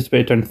think he's just about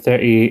to turn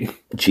 38.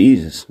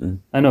 Jesus.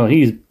 I know,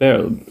 he's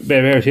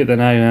better shape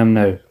than I am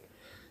now.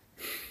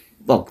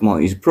 Look, come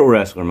on, he's a pro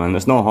wrestler, man.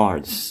 It's not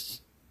hard.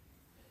 See,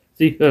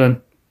 hold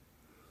on.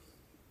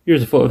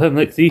 Here's a photo of him.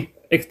 Like, see?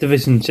 X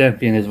Division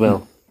champion as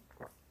well.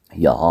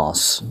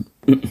 Yes.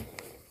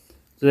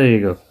 So there you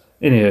go.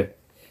 Anyhow,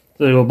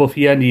 so both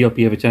he and ELP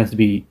have a chance to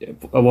be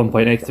at one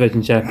point X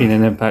Division champion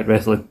in Impact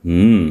Wrestling.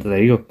 So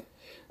there you go.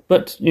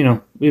 But,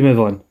 we move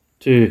on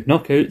to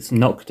Knockouts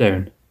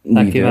Knockdown.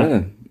 That came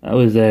out. That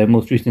was the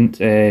most recent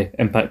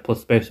Impact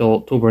Plus special,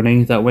 October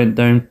 9th, that went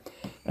down.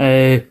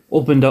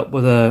 Opened up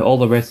with all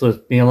the wrestlers,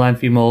 male and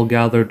female,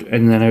 gathered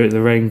in and out of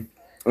the ring.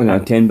 And a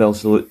 10-bell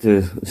salute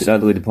to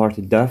sadly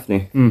departed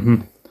Daphne.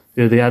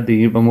 So they had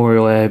the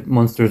Memorial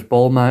Monsters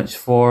Ball match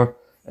for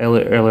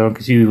earlier on,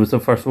 because she was the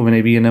first woman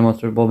to be in a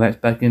Monsters Ball match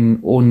back in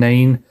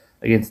 2009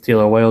 against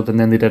Taylor Wilde, and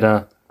then they did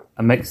a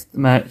mixed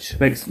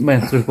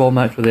Monsters Ball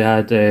match where they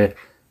had...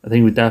 I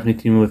think with Daphne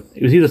teaming with...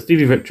 It was either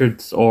Stevie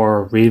Richards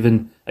or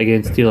Raven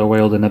against Taylor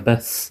Wilde and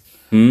Abyss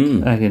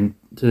back in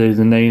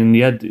 2009. And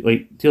you had,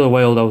 Taylor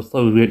Wilde, I was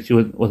thought weird she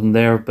wasn't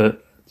there,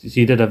 but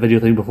she did a video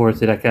thing before and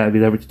said, I can't be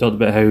there, but she talked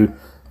about how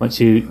much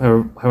she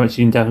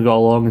and Daphne got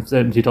along,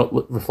 and she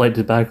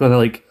reflected back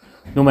on it,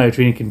 no matter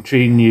training can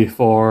train you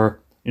for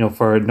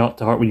not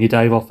to hurt when you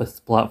dive off this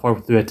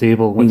platform through a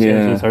table, when she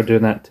was her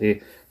doing that to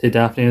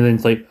Daphne. And then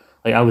it's like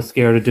I was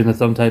scared of doing the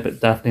thumb type, but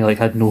Daphne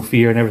had no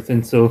fear and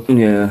everything, so...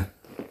 Yeah.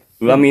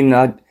 I mean,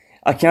 I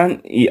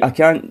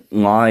can't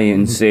lie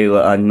and say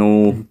that I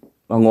know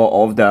a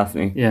lot of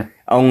Daphne. Yeah.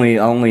 I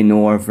only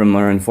know her from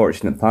her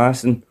unfortunate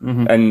passing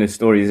and the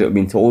stories that have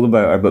been told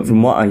about her. But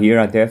from what I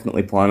hear, I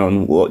definitely plan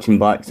on watching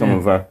back some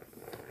of her,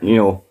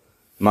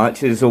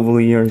 matches over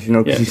the years.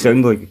 Because she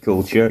sounded like a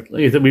cool chick.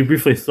 Like I said, we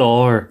briefly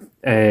saw her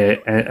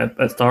at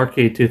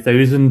Starrcade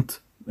 2000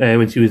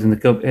 when she was in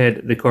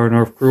the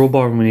corner of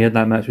Crowbar when he had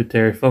that match with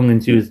Terry Fung,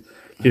 and she was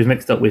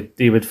mixed up with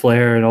David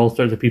Flair and all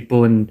sorts of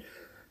people, and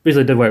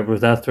basically did whatever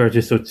was asked her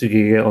just so she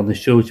could get on the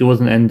show. She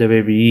wasn't in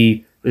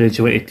WWE, but then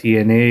she went to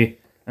TNA,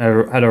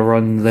 had a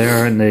run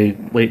there in the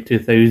late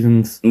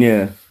 2000s.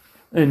 Yeah.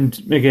 And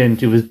again,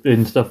 she was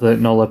doing stuff that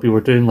not a lot of people were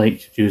doing,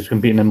 she was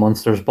competing in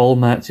Monsters Ball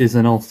matches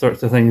and all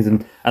sorts of things.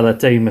 And at that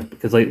time,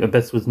 because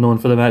Abyss was known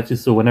for the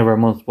matches, so whenever a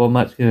Monsters Ball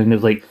match came in,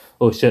 it was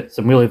oh shit,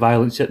 some really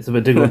violent shit's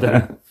about to go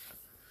down.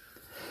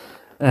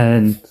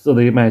 And so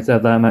they managed to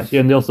have that match here.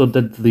 And they also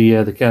did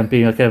the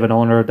campaign, kind of an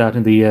honour, that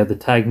and the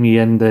tag me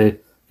in, the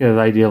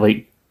idea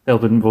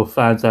helping both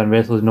fans and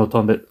wrestlers,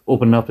 talking about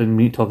opening up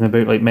and talking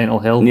about mental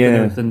health and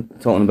everything.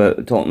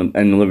 Talking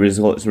and there was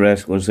lots of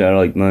wrestlers there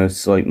like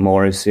Moose, like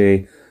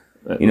Morrissey,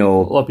 a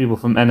lot of people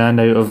from in and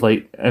out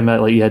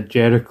of you had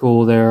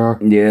Jericho there.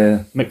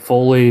 Yeah. Mick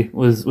Foley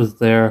was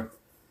there.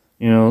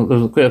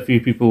 There's quite a few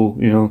people.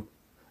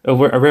 A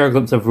rare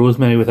glimpse of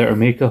Rosemary without her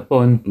makeup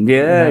on.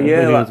 Yeah.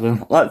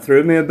 That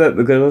threw me a bit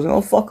because I was like,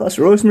 oh fuck, that's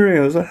Rosemary.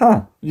 I was like,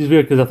 huh. Which is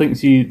weird because I think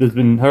there's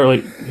been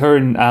her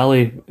and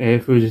Ali,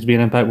 who used to be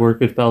an Impact were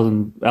good pals,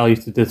 and Ali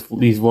used to do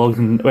these vlogs,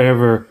 and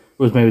whenever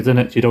Rosemary was in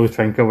it, she'd always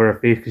try and cover her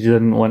face because she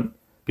didn't want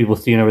people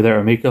seeing her without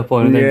her makeup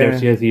on, and then there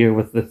she is here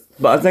with this.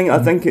 But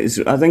I think it's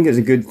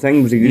a good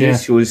thing because it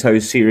just shows how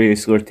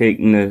serious they're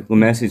taking the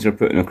message they're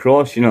putting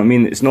across. You know what I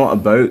mean? It's not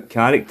about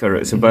character;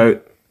 it's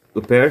about the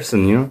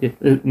person, Yeah,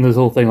 and this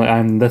whole thing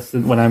I'm this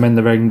when I'm in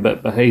the ring,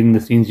 but behind the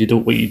scenes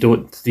what you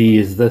don't see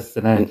is this.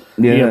 And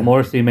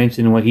Morrissey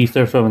mentioned what he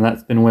started from, and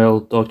that's been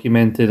well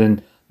documented.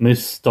 And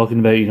Moose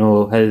talking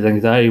about his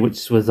anxiety,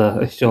 which was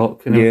a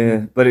shock.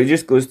 But it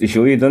just goes to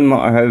show you, doesn't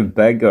matter how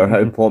big or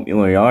how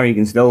popular you are, you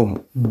can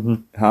still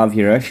have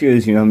your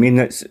issues. You know what I mean?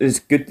 It's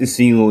good to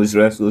see those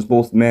wrestlers,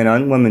 both men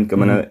and women,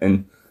 coming out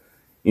and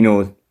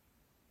bringing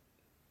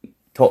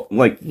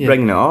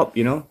it up.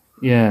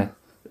 Yeah.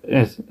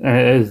 It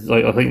is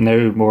I think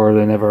now more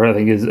than ever. I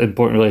think it's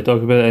important really to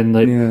talk about it, and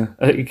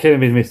it kind of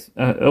made me.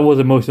 It was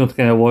emotional to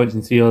kind of watch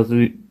and see all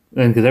because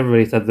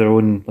everybody's had their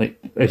own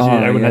issues.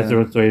 Everyone has their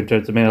own story in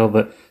terms of mental,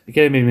 but it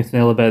kind of made me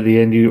smile about at the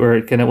end.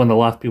 Where kind of one of the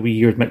last people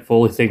you heard Mick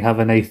Foley saying "Have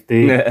a nice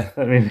day." Yeah.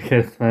 That made me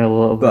kind of smile a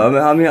little bit. But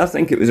I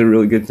think it was a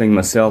really good thing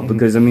myself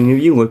because if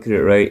you look at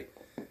it right.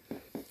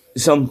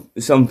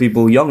 Some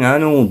people, young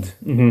and old,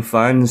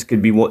 fans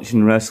could be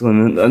watching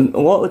wrestling, and a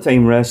lot of the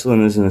time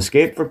wrestling is an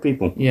escape for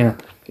people. Yeah.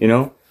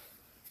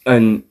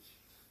 And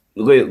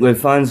the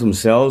fans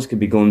themselves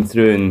could be going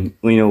through, and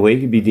they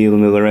could be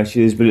dealing with their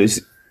issues, but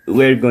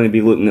they're going to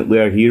be looking at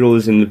their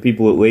heroes and the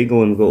people that they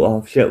go and go,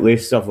 oh shit, they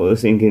suffer the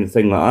same kind of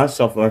thing like I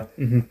suffer,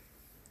 and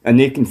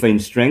they can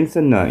find strength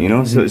in that,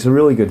 So it's a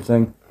really good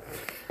thing.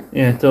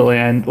 Yeah, totally.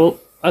 And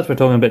as we're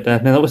talking about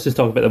that, now let's just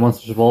talk about the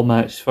Monsters of All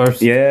match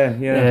first.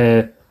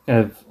 Yeah.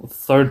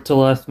 Third to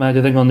last match,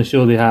 I think, on the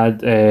show they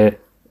had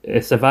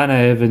Savannah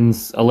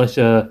Evans,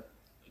 Alicia,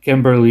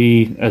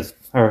 Kimberly as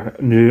her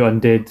new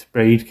undead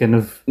bride kind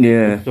of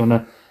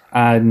persona,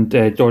 and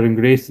Jordan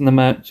Grace in the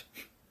match.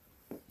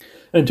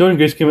 And Jordan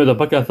Grace came out of the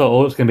bucket. I thought,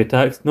 oh, it's going to be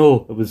tax.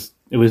 No,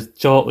 it was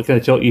chalk, the kind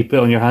of chalk you put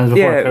on your hands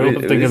before a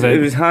powerlifting event.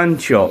 It was hand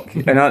chalk.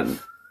 And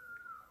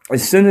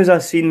as soon as I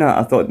seen that,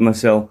 I thought to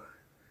myself,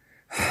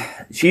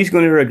 she's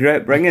going to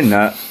regret bringing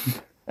that.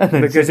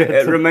 Because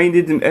it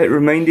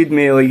reminded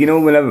me, like, you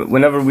know,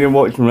 whenever we're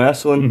watching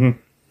wrestling,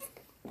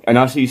 and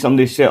I see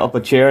somebody set up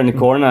a chair in the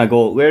corner, I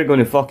go, we're going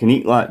to fucking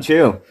eat that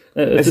chair.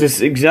 It's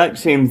this exact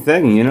same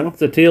thing, you know?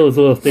 It's a tale as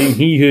well of saying,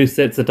 he who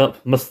sets it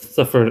up must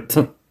suffer it.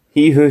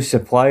 He who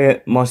supply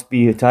it must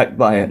be attacked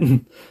by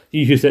it.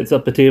 He who sets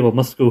up the table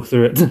must go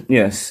through it.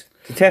 Yes,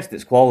 to test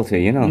its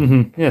quality, you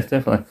know? Yes,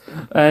 definitely.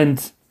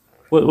 And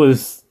what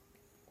was...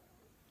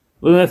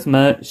 Well, this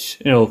match,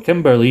 you know,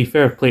 Kimberly,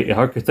 fair play to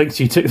her, because I think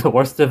she took the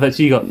worst of it.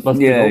 She got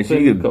busted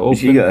open.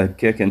 She got a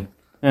kicking.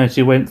 And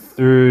she went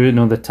through, you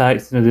know, the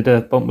tax. You know, they did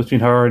a bump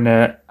between her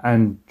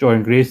and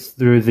Jordan Grace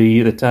through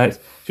the tax.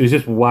 She was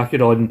just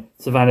whacking on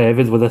Savannah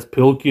Evans with this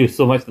pull cue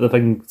so much that the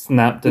thing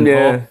snapped and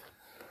off.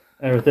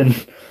 Everything.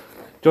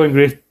 Jordan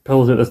Grace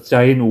pulls out this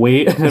giant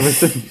weight and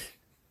everything.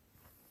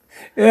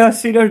 Yeah, I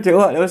seen her do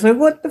it. I was like,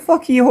 what the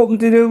fuck are you hoping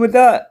to do with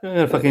that? You're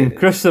gonna fucking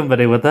crush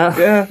somebody with that.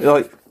 Yeah,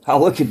 like, oh,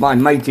 look at my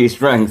mighty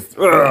strength.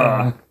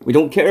 Ugh. We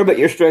don't care about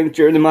your strength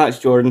during the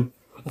match, Jordan.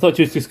 I thought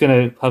she was just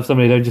going to have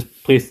somebody down,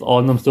 just place it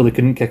on them so they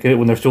couldn't kick out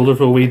when their shoulders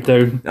were weighed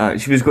down.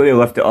 She was going to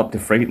lift it up to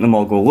frighten them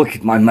all, go, look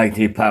at my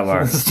mighty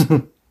power.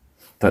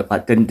 But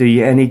that didn't do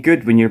you any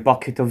good when your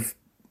bucket of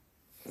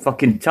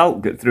fucking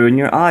talc got through in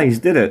your eyes,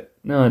 did it?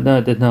 No,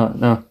 it did not,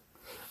 no.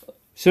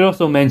 Should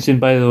also mention,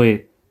 by the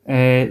way,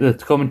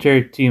 the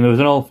commentary team, it was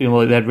an all-female,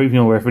 like they had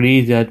regional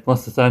referees. They had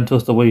Melissa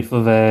Santos, the wife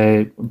of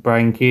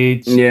Brian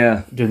Cage,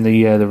 doing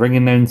the ring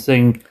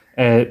announcing.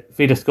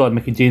 Veda Scott and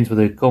Mickey James were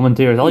the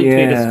commentators. I like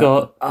Veda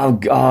Scott. Oh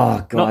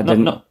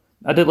God,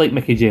 I did like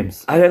Mickey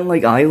James. I didn't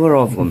like either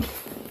of them.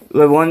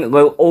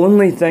 The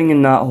only thing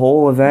in that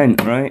whole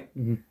event, right,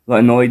 that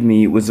annoyed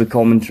me was the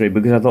commentary,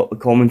 because I thought the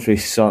commentary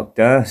sucked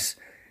ass.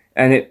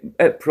 And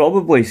it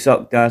probably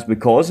sucked ass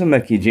because of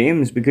Mickey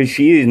James, because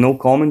she is no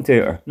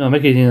commentator. No,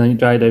 Mickey James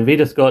dried out.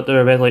 Veda Scott did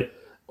her best,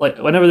 like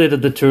whenever they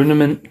did the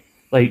tournament,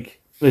 like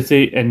let's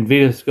say, and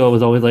Veda Scott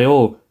was always like,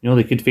 oh, you know,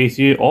 they could face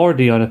you or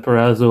Deonna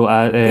Purrazzo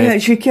at... yeah,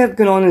 she kept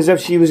going on as if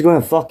she was going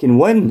to fucking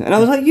win. And I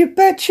was like, you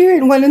bitch, you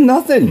ain't winning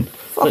nothing.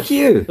 Fuck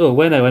you. Oh,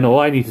 when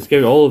I need to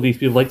scout all of these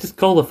people. Like, just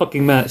call the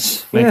fucking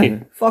match, Mickey.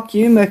 Yeah, fuck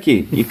you,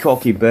 Mickey, you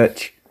cocky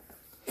bitch.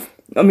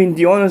 I mean,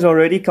 Deonna's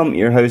already come to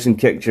your house and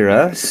kicked your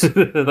ass.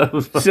 That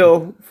was funny.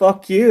 So,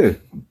 fuck you.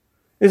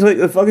 It's like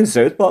the fucking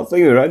South Park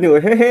thing around. They're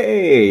like,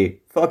 hey,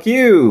 fuck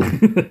you.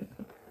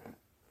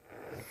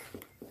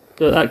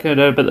 So that kind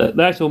of, but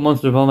the actual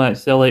Monster of All match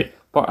still, like,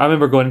 I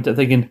remember going into it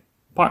thinking,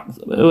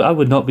 I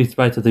would not be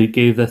surprised if they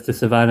gave this to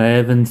Savannah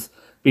Evans,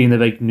 being the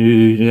big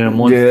new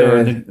monster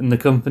in the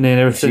company and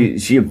everything.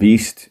 She a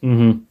beast.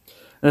 And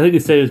I think they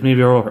said it was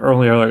maybe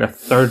earlier, like a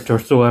third or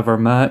so ever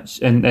match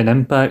in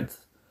Impact.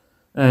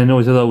 And I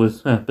always thought that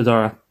was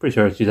bizarre. I'm pretty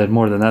sure she's had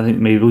more than that. I think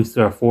maybe at least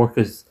 3 or 4,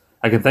 because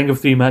I can think of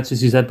 3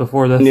 matches she's had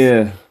before this.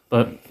 Yeah.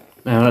 But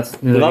that's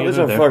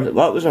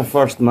that was her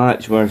first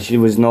match where she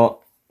was not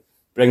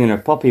bringing her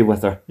puppy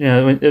with her.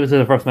 Yeah, it was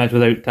her first match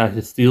without Tasha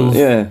Steelz.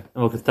 Yeah.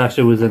 Well, because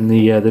Tasha was in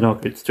the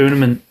Knockouts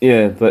tournament.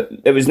 Yeah, but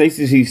it was nice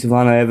to see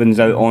Savannah Evans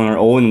out on her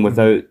own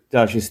without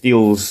Tasha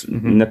Steelz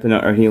nipping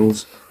at her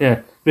heels.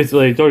 Yeah,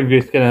 basically Jordan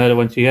Grace kind of had it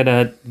when she had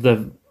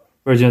the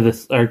version of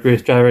this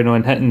Grace driving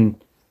on hitting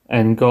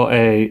and got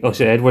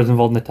Edwards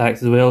involved in the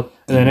tax as well,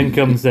 and then in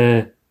comes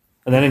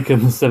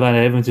Savannah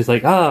Evans, just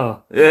like yeah,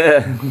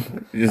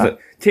 just like,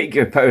 take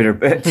your powder,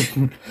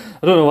 bitch.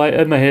 I don't know why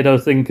in my head I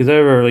was thinking, because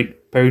whenever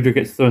like powder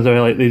gets thrown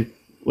away, like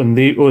when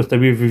they OSW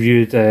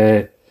reviewed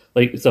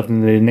like stuff in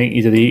the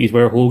 90s or the 80s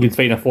where Hogan's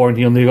fighting a foreign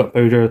heel and they got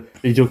powder,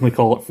 they jokingly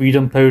call it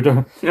freedom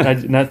powder. I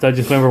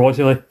just remember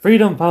watching like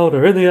freedom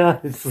powder in the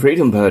eyes.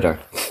 Freedom powder.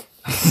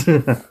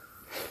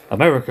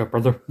 America,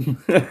 brother.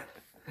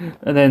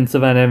 And then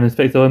Savannah Evans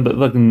picked on, but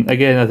looking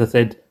again, as I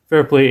said,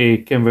 fair play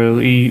to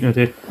Kimberly.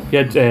 You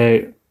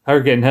had her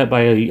getting hit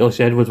by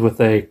Alicia Edwards with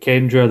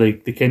Kendra, the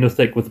kendo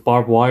stick with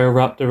barbed wire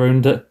wrapped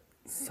around it.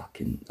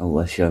 Fucking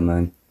Alicia,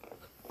 man.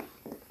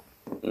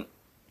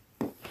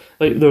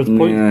 Like there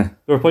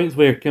were points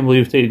where Kimberly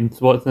was taking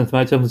spots in this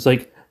match. I was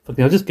like,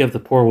 fucking, I'll just give the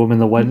poor woman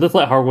the win. Let's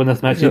let her win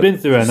this match. She's been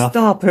through enough.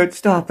 Stop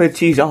it.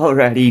 She's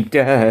already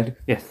dead.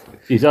 Yes,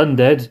 she's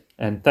undead.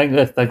 And thank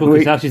God,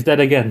 because now she's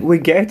dead again. We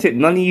get it.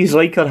 None of you's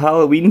like her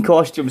Halloween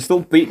costume. Still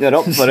beating her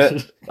up for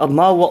it. I've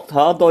now worked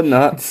hard on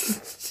that.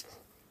 Just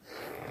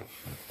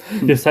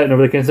sitting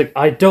over the kids like,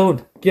 I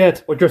don't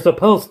get what you're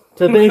supposed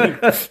to be.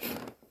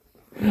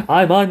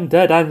 I'm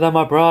undead and I'm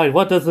a bride.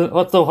 What's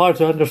so hard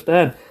to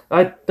understand?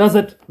 Does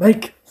it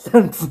make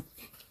sense?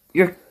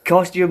 Your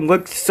costume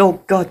looks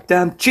so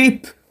goddamn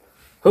cheap.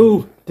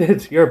 Who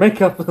did your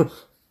makeup?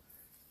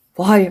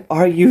 Why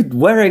are you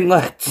wearing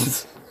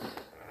that?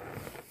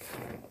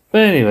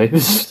 But anyway,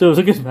 so it was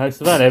a good match.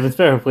 Savannah Evans,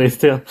 fair play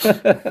still.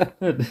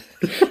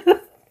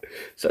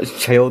 Such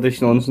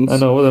childish nonsense. I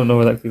know, I don't know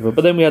where that came from.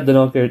 But then we had the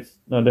knockouts,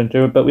 not down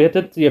to it, but we had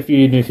to see a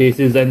few new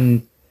faces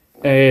in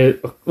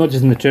not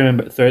just in the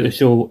tournament, but throughout the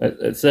show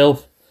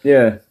itself.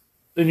 Yeah.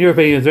 In your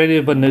opinion, is there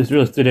anyone that's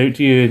really stood out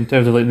to you in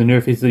terms of like the newer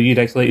faces that you'd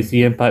actually like to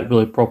see Impact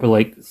really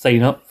properly like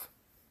sign up?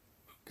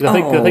 Because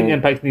I think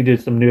Impact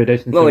needed some new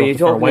additions. Well,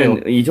 for a while.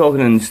 are you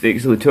talking in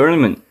stakes of the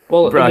tournament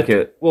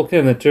bracket? Kind of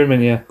in the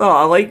tournament, yeah. Oh,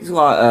 I liked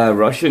that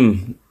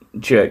Russian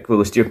chick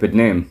with a stupid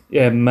name.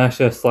 Yeah,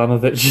 Masha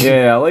Slamovich.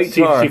 Yeah, I liked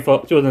her.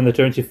 She was in the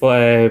tournament. She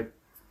fought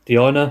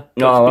Diana.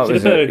 No, that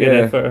was it. Yeah.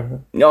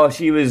 Effort. No,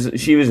 she was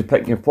a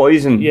pick your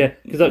poison. Yeah,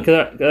 because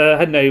I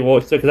hadn't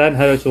watched it because I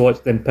hadn't actually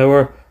watched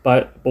Empower,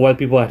 but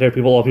what a lot of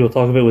people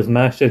talk about was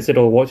Masha and said,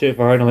 "Oh, watch it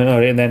for her." And I'm like,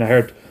 alright. And then I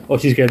heard, "Oh,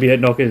 she's going to be at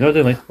Knockout." And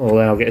I'm like, "Oh,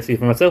 then I'll get to see it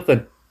for myself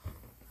then."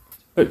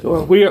 But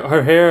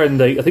her hair and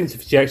like I think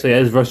she actually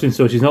is Russian,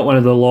 so she's not one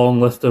of the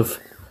long list of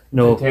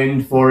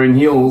pretend foreign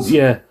heels.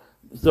 Yeah,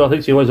 so I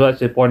think she was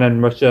actually born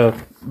in Russia,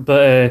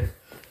 but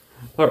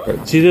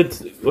she did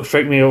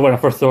strike me when I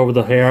first saw her with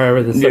the hair.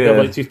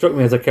 Like she struck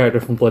me as a character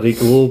from Bloody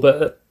Glow,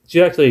 but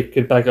she actually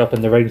could back up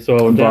in the ring, so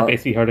I would definitely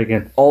see her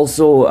again.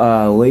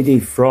 Also, Lady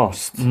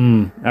Frost I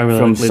really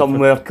from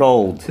Somewhere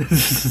Called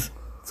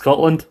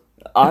Scotland.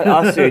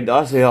 I said,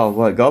 oh,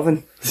 what,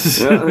 Govan?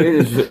 You know what I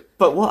mean?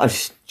 But what a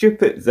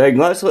stupid thing.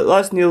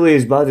 That's nearly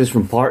as bad as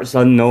from Parts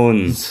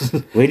Unknown.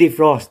 Lady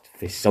Frost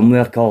from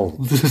Somewhere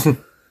Called.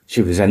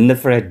 She was in the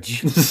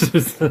fridge.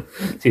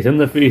 She's in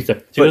the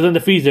freezer. She was in the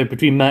freezer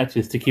between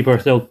matches to keep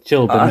herself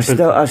chilled. I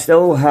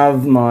still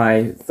have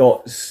my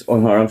thoughts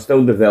on her. I'm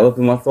still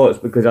developing my thoughts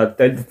because I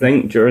did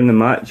think during the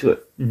match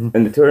in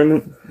the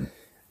tournament,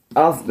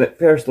 I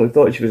personally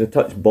thought she was a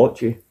touch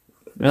botchy.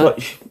 Yeah.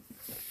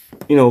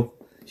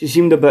 She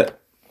seemed a bit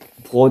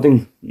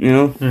plodding, I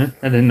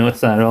didn't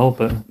notice that at all,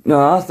 but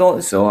no, I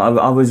thought so.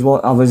 I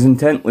was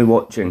intently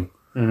watching.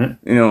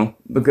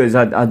 Because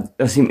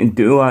I seem to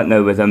do that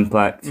now with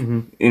Impact,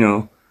 and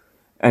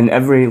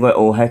every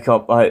little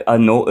hiccup I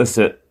notice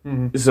it.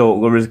 So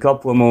there was a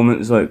couple of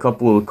moments, like a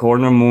couple of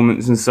corner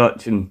moments and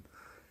such, and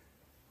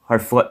her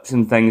flips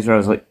and things where I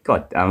was like,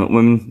 God damn it,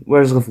 woman,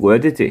 where's the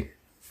fluidity?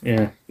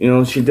 Yeah.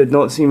 She did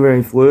not seem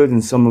very fluid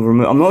in some of her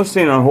moves. I'm not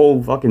saying her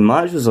whole fucking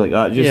match was like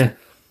that, just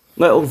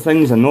little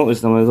things I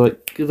noticed, and I was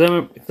like... Because I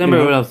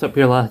remember when I was up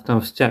here last time, I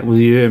was chatting with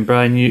you and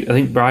Brian, I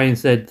think Brian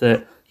said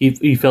that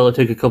he felt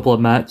it took a couple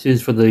of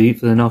matches for the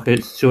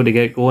knockouts show to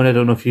get going. I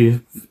don't know if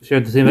you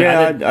shared the same.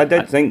 Yeah, I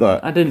did think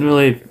that. I didn't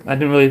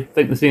really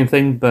think the same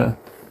thing, but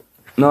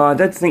no, I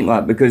did think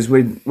that because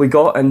we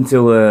got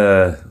into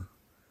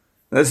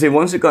let's say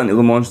once it got into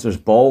the Monsters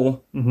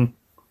Ball,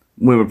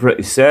 we were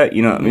pretty set.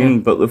 You know what I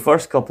mean? But the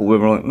first couple we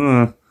were like,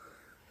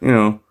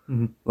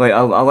 like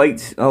I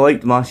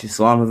liked Masha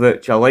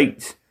Slamovich.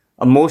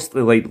 I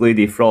mostly liked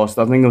Lady Frost.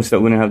 I think I'm still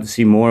going to have to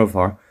see more of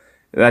her.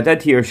 I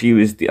did hear she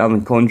was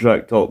having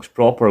contract talks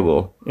proper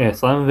though. Yeah,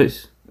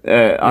 Slamovich.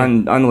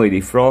 And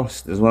Lady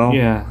Frost as well.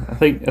 Yeah, I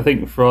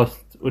think Frost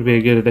would be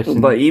a good addition.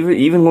 But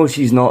even though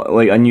she's not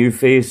like a new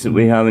face that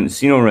we haven't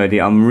seen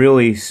already, I'm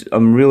really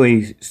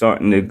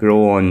starting to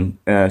grow on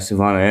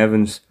Savannah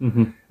Evans.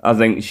 I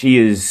think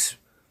she's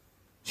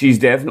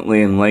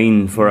definitely in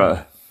line for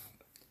a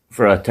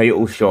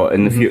title shot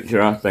in the future.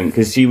 I think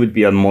because she would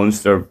be a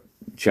monster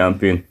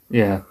champion.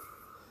 Yeah.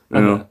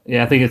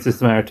 I think it's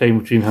just a matter of time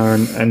between her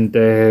and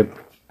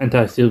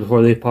Taz Steele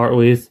before they part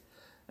ways.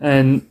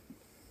 And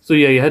so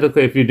you had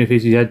quite a few new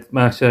faces. You had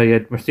Masha, you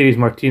had Mercedes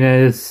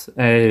Martinez,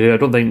 who I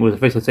don't think was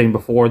officially signed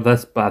before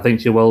this, but I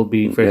think she will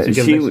be first.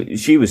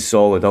 She was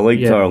solid. I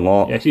liked her a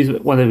lot. Yeah, she's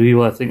one of the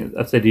people I think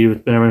I've said to you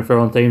has been around for a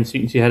long time.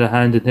 She had a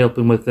hand in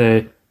helping with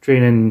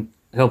training,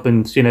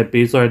 helping Shayna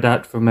Baszler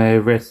adapt from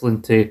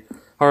wrestling to...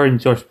 Her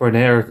and Josh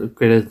Barnett are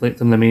like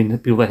some of the main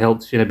people that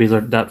helped Shayna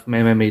Baszler adapt from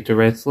MMA to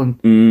wrestling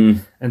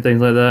and things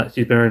like that.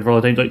 She's been around for a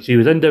long time. Like she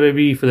was in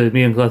WWE for the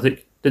Mayhem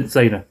Classic, didn't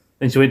sign her.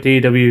 Then she went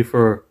to AEW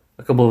for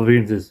a couple of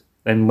appearances,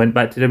 then went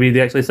back to WWE. They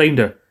actually signed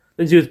her.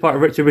 Then she was part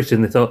of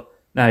Retribution. They thought,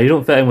 nah, you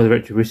don't fit in with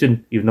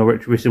Retribution, even though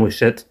Retribution was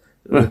shit.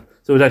 So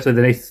it was actually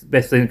the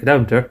best thing that could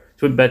happen to her.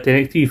 She went back to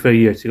NXT for a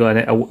year. She got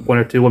one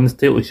or two women's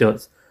title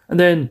shots. And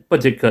then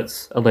budget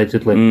cuts,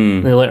 allegedly.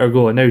 And they let her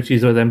go, and now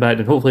she's with them back,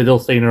 and hopefully they'll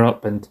sign her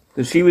up. And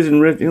she was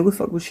in who the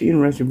fuck was she in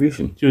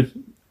Retribution? She was.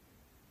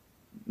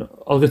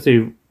 I was gonna say,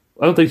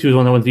 I don't think she was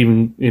one of the ones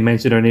even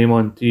mentioned her name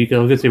on. I was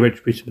gonna say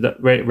Retribution,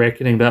 but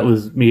Reckoning, but that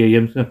was Mia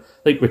Yim.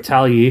 Like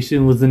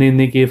Retaliation was the name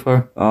they gave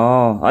her.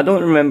 Oh, I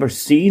don't remember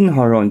seeing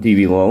her on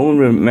TV. I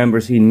only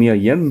remember seeing Mia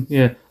Yim.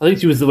 Yeah, I think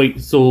she was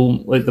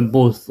the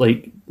most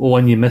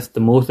one you missed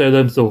the most out of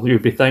them. So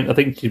I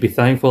think she'd be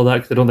thankful for that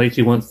because I don't think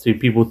she wants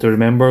people to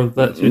remember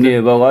that.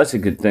 Well, that's a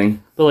good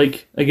thing.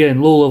 But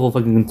again, low level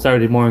fucking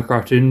Saturday morning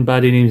cartoon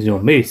baddie names.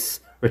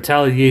 Mace,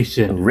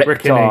 Retaliation,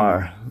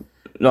 Reckoning.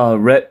 No,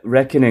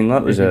 Reckoning.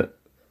 That was it.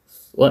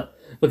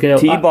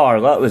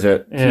 T-Bar, that was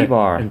it. Yeah,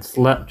 T-Bar and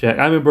Slapjack.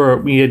 I remember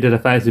we did a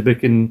fantasy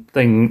booking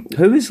thing.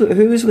 Who was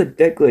the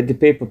dick with the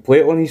paper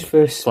plate on his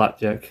face?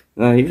 Slapjack.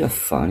 No, he was a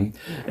fanny.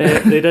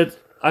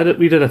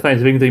 We did a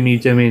fantasy booking thing. Me,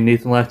 Jimmy, and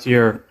Nathan last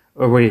year,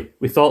 or we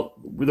thought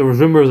there was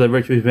rumours that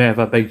Retribution might have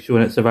a big show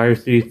in at Survivor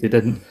Series. They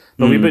didn't,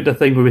 but we booked a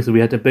thing where basically we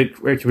had to book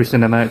Retribution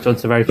in a match on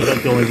Survivor Series.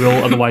 That's the only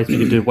rule. Otherwise, we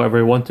could do whatever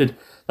we wanted.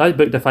 I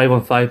booked a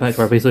 5-on-5 match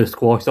where I basically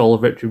squashed all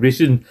of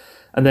Retribution,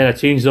 and then I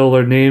changed all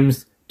their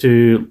names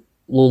to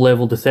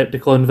low-level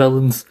Decepticon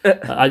villains.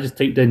 I just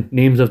typed in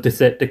names of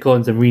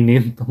Decepticons and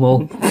renamed them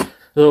all.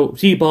 So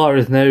She-Bar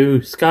is now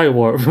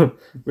Skywarp.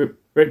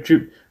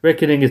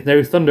 Reckoning is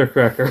now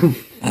Thundercracker.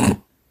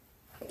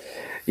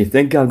 You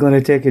think I'm going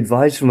to take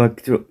advice from a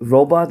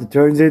robot that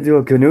turns into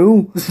a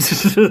canoe?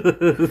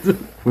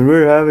 When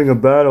we're having a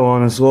battle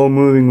on a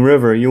slow-moving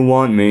river, you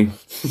want me.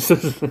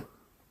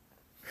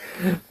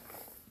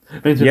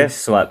 Yes,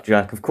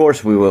 Slapjack, of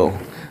course we will.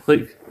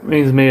 Like,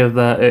 reminds me of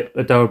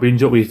that Tower Bean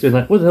joke where he's doing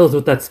like, what the hell is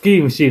with that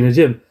skiing machine in the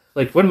gym?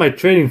 Like, what am I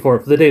training for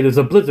the day? There's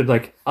a blizzard.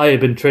 Like, I have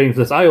been training for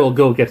this. I will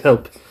go get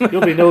help.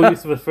 You'll be no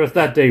use for us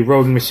that day,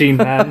 rowing machine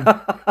man.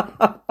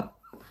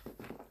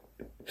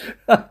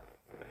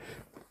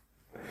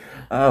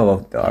 I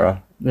love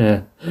Dara.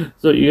 Yeah.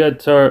 So you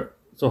had her.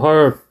 So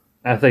her,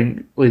 I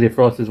think, Lady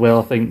Frost as well.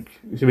 I think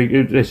she's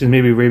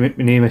maybe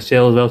Renee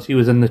Michelle as well. She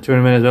was in the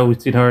tournament as well.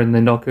 We've seen her in the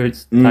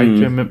Knockouts tag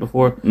tournament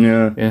before.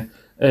 Yeah.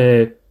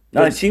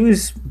 Yeah. She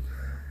was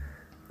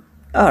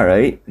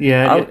alright.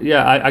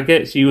 I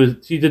get she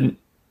wasn't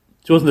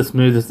the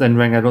smoothest in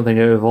ring, I don't think,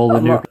 out of all the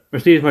new.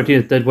 Mercedes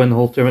Martinez did win the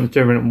whole tournament. The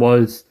tournament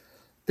was,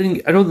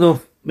 I don't know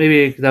if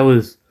maybe because I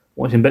was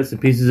watching bits and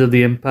pieces of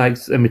the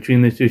impacts in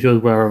between the two shows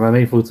where my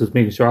main focus was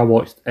making sure I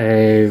watched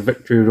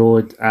Victory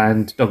Road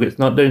and Nuggets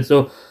Knockdown.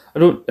 So I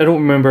don't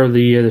remember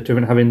the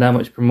tournament having that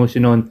much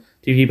promotion on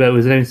TV, but it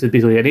was announced as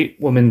basically an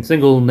 8-woman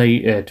single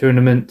night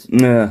tournament.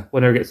 Yeah.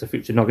 Winner gets a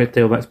future Nugget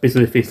title match,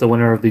 basically face the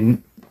winner of the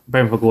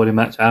Bound for Glory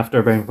match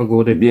after Bound for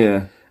Glory.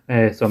 Yeah.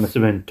 So I'm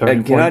assuming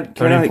turning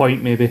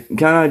point maybe.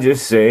 Can I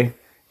just say,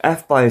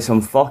 if by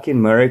some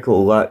fucking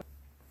miracle that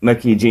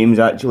Mickie James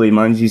actually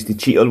manages to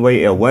cheat her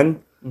way to a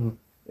win,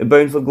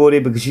 Bound for Glory,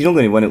 because she's not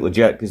going to win it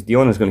legit, because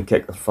Deonna's going to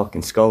kick her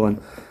fucking skull in.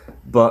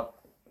 But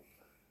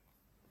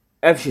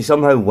if she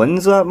somehow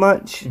wins that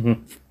match,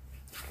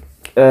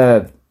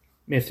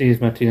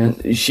 Mercedes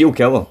Martinez, she'll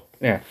kill her.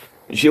 Yeah.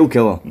 She'll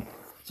kill her.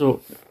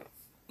 So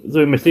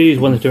Mercedes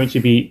won the tournament. She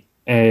beat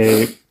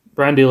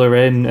Brandy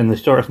Loren in the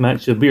shortest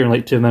match. She'll beat her in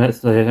like 2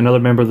 minutes. Another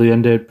member of the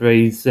Undead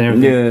Prize.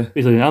 Yeah.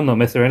 Basically, I'm not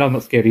messing around. I'm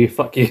not scared of you.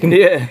 Fuck you.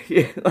 Yeah,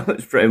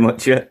 that's pretty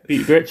much it.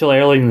 Beat Rachel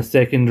Erling in the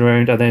second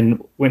round and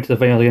then went to the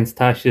final against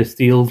Tasha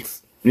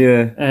Steelz.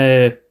 Yeah.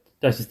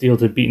 Tasha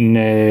Steelz had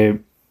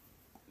beaten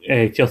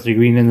Chelsea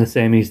Green in the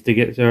semis to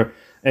get her.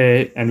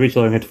 And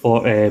Rachel Erling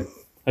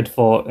had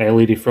fought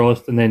Lady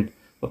Frost, and then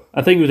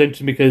I think it was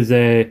interesting because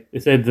they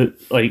said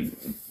that like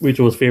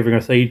Rachel was favouring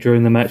her side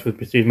during the match with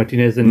Mercedes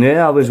Martinez, and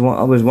I was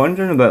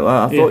wondering about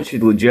that. I thought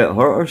she'd legit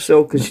hurt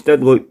herself because she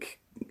did look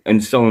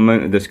in some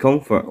amount of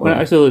discomfort. When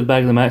I actually looked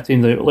back at the match,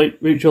 seems like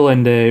Rachel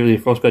and Lady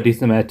Frost got a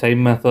decent amount of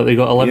time. I thought they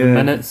got 11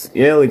 minutes.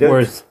 Yeah, they did.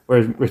 Whereas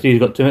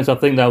Mercedes got 2 minutes. I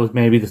think that was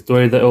maybe the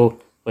story that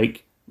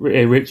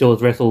Rachel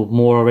has wrestled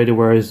more already,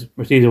 whereas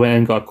Mercedes went in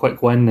and got a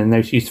quick win, and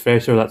now she's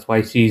fresher. That's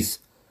why she's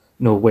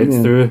went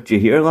through. Did you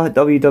hear that?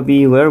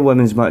 WWE, their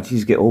women's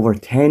matches get over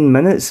 10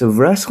 minutes of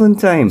wrestling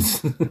time.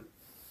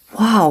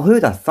 Wow,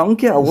 who'd have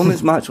thunk it? A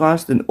women's match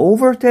lasting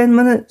over 10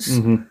 minutes?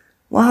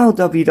 Wow,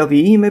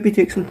 WWE, maybe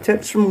take some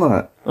tips from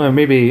that. Or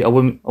maybe a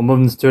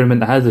women's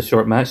tournament that has a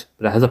short match,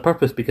 but it has a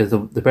purpose because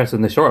the person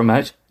in the shorter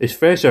match is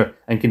fresher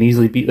and can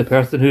easily beat the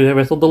person who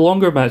wrestled the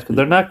longer match because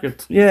they're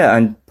knackered. Yeah,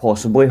 and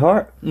possibly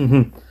hurt.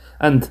 And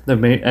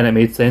it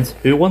made sense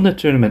who won the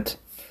tournament.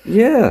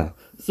 Yeah.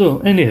 So,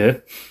 anyhow.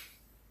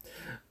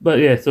 But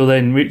yeah, so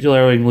then Rachel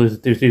Erling loses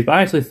 2 series. But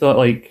I actually thought,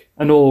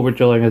 I know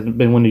Rachel Erling hasn't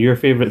been one of your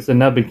favourites,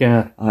 and I've been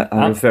kind of...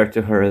 I refer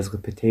to her as the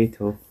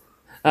potato.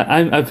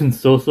 I've been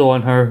so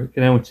on her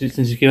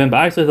since she came in, but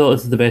I actually thought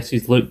this is the best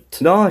she's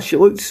looked. No, she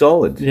looked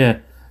solid. Yeah.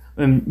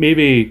 And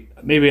maybe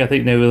I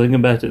think now we're thinking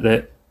about it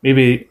that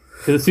maybe...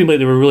 Because it seemed like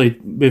they were really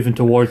moving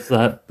towards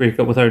that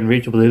breakup with her and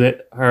Rachel, but they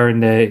let her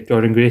and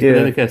Jordan Grace, but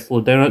then they kind of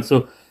slowed down on it,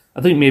 so... I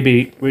think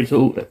maybe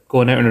Rachel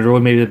going out on her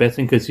own may be the best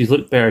thing because she's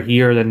looked better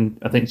here than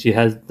I think she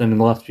has done in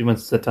the last few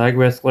months as a tag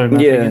wrestler.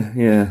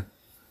 Yeah.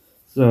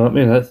 So,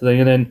 that's the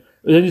thing. And then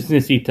it was interesting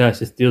to see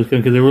Tasha Steelz come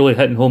because they're really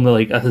hitting home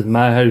that, this is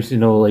my house,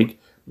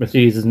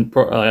 Mercedes isn't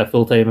a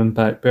full-time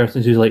Impact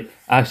person. She's like,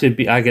 I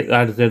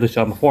deserve the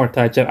shot. I'm a former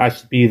tag champ. I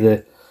should be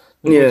the...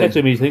 Which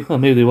actually makes you think, well,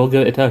 maybe they will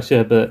give it to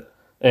Tasha, but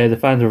the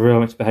fans are very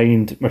much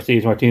behind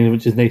Mercedes Martinez,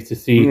 which is nice to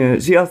see. Yeah,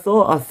 see,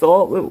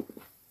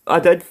 I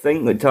did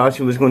think that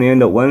Tasha was going to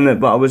end up winning it,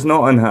 but I was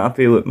not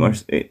unhappy with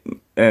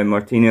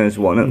Martinez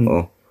won it,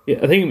 though. Yeah,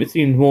 I think it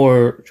seemed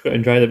more cut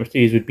and dry that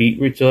Mercedes would beat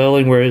Rachel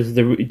Erling, whereas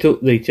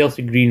the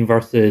Chelsea Green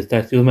versus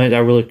Tasha match I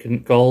really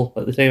couldn't call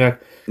at the time. I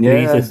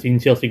easily seen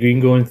Chelsea Green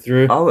going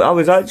through. I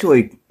was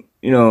actually,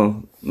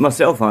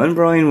 myself and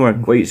Brian were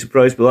quite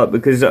surprised by that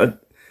because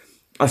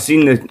I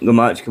seen the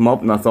match come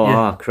up and I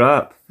thought,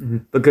 crap.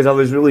 Because I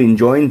was really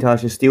enjoying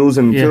Tasha Steelz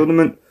in the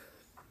tournament.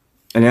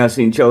 And then I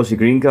seen Chelsea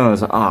Green come, I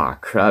was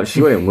like, crap,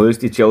 she wouldn't lose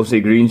to Chelsea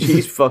Green.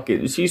 She's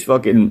fucking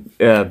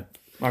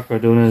Mark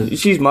Cardona.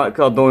 She's Mark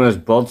Cardona's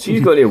bird.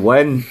 She's got to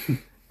win.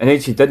 And then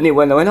she didn't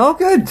win. I went, oh,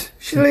 good.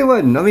 She didn't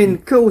win. I mean,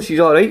 cool. She's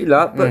all right at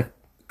that, but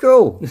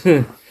cool.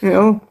 You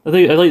know? I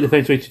like the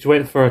finish where she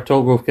went for a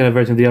top rope kind of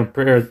version of the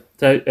Emperor.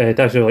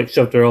 Tasha like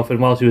shoved her off,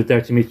 and while she was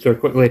there, she meets her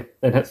quickly,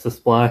 then hits the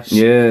splash.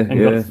 And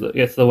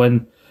gets the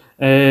win.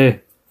 I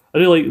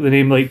do like the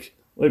name, like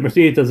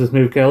Mercedes does this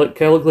move. Kind of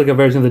look like a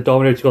version of the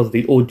Dominator. She calls it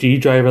the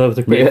OG driver. That was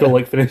a pretty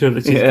cool finisher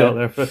that she's got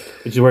there.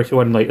 Which is where she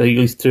won like at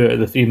least 2 out of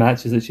the 3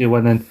 matches that she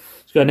won in.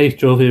 She's got a nice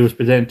trophy that was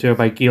presented to her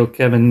by Gail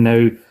Kim, and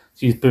now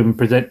she's been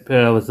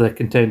as a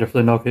contender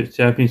for the Knockouts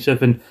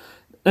Championship, and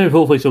now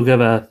hopefully she'll get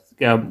a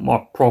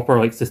more proper,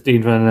 like,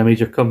 sustained run in a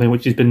major company,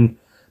 which she's been,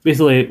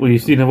 basically, when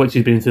you've seen what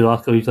she's been through the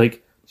last couple of years,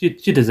 like, she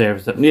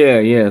deserves it.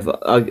 Yeah,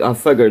 I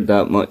figured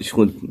that much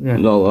with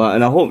all that,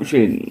 and I hope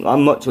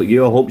I'm much like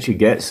you, I hope she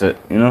gets it,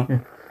 you know?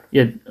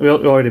 Yeah, we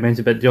already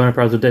mentioned, but Deonna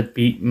Purrazzo did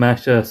beat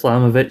Masha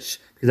Slamovich,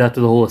 because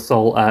after the whole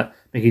assault at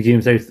Mickie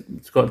James' house,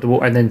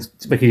 and then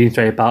Mickie James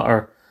tried to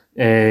batter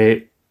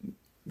the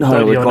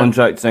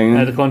contract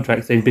signing. The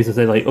contract signing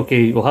basically said, like,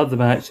 okay, we'll have the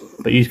match,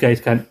 but you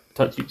guys can't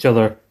touch each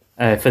other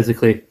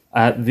physically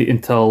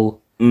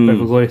until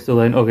River Glory. So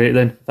then, okay,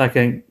 then if I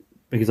can't,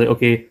 Mickey's like,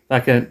 okay, if I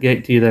can't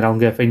get to you, then I'm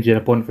going to find you an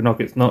opponent for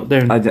Knockouts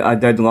Knockdown. I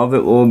did love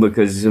it though,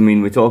 because I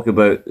mean, we talk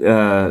about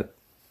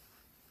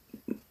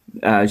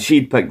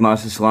she'd picked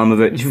Masha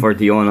Slamovich for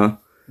Deonna,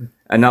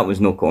 and that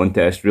was no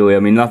contest really. I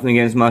mean, nothing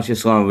against Masha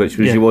Slamovich,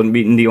 but she wasn't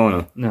beating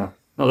Deonna. No,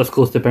 not this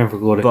close to Bound for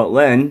Glory. But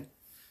then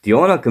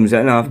Deonna comes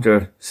in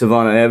after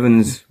Savannah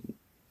Evans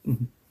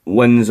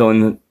wins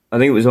on, I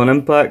think it was on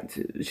Impact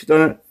she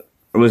done it,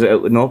 or was it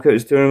at the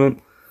Knockouts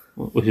tournament?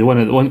 Well,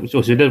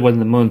 she did win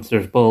the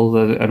Monsters Balls,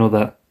 I know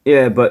that.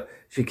 Yeah, but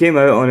she came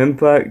out on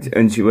Impact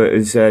and she went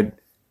and said,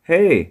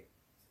 hey,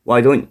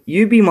 why don't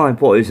you be my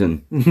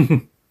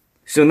poison?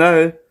 So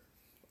now,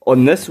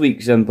 on this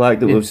week's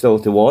Impact that we've still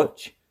to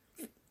watch,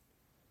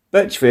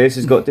 Bitchface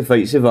has got to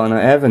fight Savannah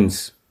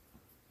Evans.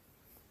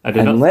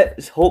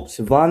 Let's hope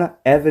Savannah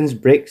Evans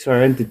breaks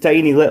her into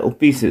tiny little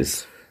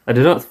pieces. I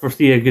do not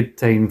foresee a good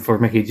time for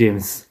Mickie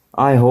James.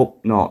 I hope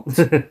not.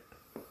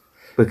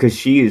 Because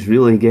she is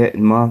really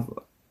getting my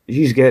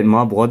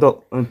blood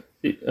up. I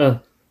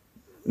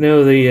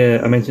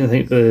mentioned, I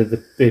think,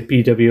 the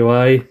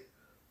PWI,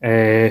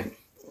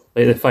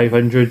 like the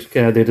 500,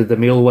 kind of, they did the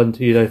male one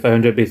to you,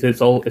 500, basically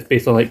it's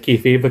based on like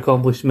kayfabe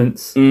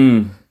accomplishments.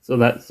 So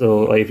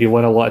like if you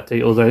win a lot of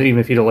titles, or even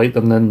if you don't like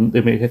them, then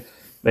they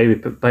maybe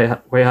put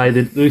quite high.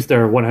 They lose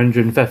their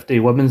 150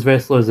 women's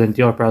wrestlers, and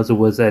Deonna Purrazzo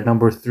was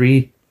number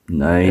 3.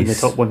 Nice. In the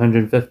top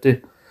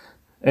 150.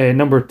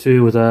 Number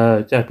 2 was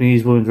a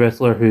Japanese women's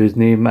wrestler whose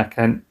name I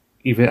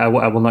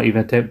will not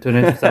even attempt to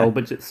announce. I will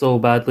bitch it so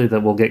badly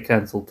that we'll get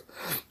cancelled.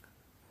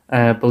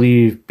 I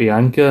believe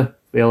Bianca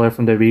Belair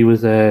from WWE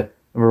was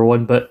number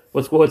 1. But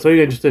what's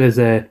very interesting is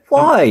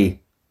why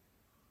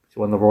she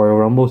won the Royal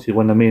Rumble. She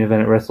won the main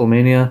event at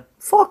WrestleMania.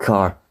 Fuck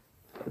her.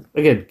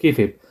 Again,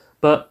 kayfabe,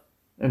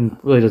 and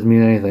really doesn't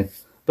mean anything.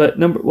 But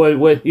even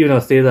though I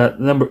say that,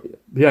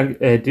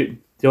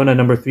 Deonna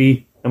number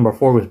 3, number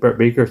 4 was Britt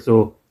Baker.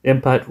 So the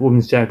Impact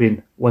Women's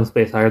Champion, 1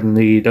 space higher than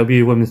the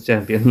W Women's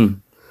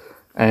Champion.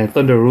 And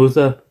Thunder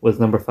Rosa was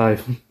number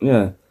 5.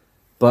 Yeah,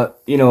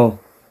 but you know,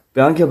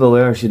 Bianca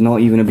Belair should not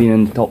even have been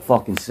in the top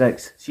fucking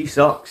 6. She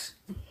sucks.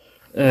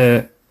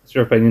 It's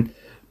your opinion.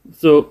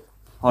 So,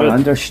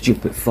 and her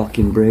stupid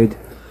fucking braid.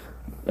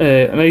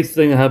 A nice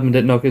thing that happened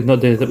at Knockouts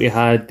Knockdown is that we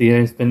had the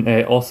announcement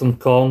Awesome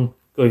Kong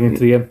going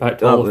into the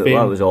Impact Hall of Fame.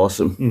 That was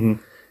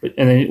awesome.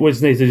 And then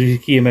what's nice is she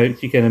came out,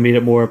 she kind of made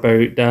it more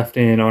about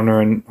Daphne and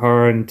Honor and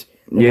her, and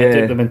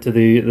took them into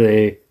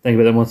the thing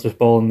about the Monsters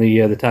Ball and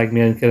the Tag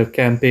Me In kind of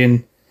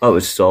campaign. That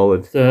was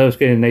solid. So that was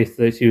kind of nice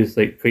that she was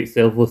like quite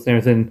selfless and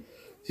everything.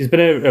 She's been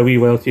out a wee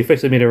while. She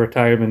officially made a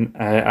retirement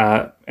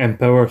at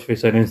Empower. She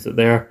officially announced it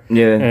there.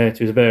 Yeah.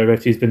 She was a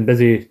bit. She's been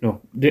busy,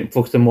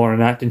 focusing more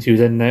on acting. She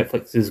was in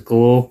Netflix's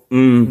Glow.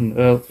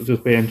 Which was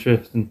quite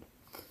interesting.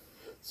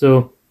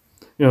 So,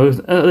 I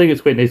think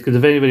it's quite nice because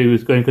if anybody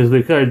was going, because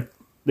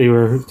they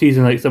were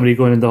teasing like somebody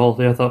going into the Hall of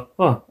Fame. I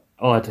thought,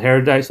 I'd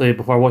heard actually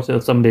before I watched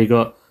it,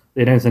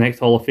 they announced the next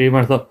Hall of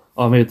Famer. I thought,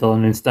 maybe they'll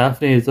announce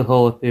Daphne as the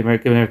Hall of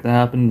Famer given everything that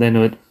happened. Then it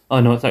would,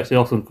 no, it's actually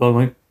Awesome Kong.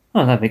 I'm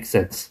like, that makes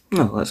sense.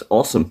 Oh, that's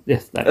awesome.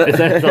 Yes, that's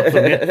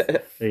awesome.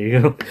 Yes. There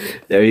you go.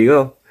 There you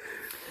go.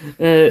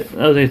 That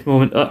was a nice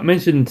moment. I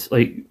mentioned, so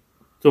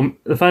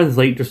the fans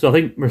liked her, so I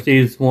think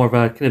Mercedes more of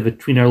a kind of a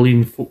tweener,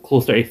 lean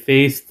closer to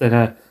face than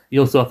a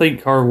heel. So I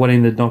think her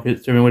winning the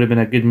Knockouts tournament would have been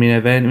a good main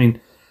event. I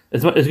mean,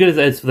 as good as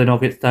it is for the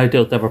Knockouts tag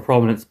title to have a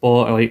prominent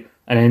spot,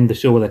 and end the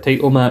show with a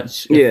title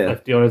match.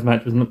 If Deonna's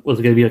match was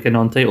going to be like a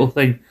non-title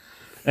thing,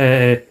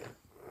 fair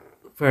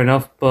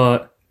enough.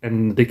 But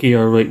and Dicky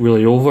are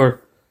really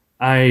over.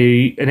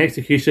 In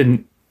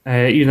execution,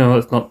 even though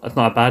it's not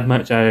a bad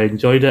match, I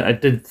enjoyed it. I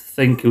did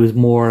think it was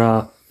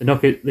more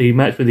the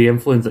match with the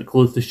influence that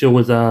closed the show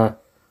was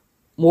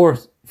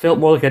felt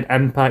more like an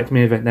Impact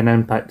main event than an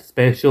Impact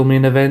special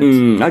main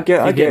event. I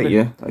get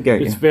you.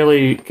 It's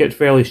kept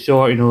fairly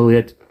short. They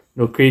had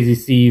Crazy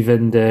Steve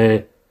and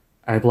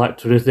and Black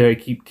Truth there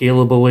to keep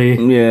Caleb away.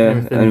 Yeah,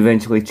 everything. and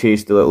eventually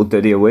chased the little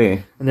dude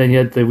away. And then you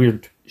had the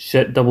weird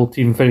shit double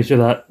team finish of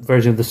that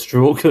version of the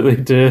stroke that they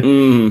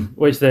do,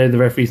 which then the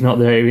referee's not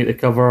there to make the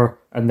cover,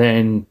 and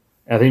then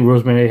I think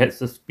Rosemary hits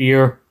the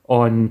spear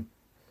on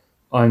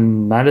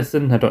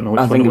Madison. I don't know which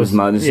I one think it was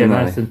Madison. Yeah,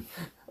 Madison.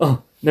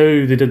 Oh, now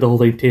they did the whole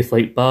thing taste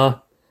like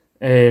Ba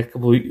a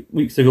couple of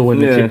weeks ago when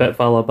they bit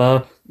Fala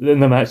Ba. In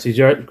the match, she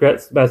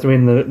grits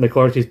Madison in the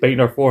corner, she's biting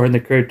her forehead, and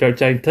the crowd start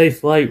chanting,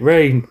 "Tastes like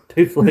rain,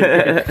 tastes like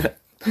rain."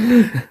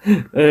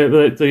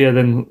 So yeah,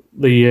 then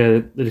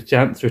the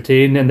champs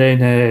retain, and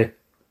then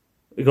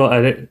we got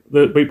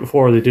right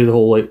before they do the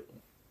whole like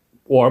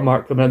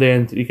watermark coming at the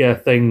end, you get a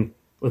thing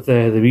with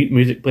the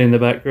music playing in the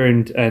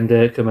background and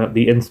coming up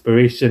the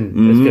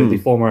inspiration. It's going to be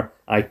former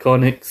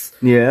Iconics,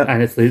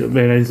 and it's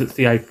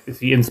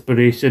the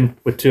inspiration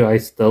with two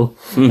eyes still,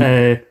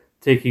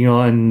 taking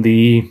on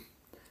Decay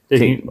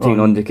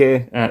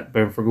at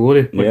Bound for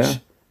Glory,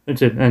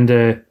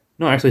 and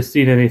not actually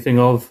seen anything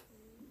of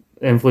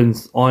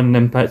influence on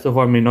Impact so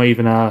far. I mean, not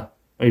even a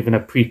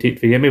pre-taped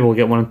video. Maybe we'll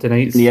get one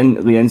tonight. The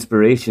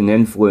inspiration, the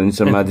influence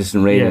of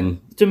Madison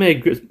Raven. Yeah. Too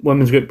many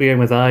women's group began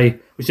with I.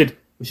 We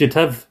should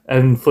have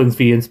influence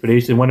via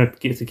inspiration. One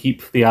gets to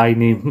keep the I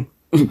name.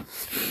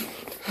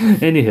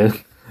 Anyhow,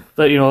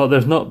 but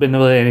there's not been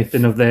really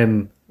anything of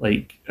them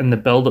like in the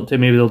build up to.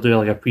 Maybe they'll do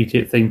like a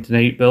pre-tape thing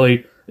tonight. But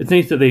like, it's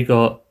nice that they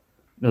got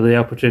the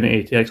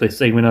opportunity to actually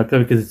sign when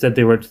because they said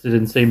they were interested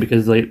in signing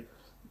because like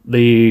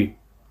they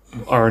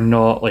are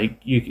not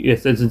like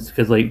U.S. citizens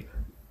because like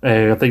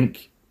I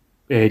think.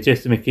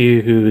 Jessie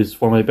McKay, who is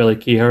formerly Billy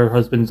Kay, her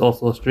husband's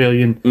also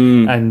Australian,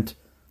 and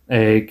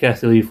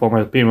Cassie Lee,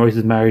 former Peyton Royce,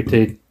 is married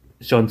to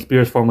Sean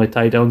Spears, formerly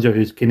Ty Dillinger,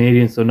 who's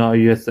Canadian, so not a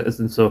US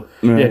citizen. So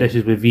they had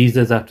issues with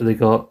visas after they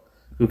got,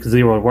 because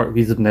they were on work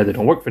visas, and now they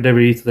don't work for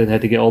WWE, so they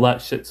had to get all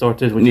that shit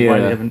sorted, which is why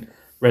they haven't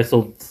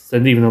wrestled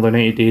since, even though their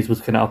 90 days was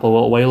kind of up a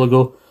little while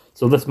ago.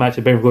 So this match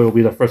at Bound for Glory will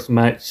be their first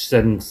match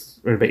since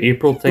about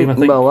April time, I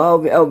think.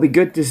 Well, it'll be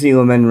good to see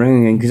them in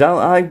ring, because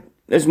I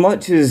as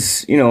much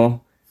as,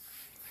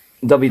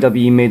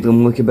 WWE made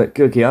them look a bit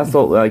kooky, I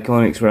thought the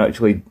Iconics were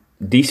actually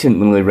decent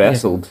when they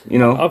wrestled, I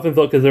often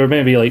thought because they were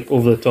maybe like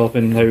over the top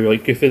and how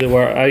like goofy they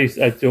were. I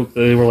joked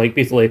that they were like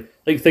basically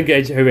like think how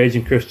Edge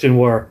and Christian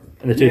were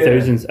in the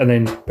 2000s, and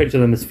then picture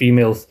them as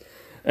females.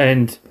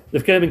 And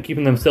they've kind of been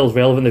keeping themselves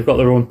relevant. They've got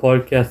their own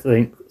podcast. I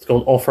think it's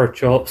called Offer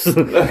Chops,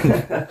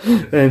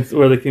 and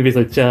where they can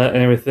basically chat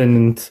and everything,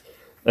 and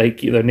like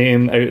keep their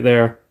name out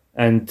there.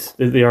 And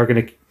they are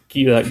going to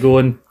keep that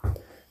going.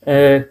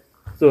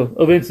 So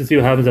it'll be interesting to see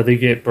what happens if they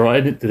get brought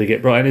in. Do they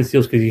get brought in as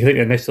heels? Because you think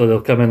initially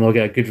they'll come in, they'll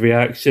get a good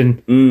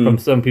reaction from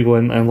some people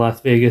in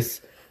Las Vegas,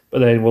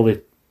 but then will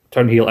they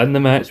turn heel in the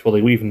match? Will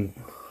they even?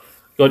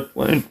 It'll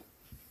be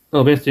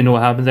interesting to know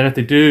what happens. And if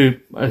they do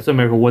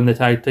somehow win the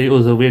tag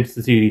titles, it'll be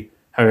interesting to see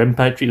how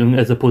Impact treat them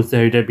as opposed to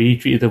how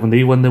WWE treated them when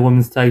they won the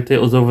women's tag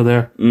titles over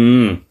there.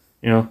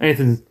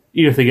 Anything.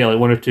 Even if they get like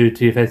one or two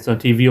events on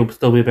TV, it'll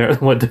still be better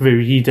than what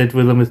WWE did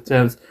with them as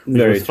champs.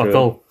 Very true. Fuck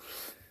all.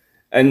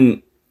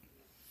 And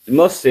I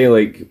must say,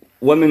 like,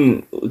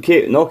 women,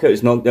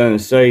 knockouts, knockdown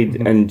aside,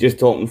 and just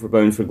talking for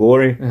Bound for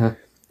Glory,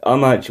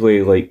 I'm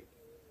actually, like,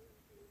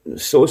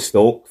 so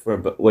stoked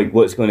for, like,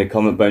 what's going to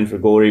come at Bound for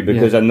Glory,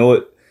 because I know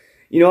it,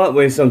 that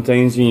way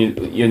sometimes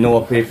you know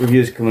a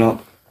pay-per-view is coming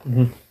up,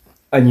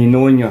 and you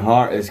know in your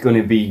heart it's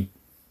going to be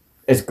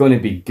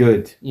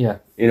good. Yeah.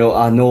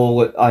 I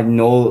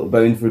know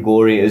Bound for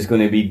Glory is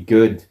going to be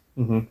good.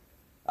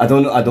 I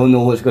don't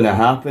know what's going to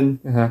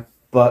happen,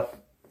 but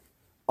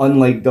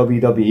unlike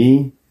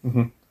WWE,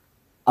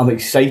 I'm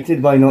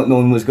excited by not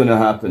knowing what's going to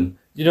happen.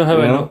 You know how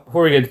I know,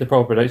 before we get to the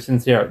proper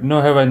predictions here,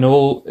 how I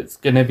know it's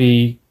going to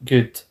be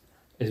good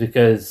is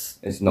because...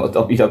 It's not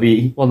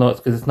WWE. Well, no,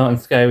 it's because it's not in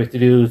Skyway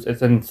Studios,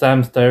 it's in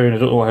Sam's Town. I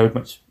don't know how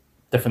much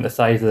different the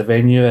size of the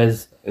venue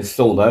is. It's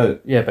sold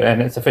out. Yeah,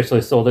 and it's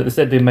officially sold out. They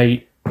said they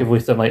might give away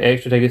some like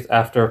extra tickets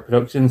after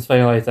production's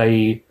finalised,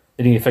 i.e.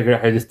 they need to figure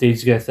out how the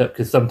stage gets up,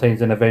 because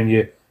sometimes in a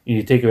venue you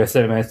need to take away a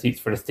certain amount of seats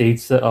for the stage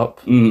set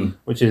up,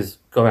 which is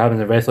going to happen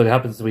in wrestling. It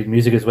happens with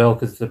music as well,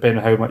 because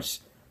depending on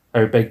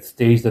how big the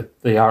stage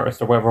the artist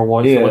or whatever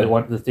wants, or what they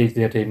want to the stage,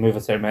 they have to move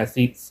a certain amount of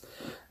seats.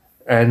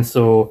 And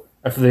so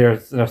if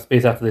there's enough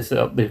space after they set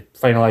up, they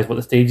finalise what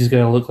the stage is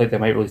going to look like, they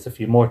might release a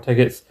few more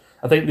tickets.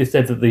 I think they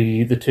said that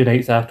the 2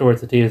 nights afterwards,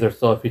 the days, there's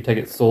still a few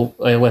tickets sold,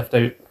 left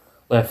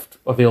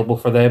available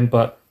for them,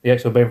 but the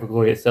actual Bound for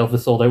Glory itself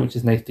is sold out, which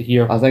is nice to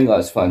hear. I think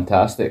that's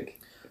fantastic.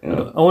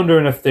 I'm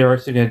wondering if they're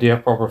actually going to do a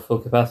proper full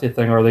capacity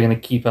thing, or are they going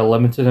to keep a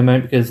limited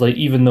amount? Because like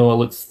even though it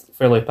looks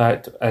fairly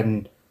packed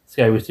in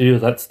Skyway Studios,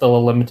 that's still a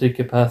limited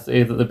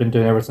capacity that they've been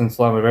doing ever since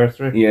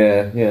Slammiversary.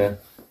 Yeah.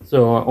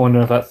 So I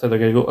wonder if that's how they're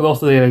going to go. And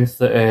also they announced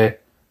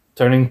that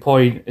Turning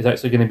Point is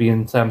actually going to be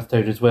in Sam's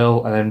Town as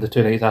well, and then the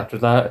 2 nights after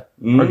that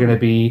are going to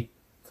be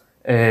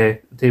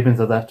tapings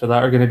of after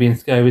that are going to be in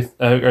Skyway,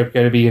 are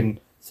going to be in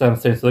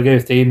Sam's Town. So they're going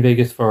to stay in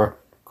Vegas for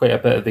quite a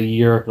bit of the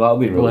year. That'll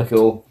be really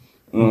cool.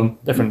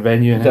 Different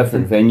venue. And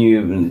different venue,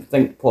 and I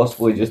think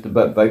possibly just a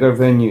bit bigger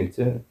venue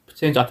too.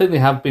 potential. I think they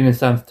have been in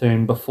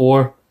Samstown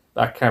before,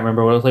 but I can't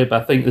remember what it was like.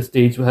 But I think the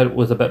stage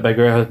was a bit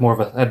bigger. It had more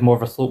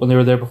of a slope when they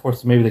were there before,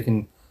 so maybe they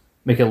can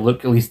make it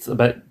look at least a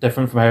bit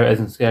different from how it is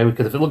in Sky.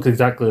 Because if it looks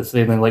exactly the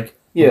same, then like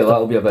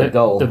that'll be a bit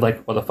dull. Then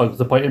like, what the fuck was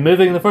the point in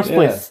moving in the first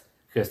place?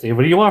 Could have stayed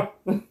where you are.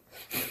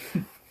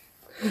 Could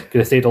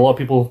have saved a lot of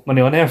people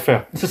money on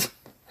airfare.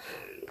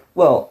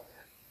 Well,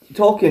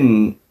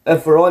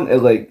 if we're on to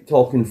like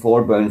talking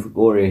for Bound for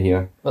Glory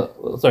here.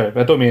 Sorry,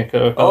 I don't mean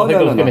to. I think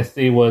I was going to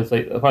say was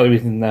like part of the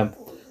reason I'm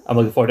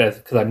looking forward to it is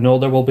because I know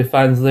there will be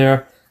fans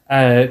there.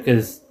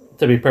 Because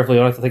to be perfectly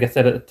honest, I think I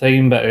said at the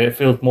time, but it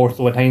feels more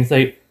so in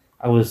hindsight.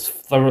 I was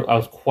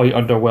quite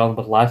underwhelmed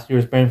with last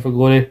year's Bound for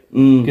Glory,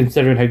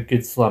 considering how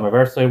good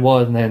Slammiversary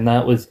was, and then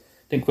that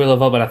didn't quite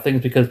live up. And I think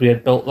it's because we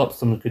had built up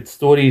some good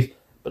stories,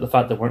 but the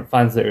fact there weren't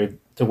fans there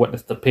to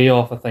witness the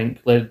payoff, I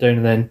think, let it down.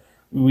 And then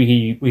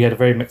we had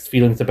very mixed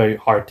feelings about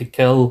Hard to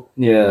Kill.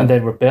 Yeah. And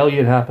then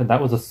Rebellion happened.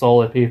 That was a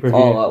solid pay-per-view.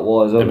 Oh, that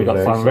was. Then we got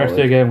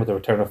Slammiversary again with the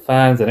return of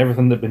fans and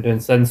everything they've been doing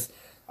since.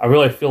 I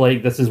really feel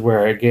like this is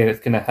where, again, it's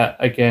going to hit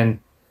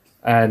again.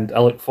 And I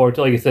look forward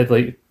to, like I said,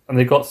 and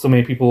they got so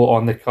many people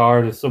on the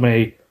card. There's so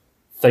many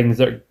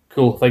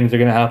cool things are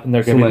going to happen.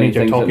 They're going to be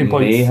major talking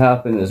points. May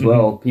happen as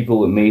well.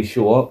 People that may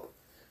show up.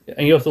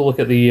 And you also look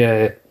at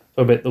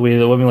about the way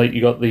the women, like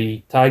you got the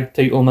tag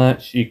title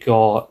match, you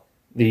got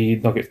the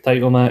Nuggets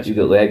title match. You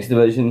got the X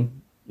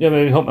Division. Yeah,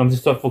 maybe I'm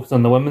just focusing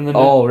on the women. Then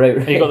right.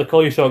 And you got the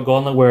Call Your Shot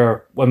Gauntlet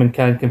where women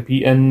can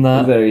compete in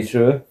that. Very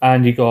true.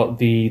 And you got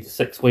the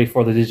 6-way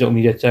for the Digital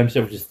Media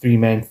Championship, which is 3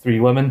 men, 3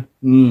 women,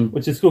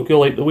 which is so cool.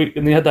 Like the week,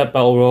 and they had that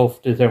battle royal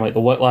to determine like the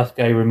last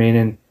guy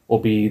remaining will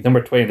be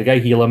number 20. The guy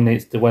he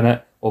eliminates to win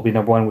it will be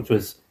number 1, which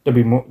was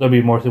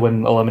W. Morrissey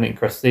win eliminating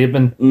Chris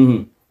Sabin.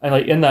 Mm-hmm. And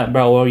like in that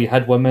battle royal, you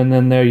had women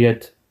in there. You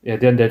had the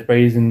Undead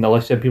Brides and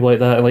Alicia and people like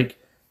that. And like,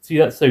 see,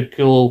 that's so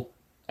cool.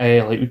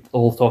 Like we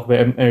all talk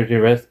about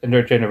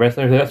intergender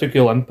wrestling. That's how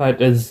cool Impact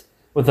is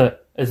with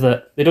it. Is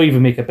that they don't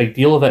even make a big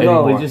deal of it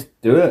anymore. No, they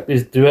just do it. They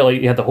just do it. Like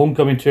you had the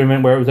homecoming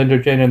tournament where it was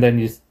intergender, and then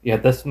you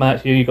had this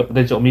match here. You got the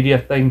digital media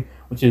thing,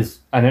 which is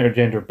an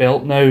intergender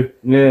belt now.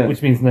 Yeah.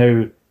 Which means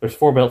now there's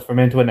 4 belts for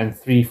men to win and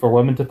 3 for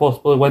women to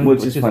possibly win,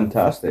 which is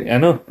fantastic. I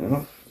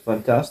know.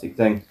 Fantastic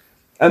thing.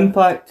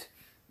 Impact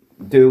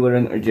do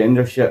their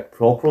intergender shit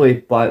properly,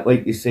 but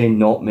like you say,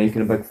 not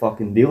making a big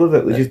fucking deal of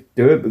it. They just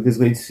do it because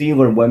they see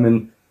their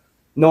women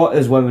not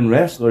as women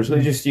wrestlers.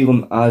 They just see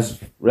them as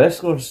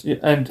wrestlers. Yeah,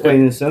 and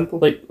plain and simple.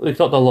 Like we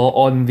talked a lot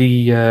on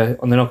the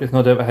Knockouts,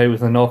 no doubt, about how it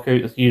was the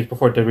Knockouts years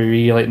before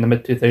WWE, like in the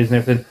mid 2000s and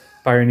everything,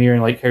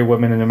 pioneering like how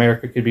women in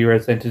America could be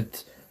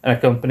represented in a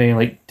company and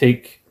like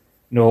take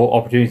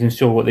opportunities and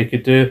show what they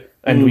could do.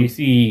 And we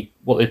see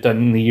what they've done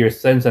in the years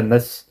since, and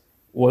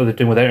what they're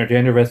doing with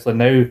intergender wrestling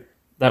now.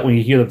 That when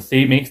you hear them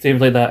make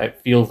statements like that,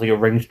 it feels like it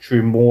rings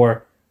true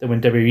more than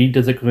when WWE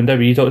does it. Because when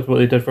WWE talks about what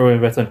they did for women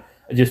wrestling,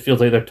 it just feels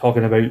like they're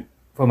talking about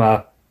from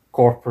a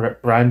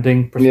corporate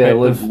branding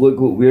perspective. Yeah, look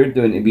what we're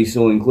doing to be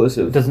so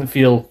inclusive. It doesn't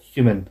feel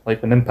human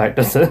like when Impact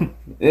does it.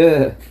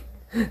 Yeah.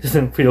 It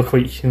doesn't feel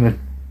quite human.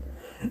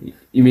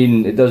 You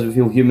mean it doesn't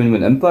feel human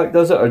when Impact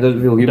does it, or does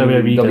it feel human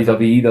when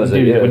WWE does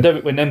it? Yeah.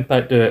 When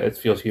Impact do it, it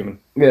feels human.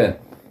 Yeah.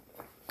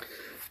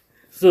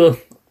 So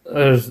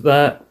there's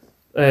that.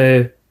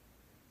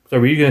 So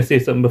were you going to say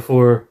something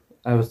before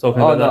I was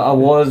talking about that? I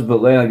was, but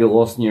then I got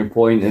lost in your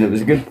point, and it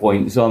was a good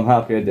point, so I'm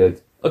happy I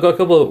did. I got a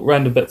couple of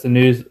random bits of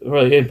news,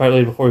 really,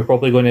 partly before we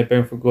probably go into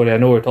Bound for Glory. I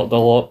know we're talking a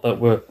lot,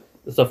 but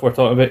the stuff we're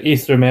talking about.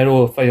 Ace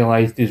Romero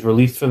finalised his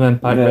release from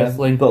Impact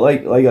Wrestling. But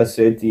like I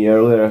said to you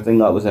earlier, I think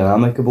that was an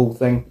amicable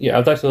thing. Yeah, I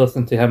was actually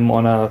listening to him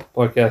on a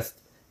podcast.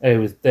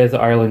 It was Desert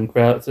Island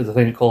Grats, is a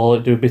thing called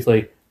it. Do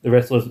basically the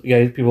wrestlers,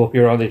 people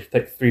appear on. They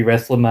pick 3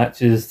 wrestling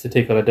matches to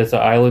take on a desert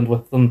island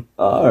with them.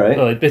 All right.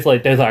 So basically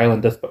like Desert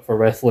Island is but for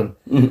wrestling,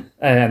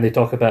 and they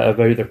talk a bit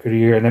about their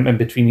career and in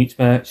between each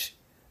match.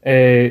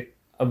 I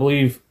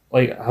believe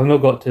I have not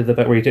got to the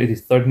bit where he took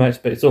his 3rd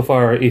match, but so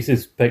far Ace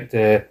has picked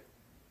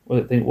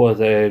what I think was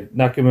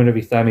Nakamura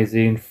v Sami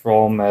Zayn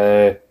from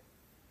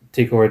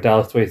TakeOver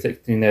Dallas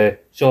 2016.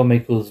 Shawn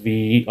Michaels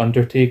v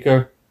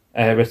Undertaker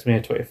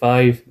WrestleMania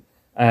 25,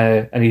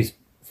 and he's.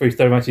 For his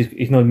 3rd match,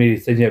 he's not made his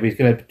decision yet, but he's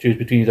going to choose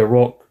between either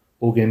Rock,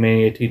 Hogan,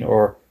 Mania 18,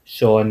 or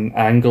Shawn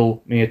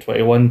Angle, Mania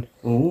 21.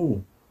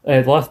 Ooh.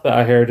 The last bit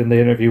I heard in the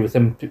interview with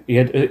him,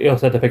 he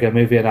also had to pick a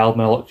movie, an album,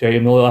 and I looked at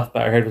him. The last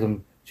bit I heard was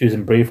him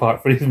choosing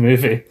Braveheart for his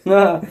movie.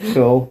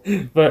 Cool.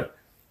 But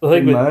the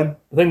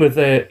thing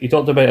with he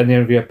talked about in the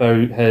interview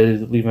about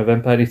his leaving of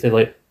Impact. He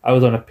said, I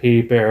was on a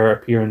pay-per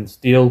appearance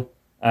deal,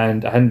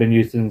 and I hadn't been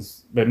used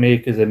since May,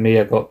 because in May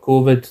I got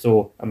COVID,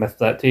 so I missed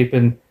that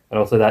taping. And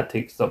also that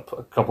takes up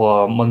a couple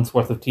of months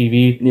worth of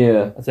TV.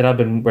 Yeah. I said I've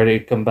been ready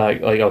to come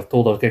back. I was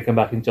told I was going to come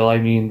back in July,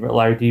 me and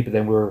Larry D, but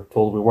then we were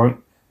told we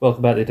weren't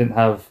welcome back. They didn't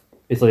have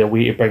basically a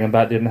way to bring him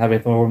back. They didn't have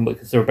anything for him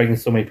because they were bringing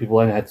so many people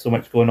in. They had so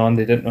much going on.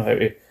 They didn't know how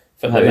to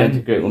fit them in.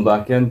 Integrate them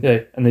back in. Yeah,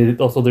 and they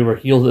were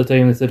heels at the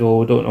time. They said,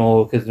 we don't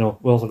know, because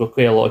we also got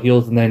quite a lot of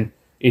heels. And then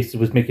Ace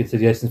was making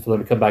suggestions for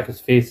them to come back as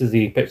faces.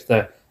 He pitched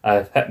a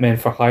a hitmen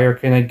for hire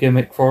kind of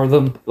gimmick for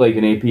them. Like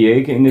an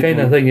APA kind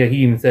of Thing. Yeah, he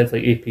even says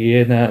like APA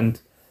and that,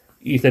 and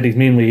he said his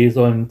main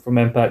liaison from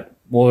Impact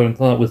more than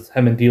that was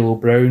him and D'Lo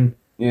Brown.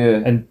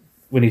 Yeah. And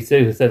when he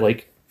said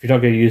like, if you're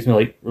not going to use me,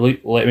 like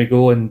let me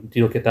go, and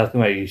D'Lo kept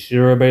asking him, are you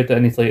sure about it?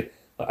 And he's like,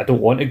 I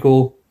don't want to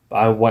go, but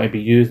I want to be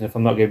used, and if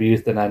I'm not going to be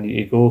used, then I need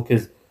to go,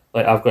 because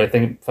like I've got to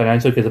think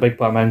financially, because a big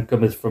part of my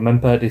income is from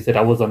Impact. He said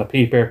I was on a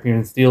pay-per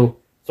appearance deal,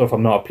 so if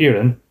I'm not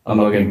appearing, I'm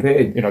not getting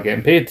paid. You're not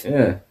getting paid.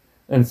 Yeah.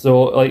 And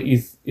so like he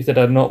said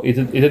he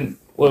didn't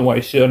want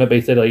to shit on it, but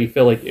he said like he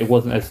felt like it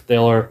wasn't as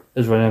stellar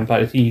as run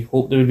Impact as he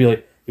hoped it would be.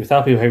 Like he was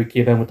happy with how he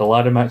came in with the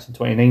ladder match in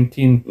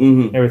 2019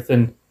 and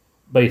everything.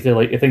 But he said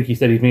like I think he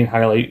said his main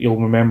highlight you'll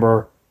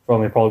remember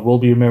from him, probably will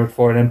be remembered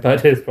for an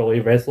Impact, is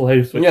probably Wrestle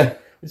House, which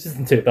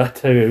isn't too bad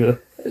too.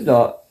 It's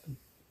not.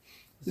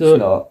 So, it's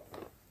not.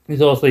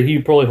 He's also he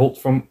probably hoped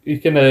from you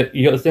got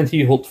the sense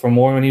he hoped for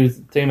more when he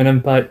was time in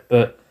Impact,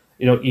 but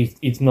you know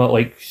he's not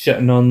like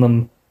shitting on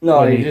them.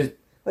 No, he just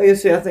like I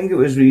say, I think it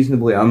was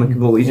reasonably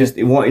amicable.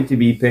 He wanted to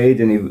be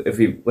paid, and if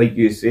he like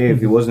you say, if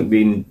he wasn't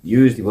being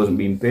used, he wasn't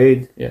being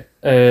paid. Yeah.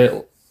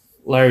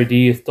 Larry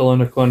D is still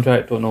under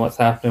contract. Don't know what's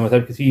happening with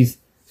him, because it's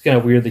kind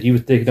of weird that he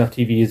was taken off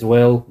TV as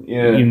well.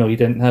 Yeah. Even though he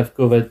didn't have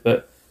COVID,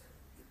 but.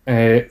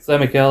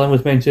 Sam McAllen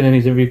was mentioned in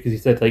his interview because he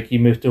said like he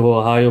moved to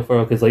Ohio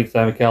for because like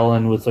Sam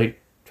McAllen was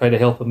like trying to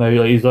help him out.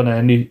 Like he's on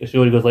a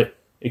show. He goes like,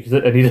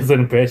 and he does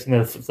an impression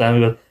of Sam.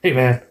 He goes, "Hey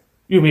man,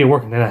 you and me are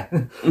working tonight."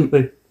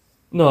 Like,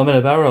 no, I'm in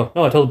a barrel.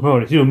 No, I told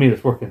him it's you and me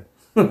that's working.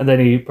 And then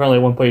he apparently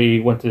at one point he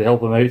wanted to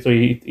help him out, so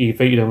he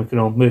invited him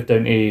to move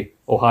down to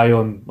Ohio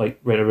and like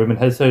rent a room in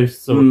his house.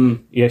 So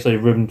he actually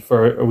roomed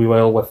for a wee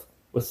while with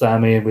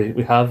Sammy and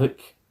with Havoc.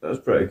 That's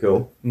pretty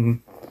cool.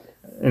 Mm-hmm.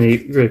 And he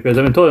really plays.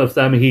 I mean, talking of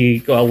Sammy, he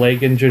got a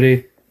leg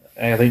injury,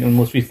 I think, in the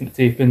most recent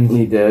tapings.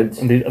 He did.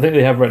 And I think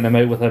they have written him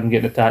out with him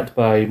getting attacked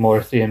by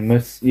Morrissey and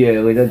Moose.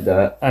 Yeah, we did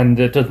that. And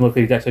it doesn't look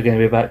like he's actually going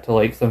to be back till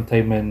like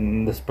sometime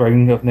in the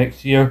spring of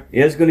next year. He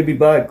is going to be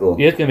back, though.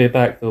 He is going to be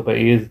back, though, but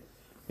he is...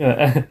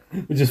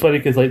 which is funny,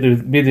 because like, they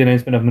made the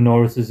announcement of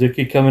Minoru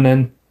Suzuki coming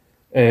in,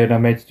 and I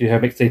mentioned to you how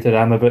excited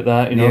I am about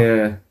that, you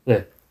know?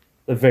 Yeah.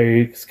 The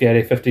very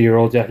scary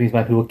 50-year-old Japanese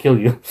man who will kill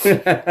you.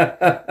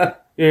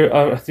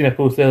 I've seen a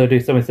post the other day,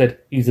 someone said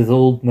he's as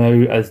old now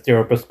as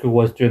Gerald Briscoe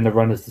was during the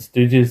run as the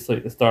Stooges,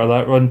 like the start of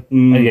that run,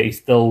 and yet he's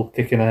still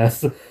kicking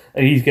ass. And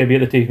he's going to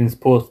be at the tapings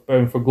post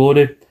Bound for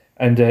Glory,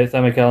 and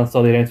Sam McAllen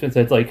saw the announcement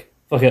and said, like,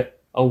 fuck it,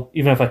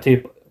 even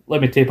if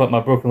let me tape up my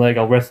broken leg,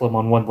 I'll wrestle him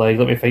on one leg,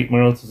 let me fight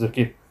Minoru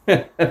Suzuki.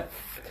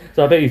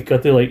 So I bet he's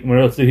got to, like,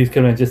 Minoru Suzuki's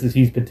coming in just as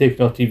he's been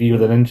taken off TV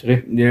with an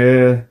injury.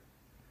 Yeah.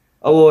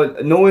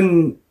 Although,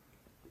 knowing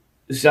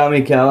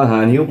Sammy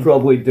Callahan, he'll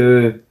probably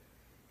do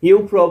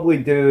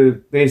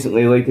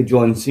basically like a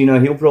John Cena.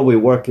 He'll probably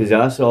work his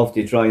ass off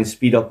to try and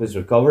speed up his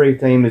recovery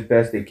time as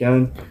best he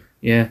can.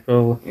 Yeah,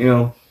 probably.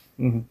 You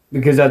know,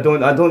 because I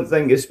don't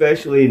think,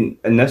 especially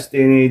in this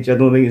day and age, I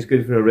don't think it's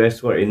good for a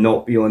wrestler to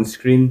not be on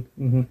screen.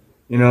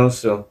 You know,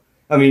 so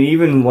I mean,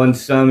 even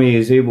once Sammy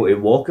is able to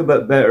walk a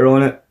bit better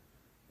on it,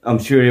 I'm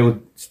sure he'll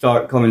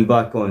start coming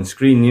back on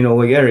screen. You know,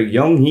 like Eric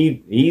Young,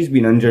 he's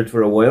been injured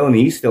for a while and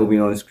he's still been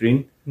on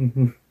screen.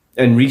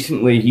 And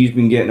recently he's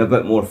been getting a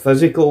bit more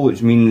physical,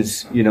 which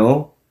means, you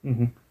know,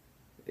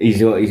 he's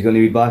going to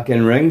be back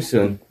in ring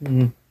soon.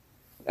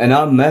 And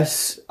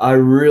I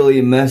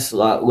really miss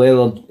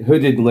that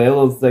hooded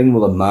leather thing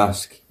with a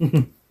mask.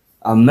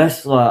 I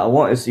miss that. I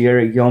want to see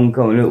Eric Young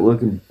coming out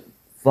looking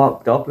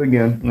fucked up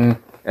again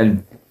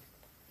and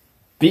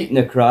beating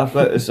the crap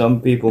out of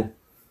some people.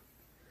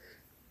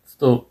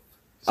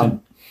 I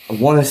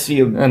want to see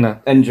him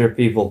injure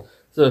people.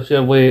 So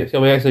shall we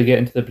actually get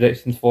into the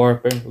predictions for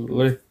Bound for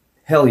Glory?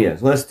 Hell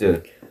yes, let's do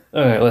it.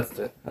 Alright, let's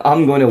do it.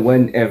 I'm going to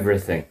win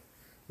everything.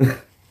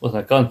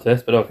 Wasn't a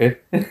contest, but okay.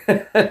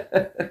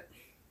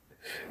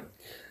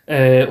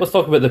 Let's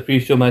talk about the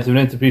pre-show match. The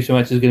next pre-show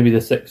match is going to be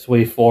the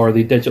 6-way for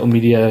the Digital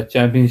Media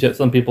Championship.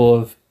 Some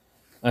people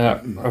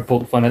are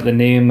poking fun at the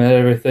name and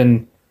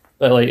everything,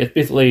 but like it's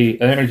basically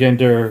an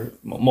intergender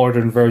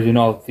modern version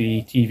of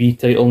the TV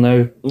title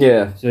now.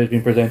 Yeah. So it's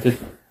been presented.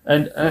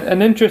 And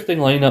an interesting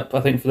lineup,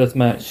 I think, for this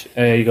match.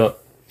 You got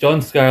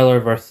John Schuyler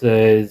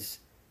versus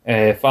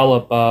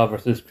Fallah Bahh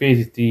versus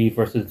Crazy Steve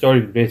versus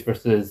Jordan Grace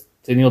versus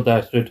Tennille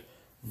Dashwood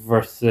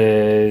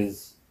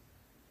versus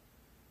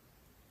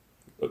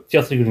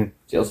Chelsea Green.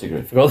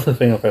 Forgot the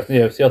final person.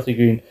 Yeah, Chelsea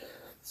Green.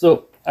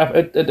 So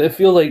I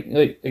feel like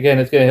again,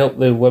 it's going to help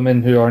the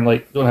women who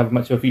aren't don't have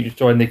much of a feature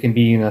story, and they can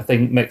be in a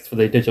thing mixed for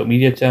the Digital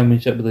Media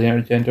Championship with the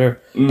intergender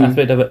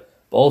aspect of it.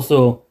 But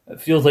also, it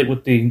feels like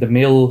with the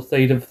male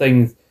side of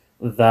things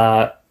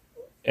that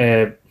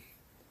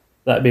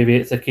maybe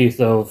it's a case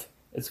of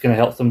it's going to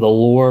help some of the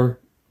lower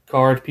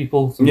card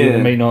people. So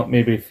they might not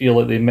maybe feel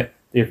like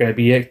they're going to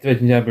be X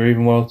Division champion or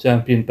even world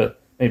champion, but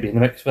maybe in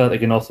the mix for that, they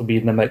can also be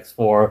in the mix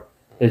for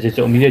the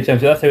Digital Media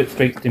Championship. That's how it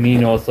strikes to me.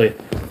 You know, it's like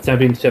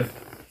championship.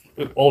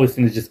 We've always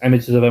seen just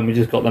images of it, and we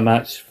just got the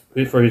match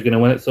for who's going to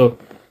win it. So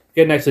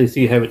getting to actually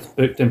see how it's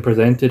booked and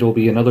presented will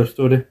be another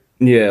story.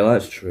 Yeah,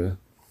 that's true.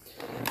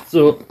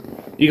 So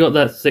you got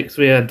that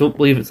 6-way. I don't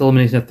believe it's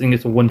elimination. I think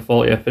it's a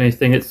 140. If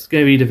anything, it's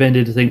going to be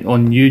defended, I think,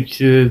 on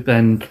YouTube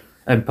and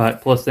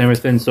Impact Plus and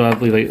everything. So I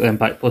believe like the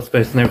Impact Plus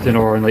Fest and everything,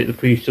 or on like the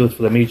pre-shows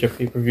for the major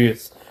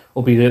pay-per-views,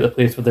 will be the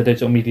place for the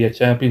Digital Media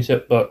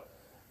Championship. But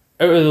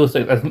out of those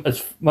things,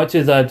 as much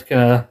as I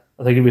think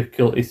it'd be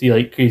cool to see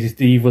like Crazy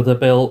Steve with a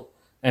belt.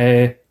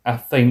 I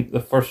think the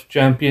first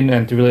champion,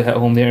 and to really hit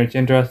home the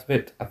intergender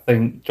aspect, I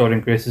think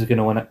Jordan Grace is going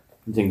to win it.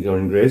 You think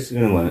Jordan Grace is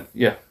going to win it?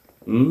 Yeah.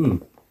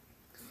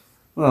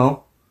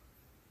 Well,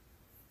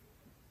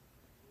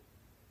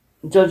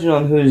 judging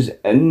on who's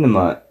in the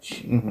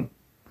match,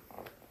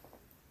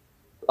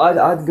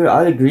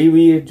 I'd agree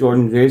with you,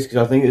 Jordan Grace,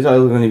 because I think it's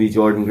either going to be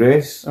Jordan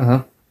Grace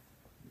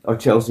or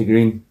Chelsea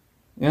Green.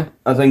 Yeah,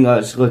 I think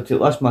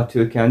that's my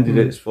two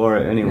candidates for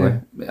it anyway.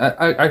 Yeah.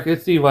 I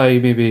could see why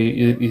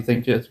maybe you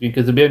think Chelsea Green,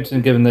 because it'd be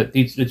interesting given that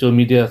digital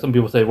media. Some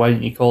people say, why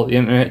didn't you call it the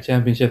Internet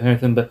Championship and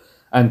everything?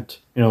 And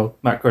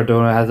Matt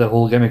Cardona has a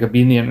whole gimmick of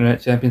being the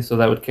Internet Champion, so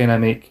that would kind of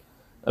make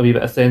a wee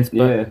bit of sense.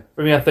 But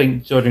for me, I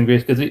think Jordan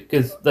Grace,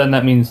 because then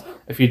that means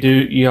if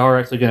you are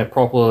actually going to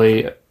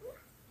properly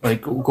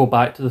like go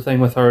back to the thing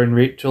with her and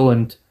Rachel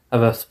and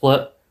have a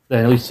split,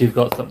 then at least you've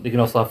got something you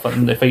can also have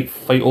fun. They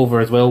fight over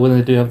as well when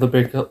they do have the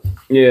breakup.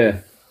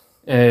 Yeah.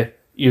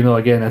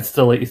 Again, I'd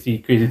still like to see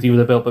Crazy T with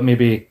a belt, but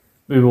maybe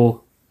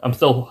I'm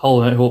still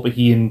holding out hope that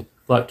he and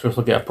Black Truth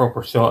will get a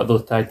proper shot at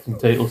those tag team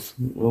titles.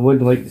 I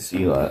would like to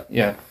see that.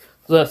 Yeah.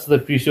 So that's the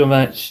pre-show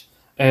match.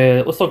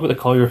 Let's talk about the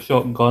Collier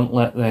Shot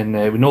Gauntlet then.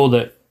 We know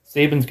that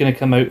Saban's going to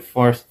come out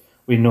first.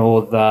 We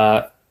know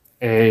that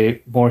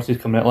Morrissey's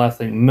coming out last. I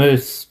think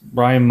Moose,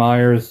 Brian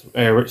Myers,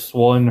 Rich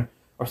Swann,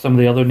 or some of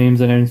the other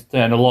names announced,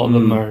 and a lot of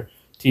them are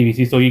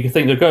TVC. So you can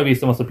think there's got to be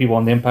some of the people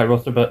on the Impact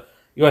roster, but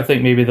you got to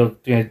think maybe they'll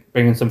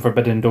bring in some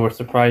Forbidden Door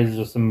surprises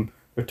or some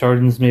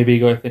returns. Maybe you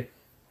got to think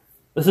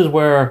this is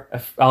where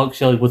if Alex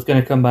Shelley was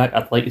going to come back,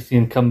 I'd like to see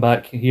him come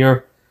back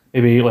here.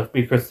 Maybe like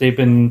Chris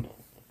Sabin,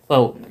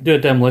 do a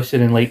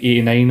demolition in like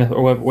 '89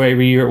 or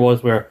whatever year it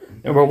was, where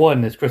number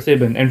 1 is Chris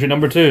Sabin, entry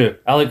number 2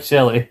 Alex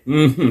Shelley,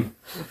 kind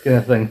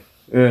of thing.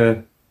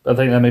 Yeah, I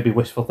think that may be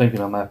wishful thinking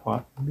on my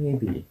part.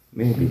 Maybe.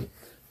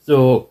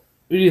 So,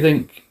 who do you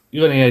think? You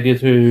got any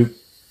ideas who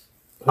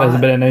hasn't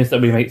been announced that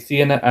we might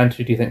see in it, and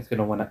who do you think is going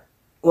to win it?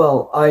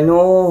 Well, I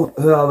know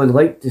who I would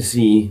like to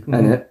see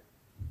in it.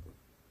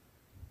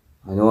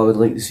 I know I would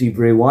like to see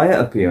Bray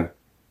Wyatt appear,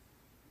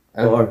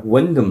 or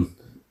Wyndham,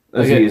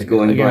 as he is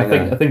going by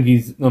now. I think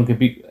he's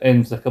non-compete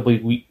ends a couple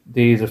of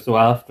days or so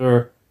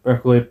after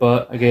Berkeley,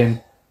 but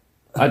again,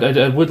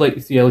 I would like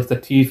to see at least a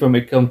tease from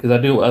it come, because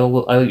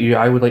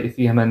I would like to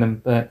see him in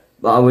them, but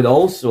I would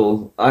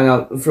also,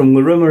 from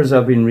the rumours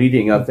I've been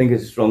reading, I think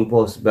it's a strong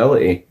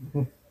possibility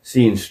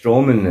seeing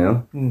Strowman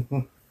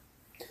there.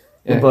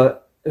 Yeah.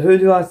 But who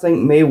do I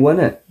think may win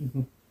it?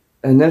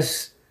 And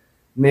this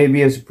may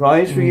be a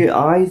surprise for you.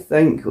 I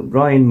think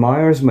Brian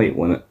Myers might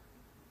win it.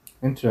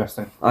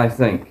 Interesting. I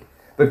think.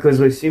 Because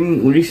we've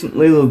seen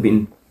recently they've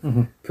been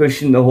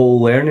pushing the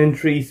whole learning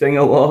tree thing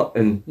a lot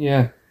and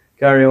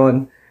carry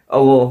on.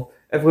 Although,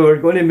 if we were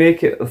going to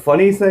make it a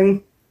funny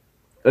thing,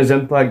 as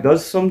Impact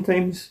does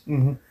sometimes,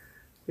 it'd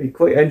be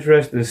quite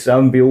interesting if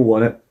Sam Beale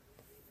won it.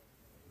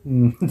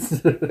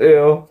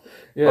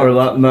 Or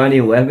that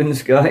Manny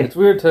Lemons guy. It's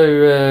weird how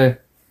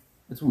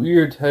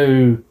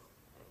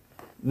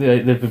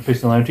they've been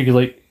pushing the line because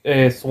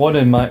like Swan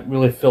and Matt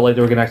really felt like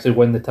they were going to actually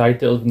win the tag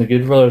titles, and the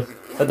Good Brothers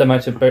had the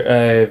match at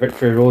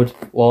Victory Road,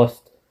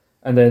 lost,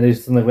 and then they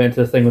suddenly went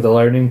to the thing with the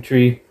learning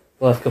tree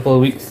the last couple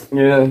of weeks.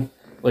 Yeah.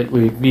 Like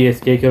with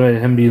VSK coming out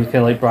and him being kind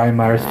of like Brian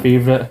Myers'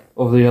 favourite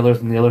over the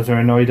others, and the others are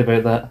annoyed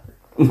about that.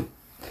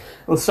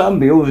 Well, Sam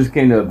Beale was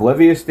kind of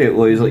oblivious to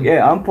it. He's like,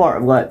 yeah, I'm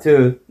part of that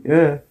too.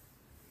 Yeah.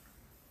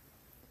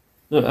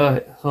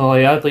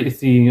 I'd like to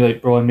see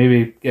like Braun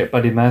maybe get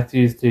Buddy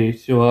Matthews to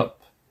show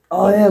up.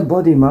 Oh yeah,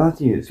 Buddy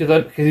Matthews.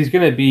 Because he's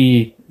going to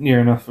be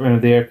near enough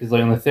around there. Because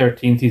like on the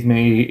 13th,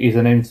 he's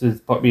announced as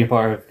being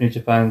part of New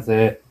Japan's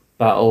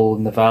Battle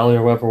in the Valley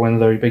or whatever, one of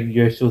their big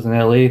US shows in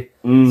LA.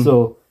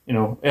 So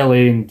LA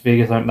and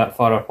Vegas aren't that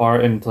far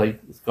apart, and like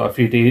it's got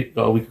a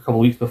couple of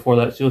weeks before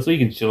that show, so you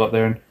can show up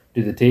there and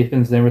do the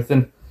tapings and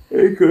everything.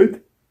 Very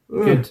good.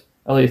 Good.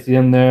 I like to see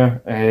him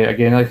there.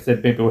 Again, like I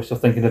said, maybe we're still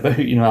thinking about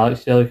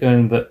Alex Shelley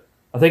coming, but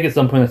I think at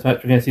some point in this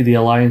match we're going to see the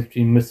alliance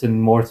between Moose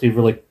and Morrissey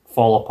really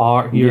fall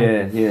apart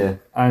here. Yeah.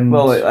 And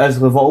well, as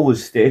we've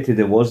always stated,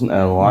 it wasn't an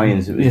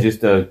alliance; it was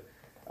just a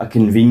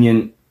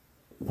convenient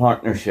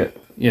partnership.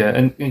 Yeah,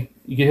 and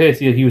you can kind of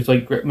see that he was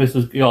like Moose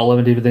got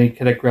eliminated, but then he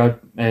kind of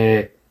grabbed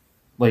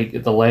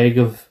like the leg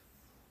of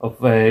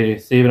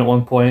Sabin at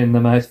one point in the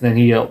match, and then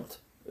he helped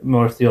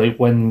Morrissey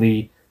win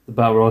the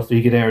battle royal so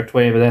he could enter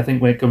 20. But then I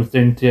think when it comes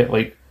down to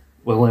it,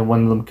 only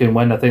one of them can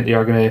win. I think they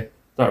are going to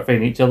start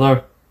fighting each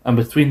other, and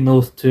between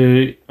those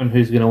two and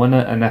who's going to win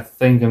it, and I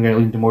think I'm going to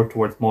lean more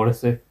towards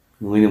Morrissey.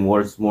 Leaning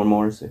towards more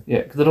Morrissey.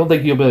 Yeah, because I don't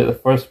think he'll be the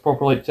first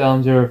proper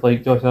challenger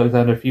if Josh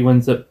Alexander if he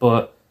wins it,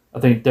 but I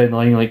think down the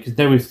line, because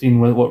now we've seen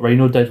what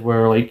Rhino did,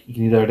 where you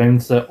can either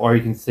announce it or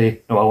you can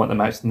say, no, I want the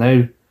match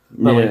now.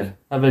 But Yeah. like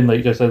having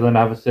like just Island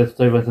have a Seth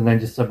Stuyvesant and then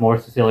just have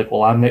Morrissey say like,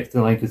 well, I'm next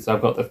in line because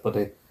I've got this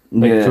bloody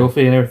big Yeah.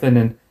 trophy and everything.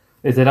 And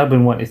they said I've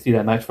been wanting to see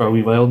that match for a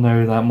wee while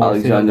now. That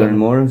Morrissey Alexander and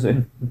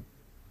Morrissey.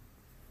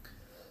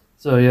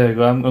 So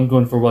yeah, I'm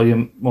going for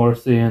William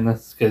Morrissey in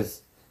this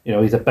because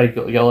he's a big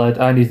little lad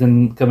and he's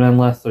coming in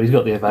last, so he's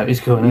got the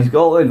advantage going He's in.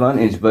 got the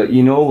advantage, but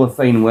we're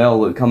fine well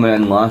that coming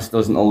in last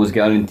doesn't always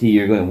guarantee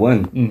you're going to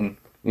win.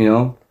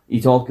 Mm-hmm.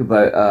 You talk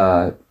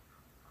about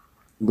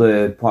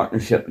the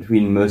partnership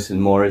between Moose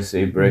and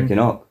Morrissey breaking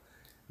up.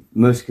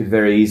 Moose could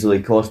very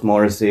easily cost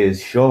Morrissey his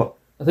shot.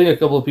 I think a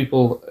couple of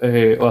people,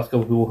 last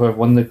couple of people who have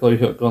won the Clay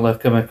Shot Gone Left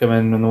come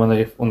in, and when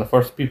the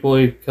first people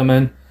who come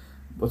in.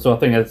 So I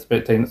think it's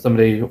about time that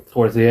somebody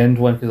towards the end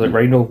won, because like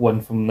Rhino won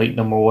from night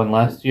number 1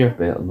 last year.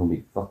 Better not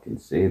be fucking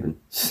saving.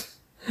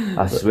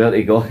 I swear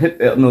to God, it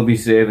better not be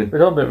saving. We're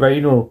talking about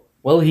Rhino.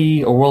 Will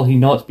he or will he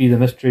not be the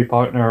mystery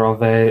partner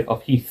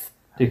of Heath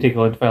to take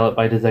on Twilight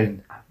by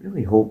Design? I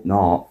really hope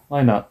not.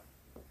 Why not?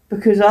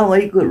 Because I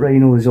like that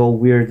Rhino is all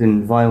weird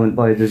and violent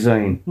by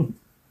design.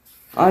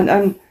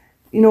 and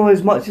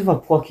as much of a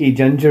plucky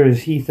ginger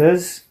as Heath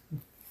is,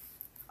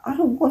 I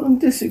don't want him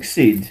to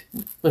succeed.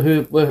 But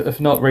who,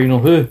 if not Rhino,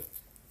 who?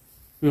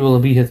 Who will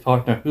be his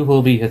partner? Who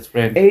will be his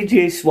friend?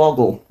 AJ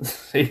Swoggle.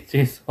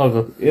 AJ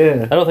Swoggle.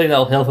 Yeah. I don't think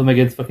that'll help him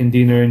against fucking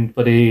Dina and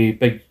bloody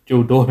Big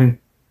Joe Doran.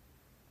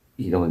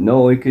 You don't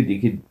know, he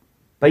could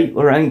bite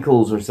their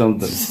ankles or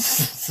something.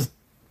 So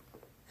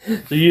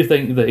you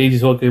think that AJ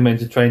Swoggle meant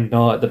to try and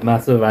gnaw at the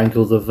massive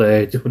ankles of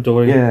Joe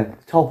Doran? Yeah,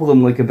 topple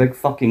them like a big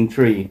fucking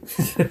tree.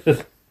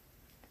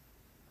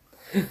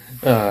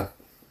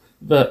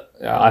 But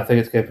I think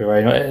it's going to be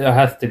Rhino. It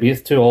has to be.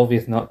 It's too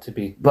obvious not to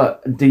be.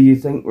 But do you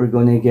think we're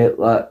going to get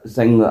that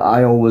thing that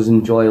I always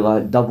enjoy,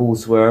 that double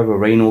swerve where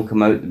Rhino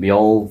come out to be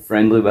all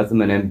friendly with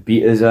him and then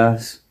beat his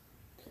ass?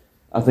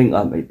 I think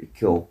that might be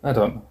cool. I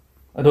don't know.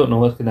 I don't know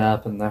what's going to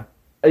happen there.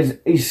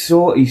 He's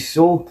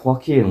so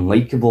plucky and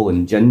likeable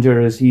and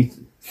ginger as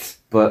Heath,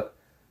 but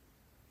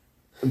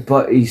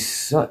he's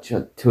such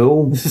a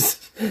tool.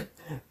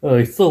 Oh,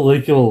 he's so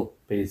likeable,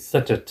 but he's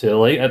such a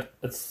tool. Like,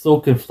 it's so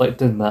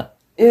conflicting that.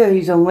 Yeah,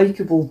 he's a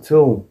likeable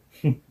tool.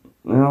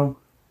 I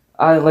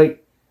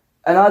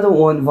don't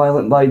want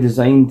Violent by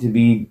Design to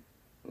be,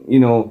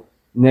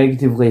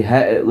 negatively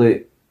hit at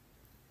like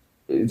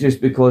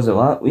just because of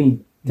that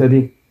wee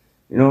titty.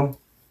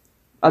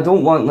 I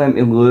don't want them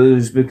to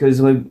lose because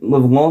we've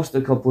lost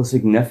a couple of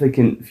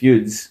significant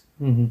feuds,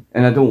 and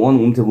I don't want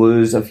them to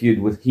lose a feud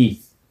with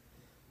Heath.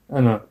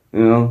 I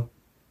know.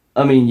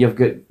 I mean, you've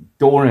got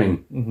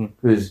Doring,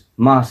 who's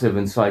massive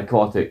and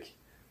psychotic.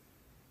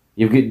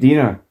 You've got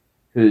Dina,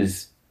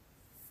 who's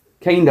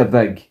kind of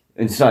big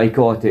and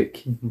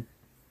psychotic.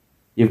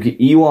 You've got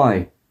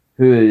EY,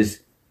 who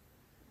is,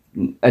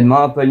 in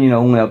my opinion,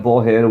 only a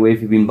ball hair away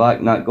from being back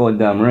in that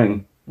goddamn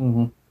ring.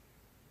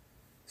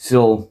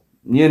 So,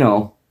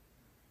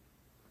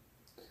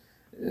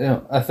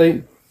 I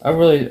think I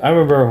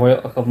remember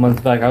a couple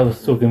months back I was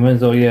so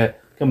convinced,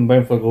 coming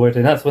down for Gordon,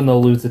 and that's when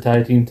they'll lose the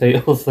tag team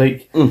titles.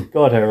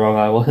 God, how wrong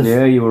I was.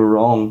 Yeah, you were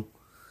wrong.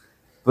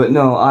 But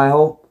no, I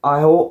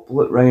hope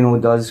that Rhino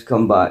does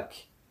come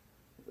back,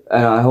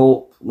 and I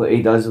hope that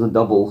he does the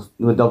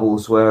double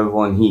swerve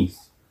on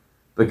Heath,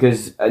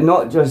 because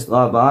not just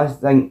that, but I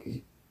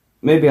think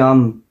maybe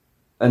I'm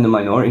in the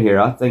minority here.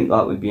 I think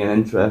that would be an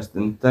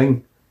interesting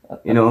thing.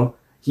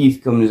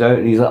 Heath comes out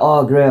and he's like,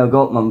 "Oh great, I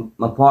got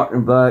my partner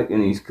back,"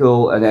 and he's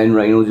cool, and then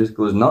Rhino just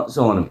goes nuts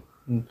on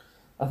him.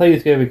 I think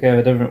it's going to be kind of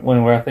a different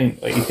one where I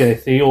think he's going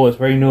to say, "Oh, it's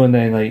Rhino," and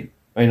then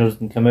Rhino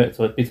doesn't come out,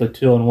 so it's basically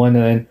 2-on-1, and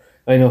then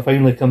Rhino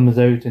finally comes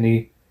out and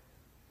he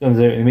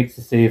makes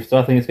the save. So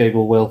I think it's going to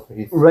go well for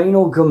Heath.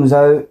 Rhino comes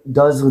out,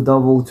 does the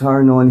double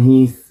turn on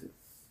Heath,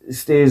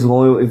 stays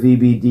loyal to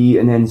VBD,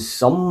 and then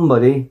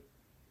somebody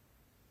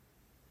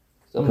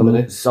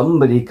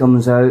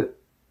comes out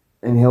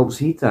and helps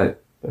Heath out.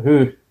 But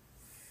who?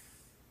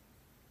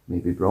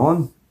 Maybe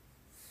Braun.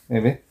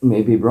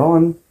 Maybe.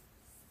 Braun.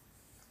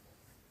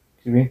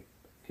 Could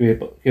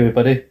we,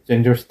 buddy,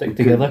 Ginger stick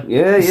together?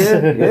 Yeah.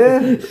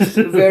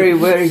 Very,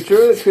 very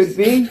true. It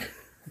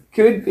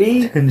could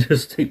be. Ginger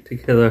stick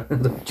together.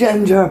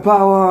 Ginger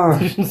power.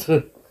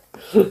 So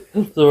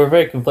we're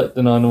very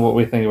conflicting on what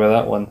we think about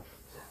that one.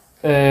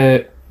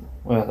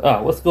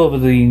 Let's go over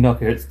the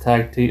Knockouts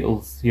tag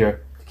titles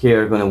here. Decay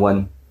are going to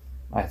win.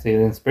 I say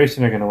the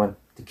Inspiration are going to win.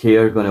 Decay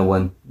are going to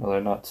win. No,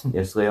 they're not.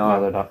 Yes, they are.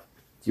 No, they're not.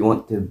 Do you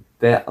want to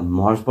bet a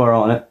Mars bar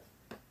on it?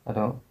 I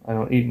don't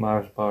eat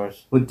Mars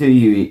bars. What do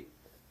you eat?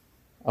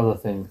 Other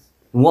things.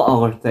 What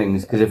other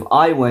things? Because if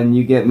I win,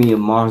 you get me a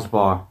Mars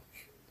bar.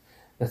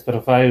 Yes, but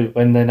if I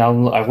win, then I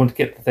won't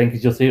get the thing,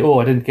 because you'll say, "Oh,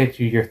 I didn't get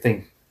you your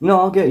thing." No,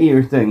 I'll get you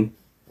your thing.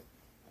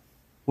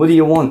 What do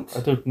you want? I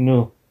don't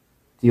know.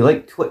 Do you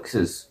like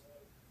Twixes?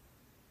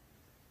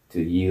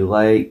 Do you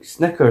like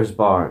Snickers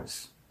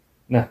bars?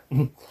 Nah.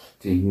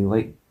 Do you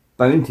like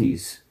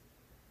Bounties?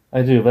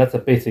 I do, but that's a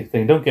basic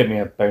thing. Don't get me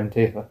a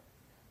Bounty.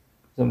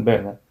 Something better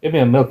than that. Give me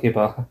a Milky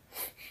Bar.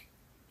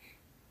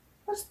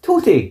 That's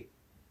Toty.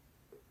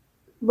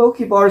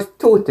 Milky Bar's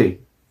Toty.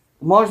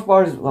 Mars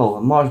bars, well,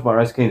 a Mars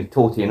bar is kind of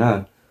toty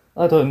now.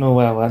 I don't know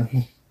where I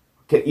went.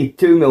 Get you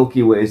 2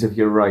 Milky Ways if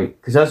you're right,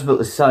 because that's about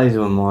the size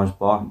of a Mars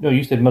bar. No,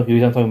 you said Milky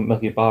Ways. I'm talking about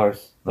Milky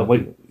Bars. The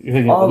white. You're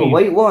thinking Oh, the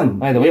white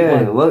one. Aye, the white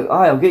one. Well,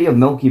 I'll get you a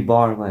Milky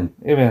Bar then.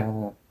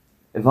 Yeah.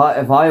 If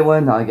I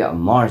win, I get a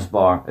Mars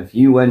bar. If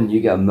you win,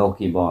 you get a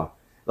Milky Bar.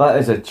 That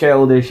is a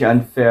childish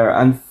and fair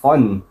and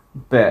fun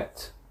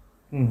bet.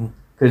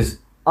 Because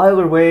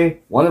either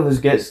way, one of us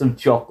gets some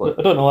chocolate.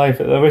 I don't know why.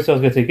 I wish I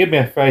was going to say, give me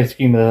a fried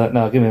cream of that.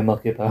 No, give me a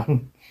Milky Bar.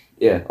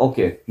 Yeah,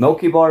 okay.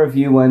 Milky Bar if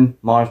you win,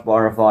 Mars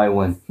bar if I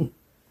win.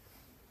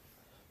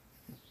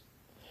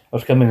 I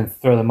was coming and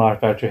throw the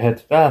Mars bar at your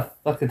head. I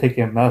can take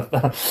your mouth.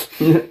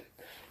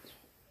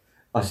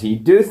 Oh, so you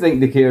do think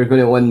the K are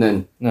going to win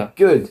then? No.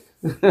 Good.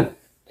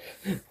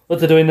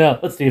 What's it doing now?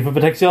 Let's see if it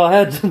protects your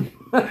head.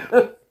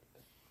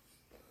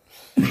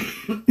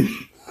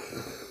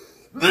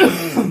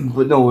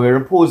 But no, we're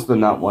opposed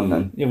on that one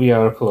then. Yeah, we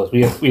are opposed.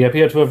 We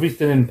appear to have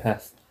reached an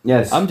impasse.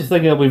 Yes. I'm just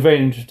thinking it'll be very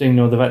interesting,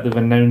 the fact they've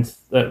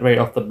announced that right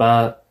off the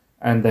bat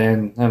and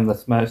then having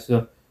this match.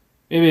 So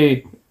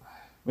maybe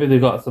they've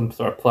got some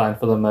sort of plan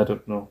for them. I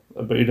don't know,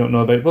 but you don't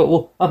know about. But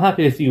well, I'm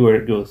happy to see where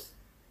it goes.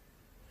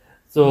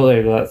 So there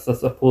you go.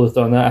 That's opposed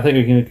on that. I think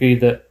we can agree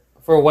that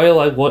for a while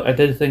I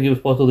did think it was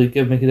possible to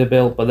give Mickey the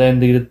belt, but then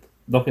the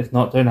Knockouts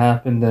Knockdown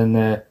happened, and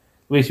the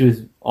way she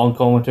was on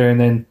commentary, and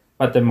then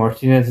the fact that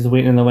Martinez is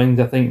waiting in the wings.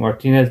 I think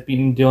Martinez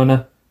beating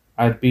Diona,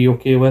 I'd be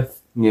okay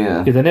with. Yeah.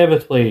 Because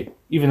inevitably,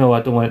 even though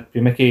I don't want it to be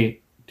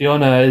Mickey,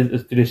 Diona is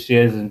as good as she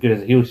is and good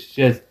as a heel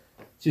she is.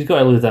 She's got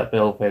to lose that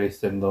belt very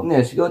soon, though.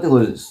 Yeah, she got to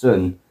lose it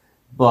soon,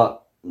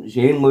 but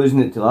she ain't losing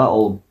it to that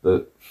old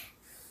boot.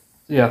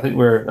 So yeah, I think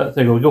that's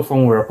it. We go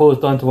from we're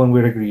opposed on to one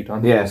we're agreed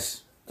on.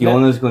 Yes,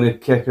 Diona's going to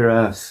kick her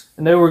ass.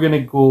 And now we're going to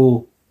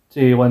go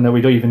to one that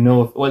we don't even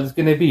know what it's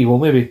going to be. Well,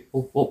 maybe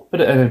we'll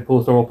put it in a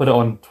post or we'll put it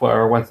on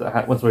Twitter once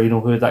we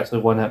know who's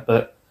actually won it.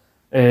 But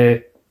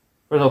first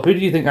off, who do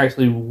you think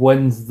actually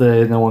wins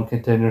the No One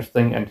Contenders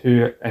thing, and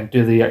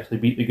do they actually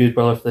beat the Good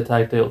Brothers for the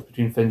tag titles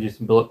between Finjuice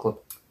and Bullet Club?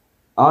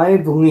 I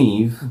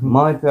believe,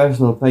 my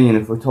personal opinion,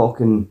 if we're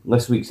talking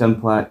this week's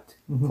Impact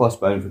plus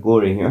Bound for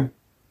Glory here,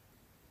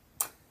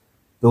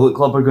 Bullet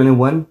Club are going to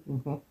win.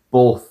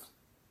 Both.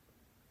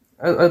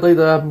 I'd like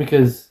that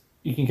because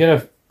you can kind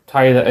of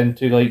tie that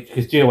into,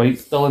 because Jay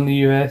White's still in the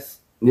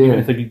US. Yeah. Even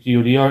if the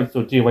GOD aren't,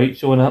 so Jay White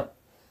showing up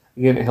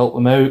again to help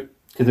them out,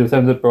 because it was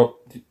him that brought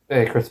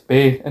Chris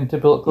Bay into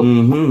Bullet Club.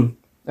 And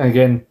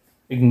again,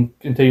 you can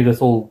continue this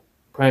whole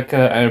kind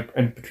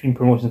of between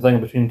promotions thing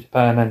between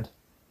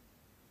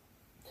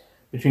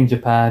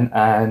Japan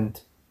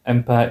and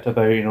Impact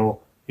about,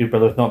 Good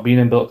Brothers not being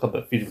in Bullet Club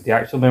but feuding with the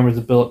actual members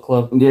of Bullet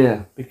Club.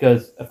 Yeah.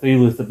 Because if they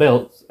lose the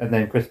belts, and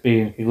then Chris Bay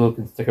and Kilo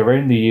can stick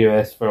around the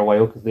US for a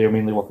while because they're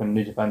mainly working on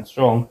New Japan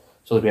Strong,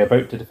 so they'll be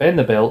about to defend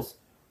the belts.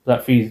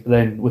 That frees,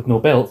 then with no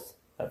belts,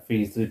 that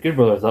frees the Good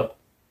Brothers up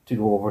to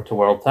go over to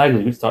World Tag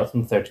League, which starts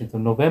on the 13th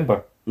of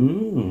November.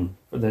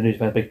 For the New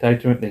Japan Big Tag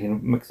Tournament, they can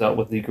mix that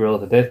with the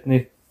Guerrillas of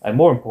Destiny, and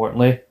more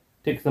importantly,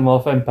 takes them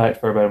off Impact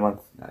for about a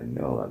month. I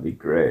know, that'd be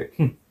great.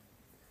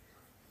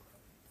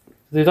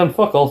 They've done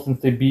fuck all since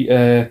they beat.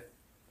 They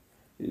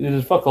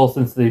did fuck all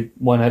since they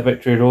won at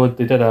Victory Road.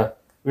 They did a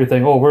weird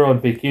thing. Oh, we're on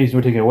vacation.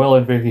 We're taking a well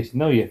on vacation.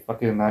 No, you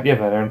fucking you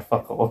haven't earned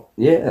fuck all.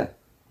 Yeah.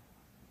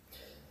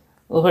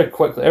 Well, very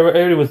quickly, a lot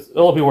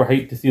of people were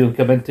hyped to see them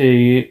come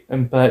into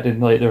Impact,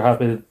 and they're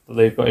happy that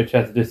they've got a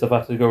chance to do stuff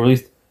after they got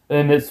released.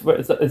 And it's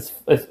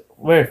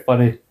very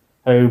funny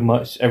how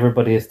much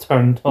everybody has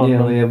turned on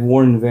them. They have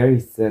worn very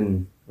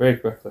thin. Very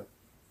quickly.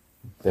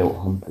 Belt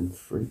humping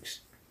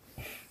freaks.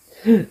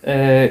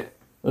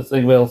 Let's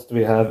think, what else do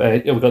we have?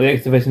 We've got the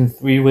X Division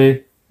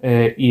 3-way,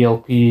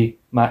 ELP,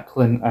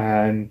 Macklin,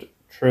 and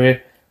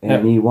Trey.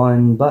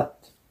 Anyone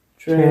but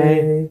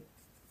Trey.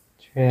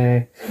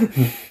 Trey.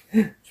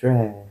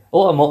 Trey. A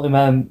lot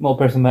of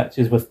multi-person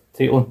matches with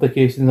title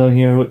implications on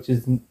here, which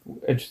is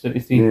interesting to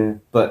see. Yeah,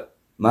 but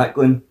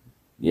Macklin,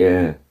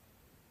 yeah.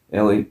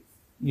 El ELP.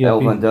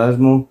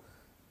 Fantasmo,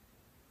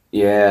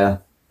 yeah.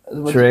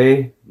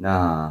 Trey,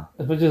 nah.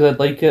 As much as I'd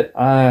like it,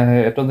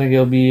 I don't think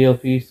it'll be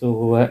ELP,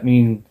 so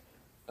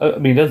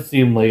it does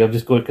seem like I'm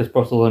just going because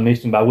personal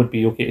elimination, but I would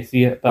be okay to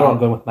see it, but I'm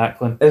going with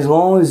Macklin. As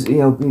long as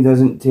ELP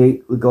doesn't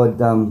take the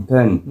goddamn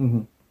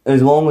pin,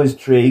 as long as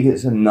Trey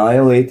gets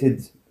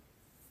annihilated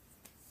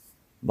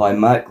by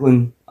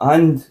Macklin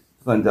and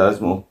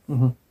Phantasmo,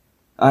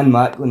 and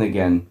Macklin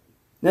again,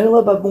 then a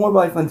little bit more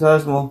by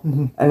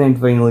Phantasmo, and then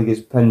finally gets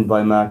pinned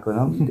by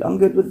Macklin, I'm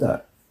good with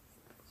that.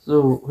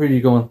 So, who are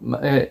you going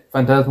with?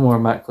 Phantasmo or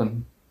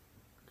Macklin?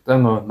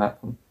 I'm going with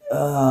Macklin.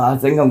 I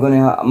think I'm going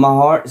to my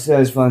heart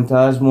says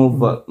Phantasmo,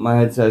 but my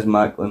head says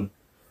Macklin.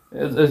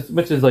 As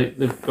much as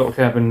they've got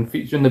kind of been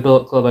featuring the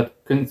Bullet Club, I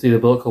couldn't see the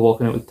Bullet Club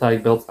walking out with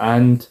tag belts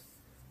and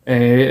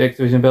X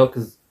Division belt,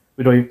 because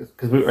we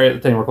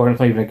at the time recording,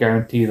 it's not even a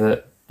guarantee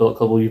that Bullet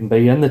Club will even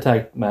be in the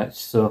tag match.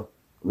 So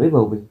they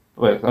will be.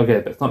 Well, okay,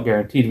 but it's not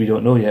guaranteed. We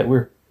don't know yet.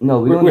 We're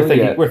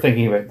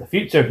thinking about the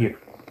future here.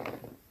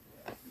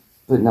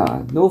 But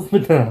nah, no.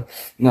 But nah.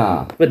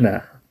 Nah. But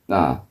nah.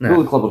 Nah.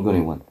 Bullet Club are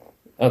going to win.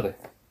 Are they?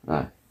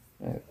 Aye.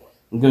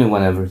 I'm going to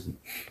win everything.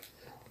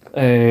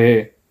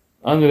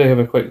 I'm going to have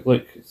a quick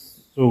look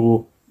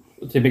so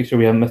to make sure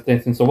we haven't missed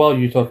anything. So while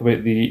you talk about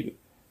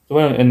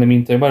in the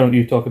meantime, why don't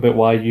you talk about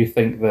why you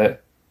think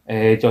that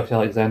Josh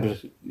Alexander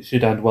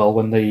should and will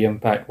win the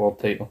Impact World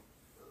title?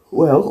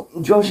 Well,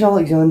 Josh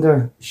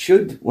Alexander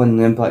should win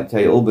the Impact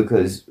title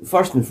because,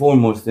 first and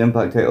foremost, the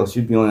Impact title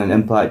should be on an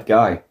Impact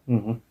guy.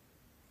 Mm-hmm.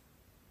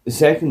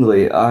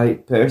 Secondly, I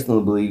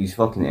personally believe he's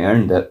fucking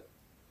earned it.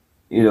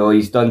 You know,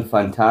 he's done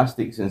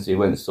fantastic since he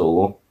went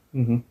solo.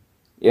 Mm-hmm.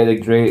 He had a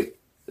great,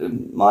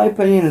 in my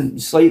opinion,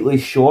 slightly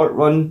short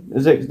run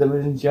as X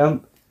Division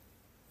champ.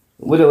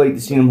 Would have liked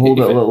to see him hold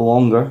it a little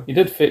longer. He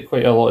did fit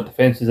quite a lot of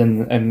defences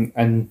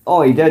and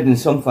oh, he did, and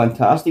some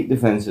fantastic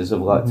defences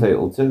of that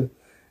title too.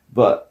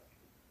 But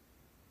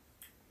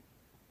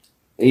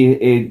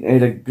he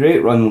had a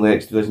great run with the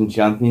X Division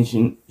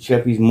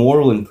Championship. He's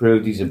more than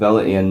proved his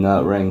ability in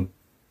that ring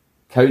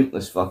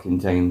countless fucking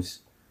times.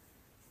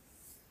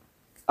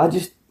 I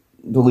just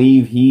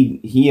believe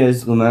he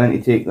is the man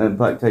to take the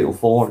Impact title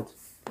forward.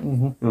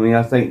 Mm-hmm. I mean,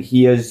 I think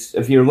he is.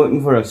 If you're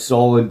looking for a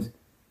solid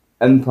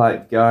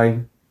Impact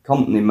guy,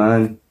 company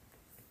man,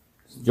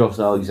 Josh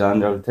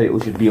Alexander, the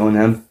title should be on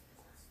him.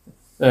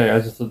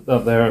 I just looked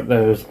up there.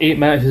 There's 8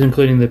 matches,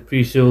 including the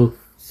pre-show,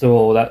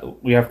 so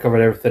that we have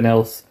covered everything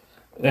else.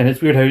 And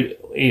it's weird how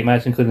 8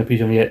 matches, including the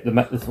pre-show, yet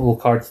this whole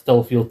card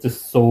still feels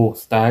just so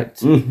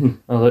stacked. Mm-hmm.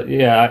 I was like,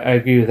 yeah, I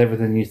agree with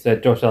everything you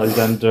said. Josh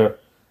Alexander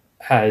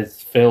has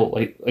felt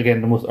like,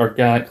 again, the most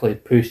organically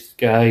pushed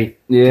guy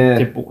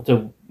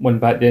to win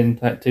back the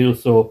Impact title.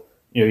 So,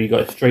 you know, you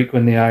got to strike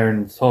when the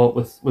iron's hot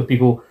with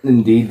people.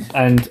 Indeed.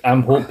 And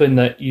I'm hoping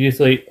that you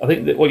just I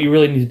think that what you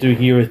really need to do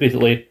here is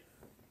basically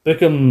book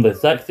him the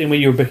exact same way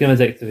you were booking him as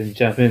X Division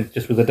champion,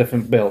 just with a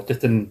different belt,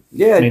 just in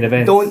main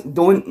events.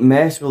 Don't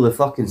mess with the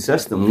fucking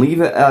system.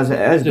 Leave it as it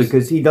is,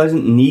 because he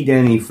doesn't need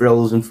any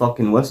frills and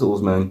fucking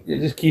whistles, man.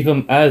 Just keep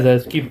him as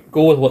is.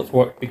 Go with what's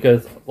worked,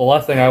 because the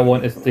last thing I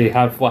want is to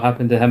have what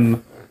happened to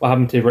him, what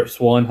happened to Rich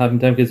Swann happen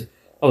to him, because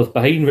I was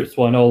behind Rich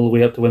Swann all the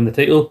way up to win the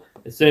title.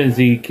 As soon as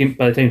he came,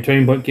 by the time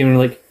Turning Point came, I'm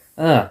like,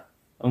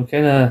 I'm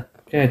kind of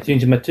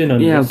changing my tune on.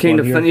 Yeah, I'm kind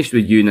of finished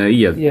with you now,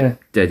 you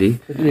diddy.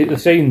 The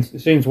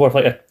shine's worth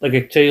like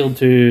a child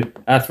who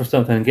asks for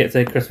something and gets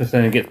it at Christmas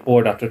and gets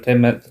bored after 10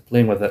 minutes of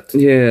playing with it.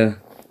 Yeah,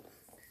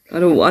 I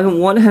don't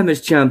want him as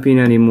champion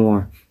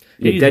anymore.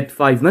 He did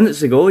 5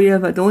 minutes ago, yeah,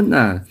 but I don't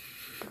now.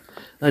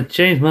 I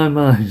changed my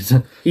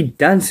mind. He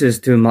dances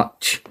too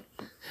much.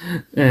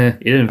 He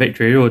did in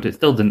Victory Road. It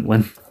still didn't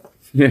win.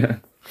 Yeah,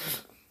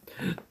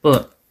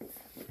 but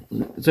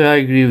so I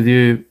agree with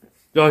you,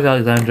 Josh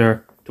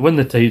Alexander to win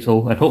the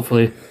title, and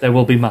hopefully there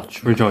will be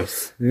much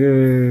rejoice.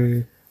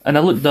 Yeah. And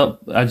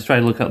I just tried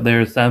to look up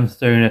there Sam's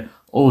Town,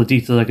 all the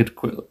details I could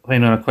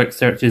find on a quick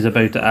search is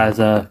about it as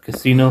a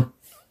casino.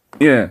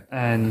 Yeah.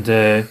 And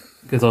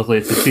because obviously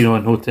it's a casino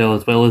and hotel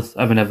as well as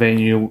having a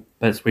venue,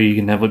 that's where you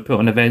can have put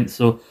on events.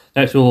 So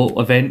the actual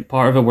event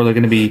part of it, where they're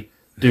going to be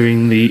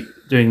doing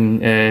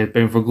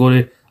Bound for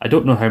Glory, I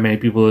don't know how many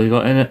people they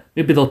got in it.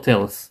 Maybe they'll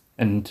tell us,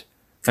 and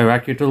how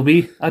accurate it'll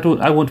be, I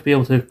won't be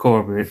able to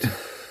corroborate.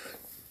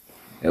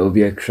 It will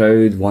be a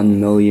crowd 1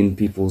 million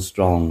people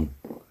strong.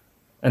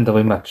 And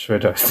there'll be much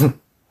rejoicing.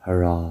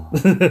 Hurrah.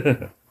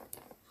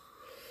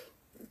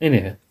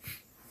 Anyway.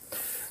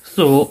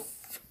 So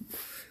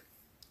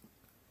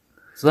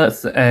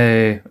that's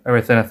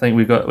everything. I think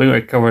we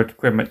covered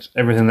pretty much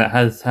everything that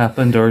has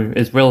happened or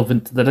is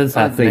relevant that is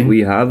happening. I think we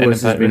have.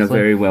 This has been a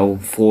very well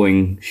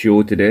flowing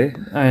show today.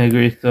 I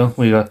agree. So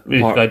we got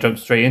to jump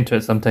straight into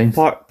it sometimes.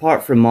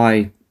 Apart from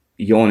my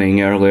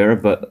yawning earlier,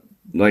 but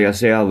like I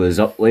say, I was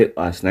up late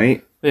last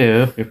night.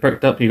 Yeah, you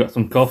perked up. You got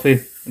some coffee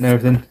and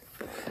everything.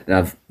 And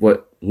I've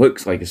what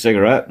looks like a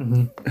cigarette.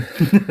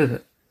 Mm-hmm.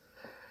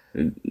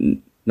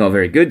 Not a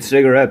very good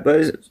cigarette, but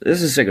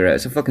it's a cigarette.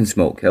 It's a fucking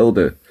smoke. It'll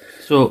do.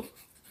 So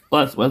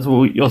that's what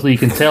also you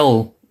can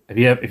tell.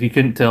 If you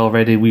couldn't tell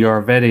already, we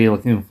are very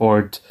looking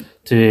forward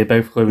to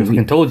Bound for Glory. We've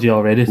fucking told you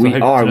already. So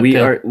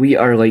we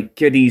are like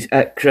kiddies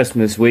at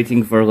Christmas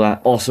waiting for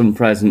that awesome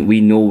present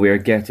we know we're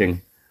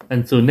getting.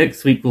 And so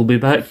next week we'll be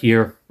back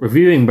here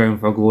reviewing Bound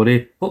for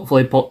Glory,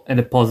 hopefully in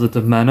a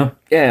positive manner.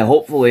 Yeah,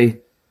 hopefully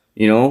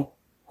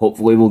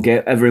we'll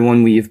get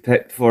everyone we've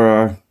picked for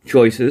our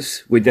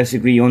choices. We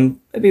disagree on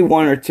maybe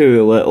one or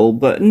two a little,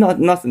 but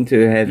nothing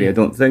too heavy, I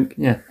don't think.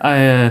 Yeah,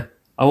 I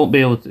won't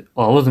be able to.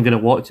 Well, I wasn't going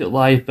to watch it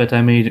live, but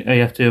I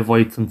have to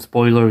avoid some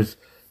spoilers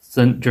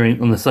on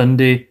the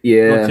Sunday.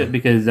 Yeah. Watch it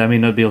because I may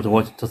not be able to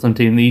watch it till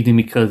sometime in the evening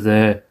because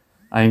I've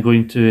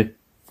been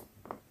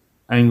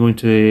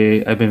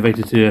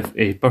invited to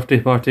a birthday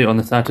party on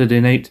the Saturday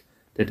night.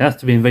 Didn't ask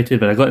to be invited,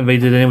 but I got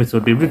invited anyway, so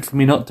it'd be rude for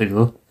me not to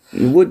go.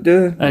 You would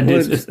do. And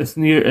it's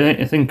near,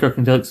 it's in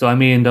Kirkconnell, so I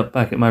may end up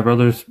back at my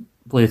brother's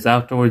place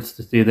afterwards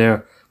to stay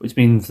there, which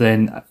means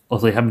then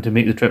also having to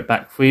make the trip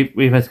back.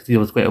 Wavescateel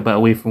was quite a bit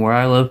away from where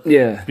I live.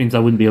 Yeah. Which means I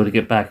wouldn't be able to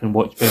get back and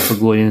watch Bound for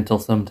Glory until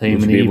sometime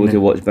in the evening. Would you be able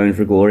to watch Bound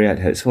for Glory at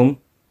his home?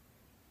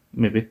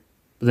 Maybe.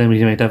 But then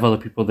we might have other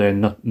people there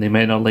and they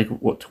might not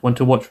want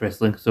to watch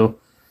wrestling, so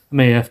I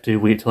may have to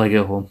wait till I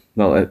get home.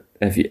 Well,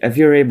 if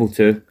you're able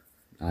to,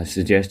 I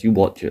suggest you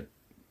watch it.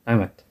 I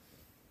might.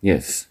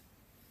 Yes,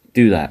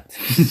 do that.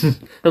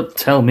 Don't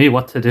tell me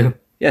what to do.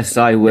 Yes,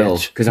 I will,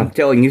 Bitch. because I'm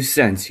telling you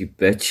sense, you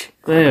bitch.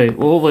 But anyway,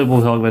 hopefully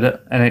we'll talk about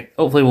it, and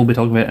hopefully we'll be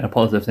talking about it in a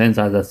positive sense,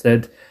 as I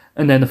said.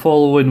 And then the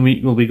following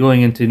week we'll be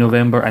going into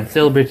November and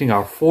celebrating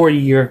our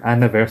 4-year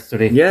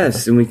anniversary.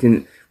 Yes, and we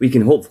can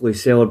hopefully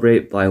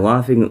celebrate by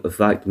laughing at the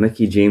fact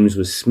Mickey James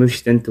was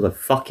smooshed into the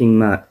fucking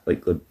mat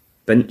like the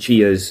bench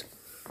he is.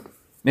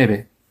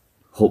 Maybe.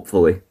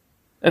 Hopefully.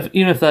 If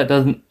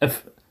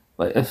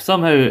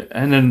somehow,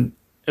 and then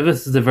if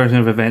this is the version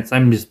of events,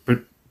 I'm just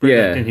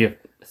predicting here.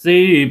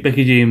 Say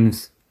Mickey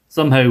James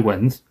somehow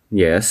wins,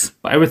 Yes.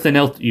 but everything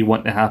else that you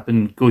want to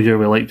happen goes your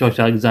way, like Josh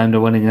Alexander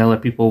winning and other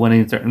people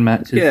winning certain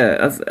matches.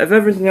 Yeah, if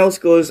everything else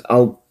goes,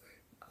 I'll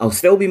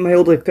still be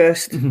mildly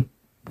pissed,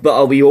 but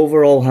I'll be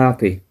overall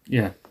happy.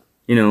 Yeah.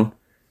 You know?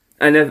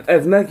 And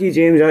if Mickey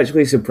James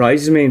actually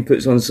surprises me and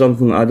puts on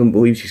something I don't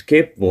believe she's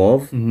capable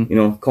of, you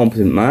know,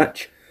 competent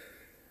match,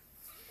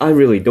 I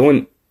really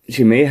don't.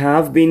 She may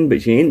have been,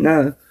 but she ain't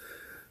now.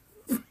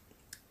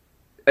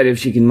 And if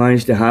she can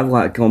manage to have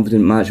like a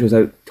competent match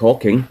without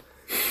talking,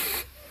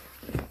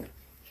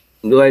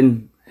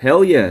 then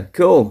hell yeah,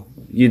 cool.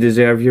 You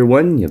deserve your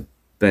win, you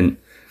bint.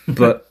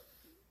 But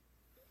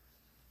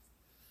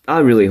I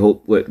really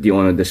hope that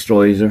Deonna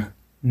destroys her.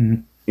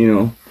 You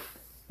know,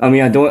 I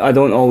mean, I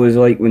don't always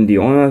like when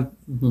Deonna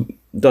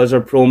does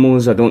her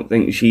promos. I don't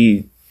think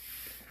she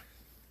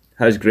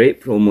has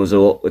great promos a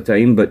lot of the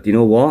time. But you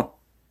know what?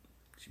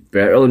 She's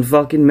better than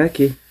fucking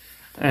Mickey.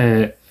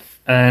 And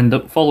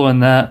following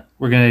that,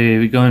 we're going to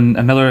be going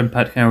another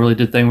Impact kind of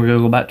related thing. We're going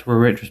to go back to our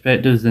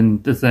retrospectives,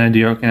 and this is an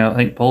idea kind of I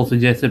think Paul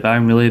suggested, but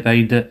I'm really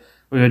behind it.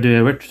 We're going to do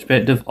a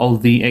retrospective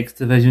of the X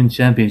Division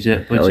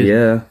Championship, which is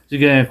going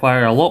to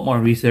require a lot more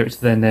research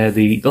than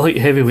the light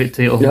heavyweight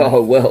title. No,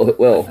 it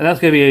will. And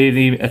that's going to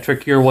be a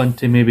trickier one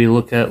to maybe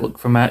look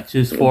for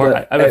matches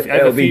for.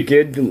 It'll be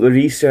good. The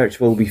research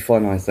will be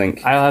fun, I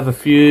think. I have a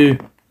few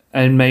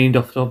in mind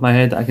off the top of my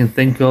head that I can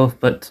think of,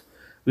 but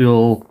we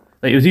will.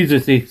 Like, it was easier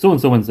to say so and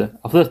so wins it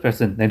off this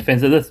person, then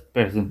defends it this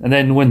person, and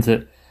then wins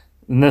it.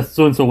 And this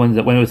so and so wins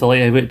it when it was a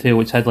light heavyweight title,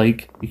 which had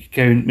like you could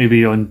count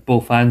maybe on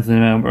both hands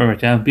and our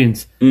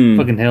champions.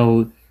 Fucking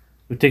hell, it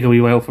would take a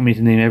wee while for me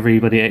to name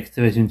everybody X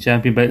Division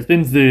champion, but it's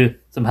been through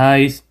some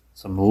highs,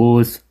 some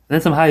lows, and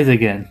then some highs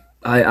again.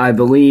 I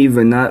believe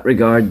in that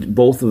regard,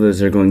 both of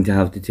us are going to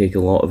have to take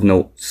a lot of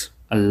notes.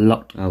 A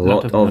lot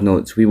of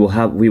notes. We will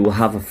have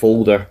a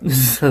folder.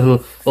 A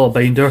little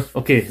binder.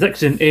 Okay,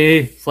 section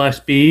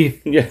A/B.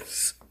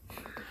 Yes.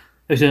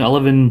 Section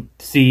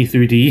 11C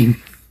through D.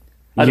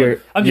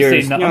 I'm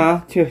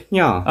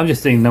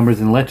just saying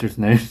numbers and letters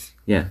now.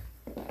 Yeah.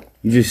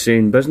 You're just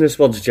saying business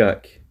words,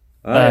 Jack.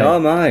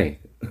 Aye.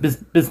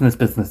 Business.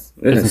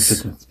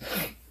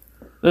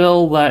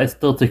 Well, that is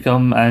still to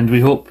come, and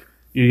we hope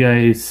you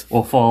guys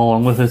will follow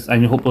along with us,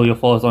 and hopefully you'll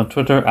follow us on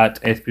Twitter at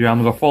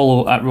SBRamble, or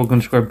follow at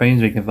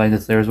Rogue_Baines. You can find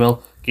us there as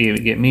well.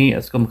 Get me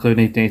at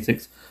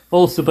ScumCloud1986.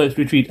 Follow Suplex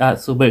Retreat at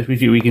Suplex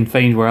Retreat, where you can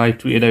find where I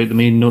tweeted out the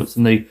main notes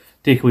and the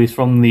takeaways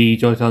from the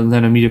Josh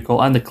Alexander media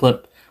call, and the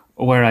clip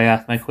where I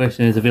asked my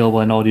question is available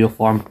in audio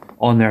form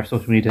on their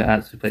social media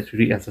at Suplex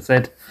Retreat, as I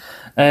said.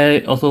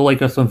 Also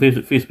like us on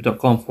Facebook,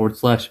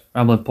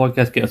 facebook.com/Rambling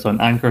Podcast. Get us on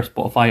Anchor,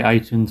 Spotify,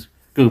 iTunes,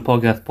 Google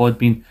Podcasts,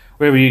 Podbean,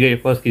 wherever you get your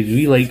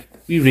podcasts.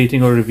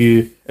 Rating or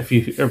review if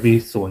you are be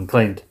so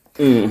inclined.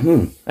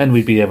 And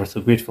we'd be ever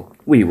so grateful.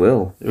 We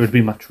will. It would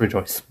be much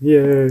rejoice.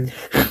 Yeah.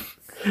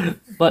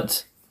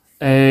 But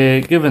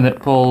given that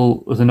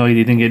Paul was annoyed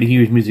he didn't get to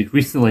hear his music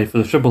recently for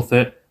the Triple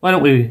Threat, why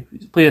don't we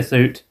play us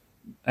out,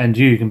 and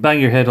you can bang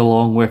your head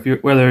along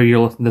whether you're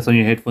listening to this on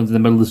your headphones in the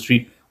middle of the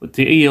street with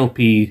the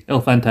ELP, El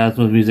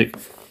Phantasmo's music.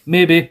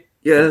 Maybe.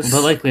 Yes.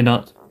 But likely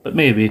not. But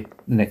maybe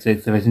the next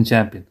X Division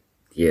champion.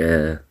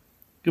 Yeah.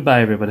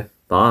 Goodbye, everybody.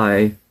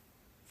 Bye.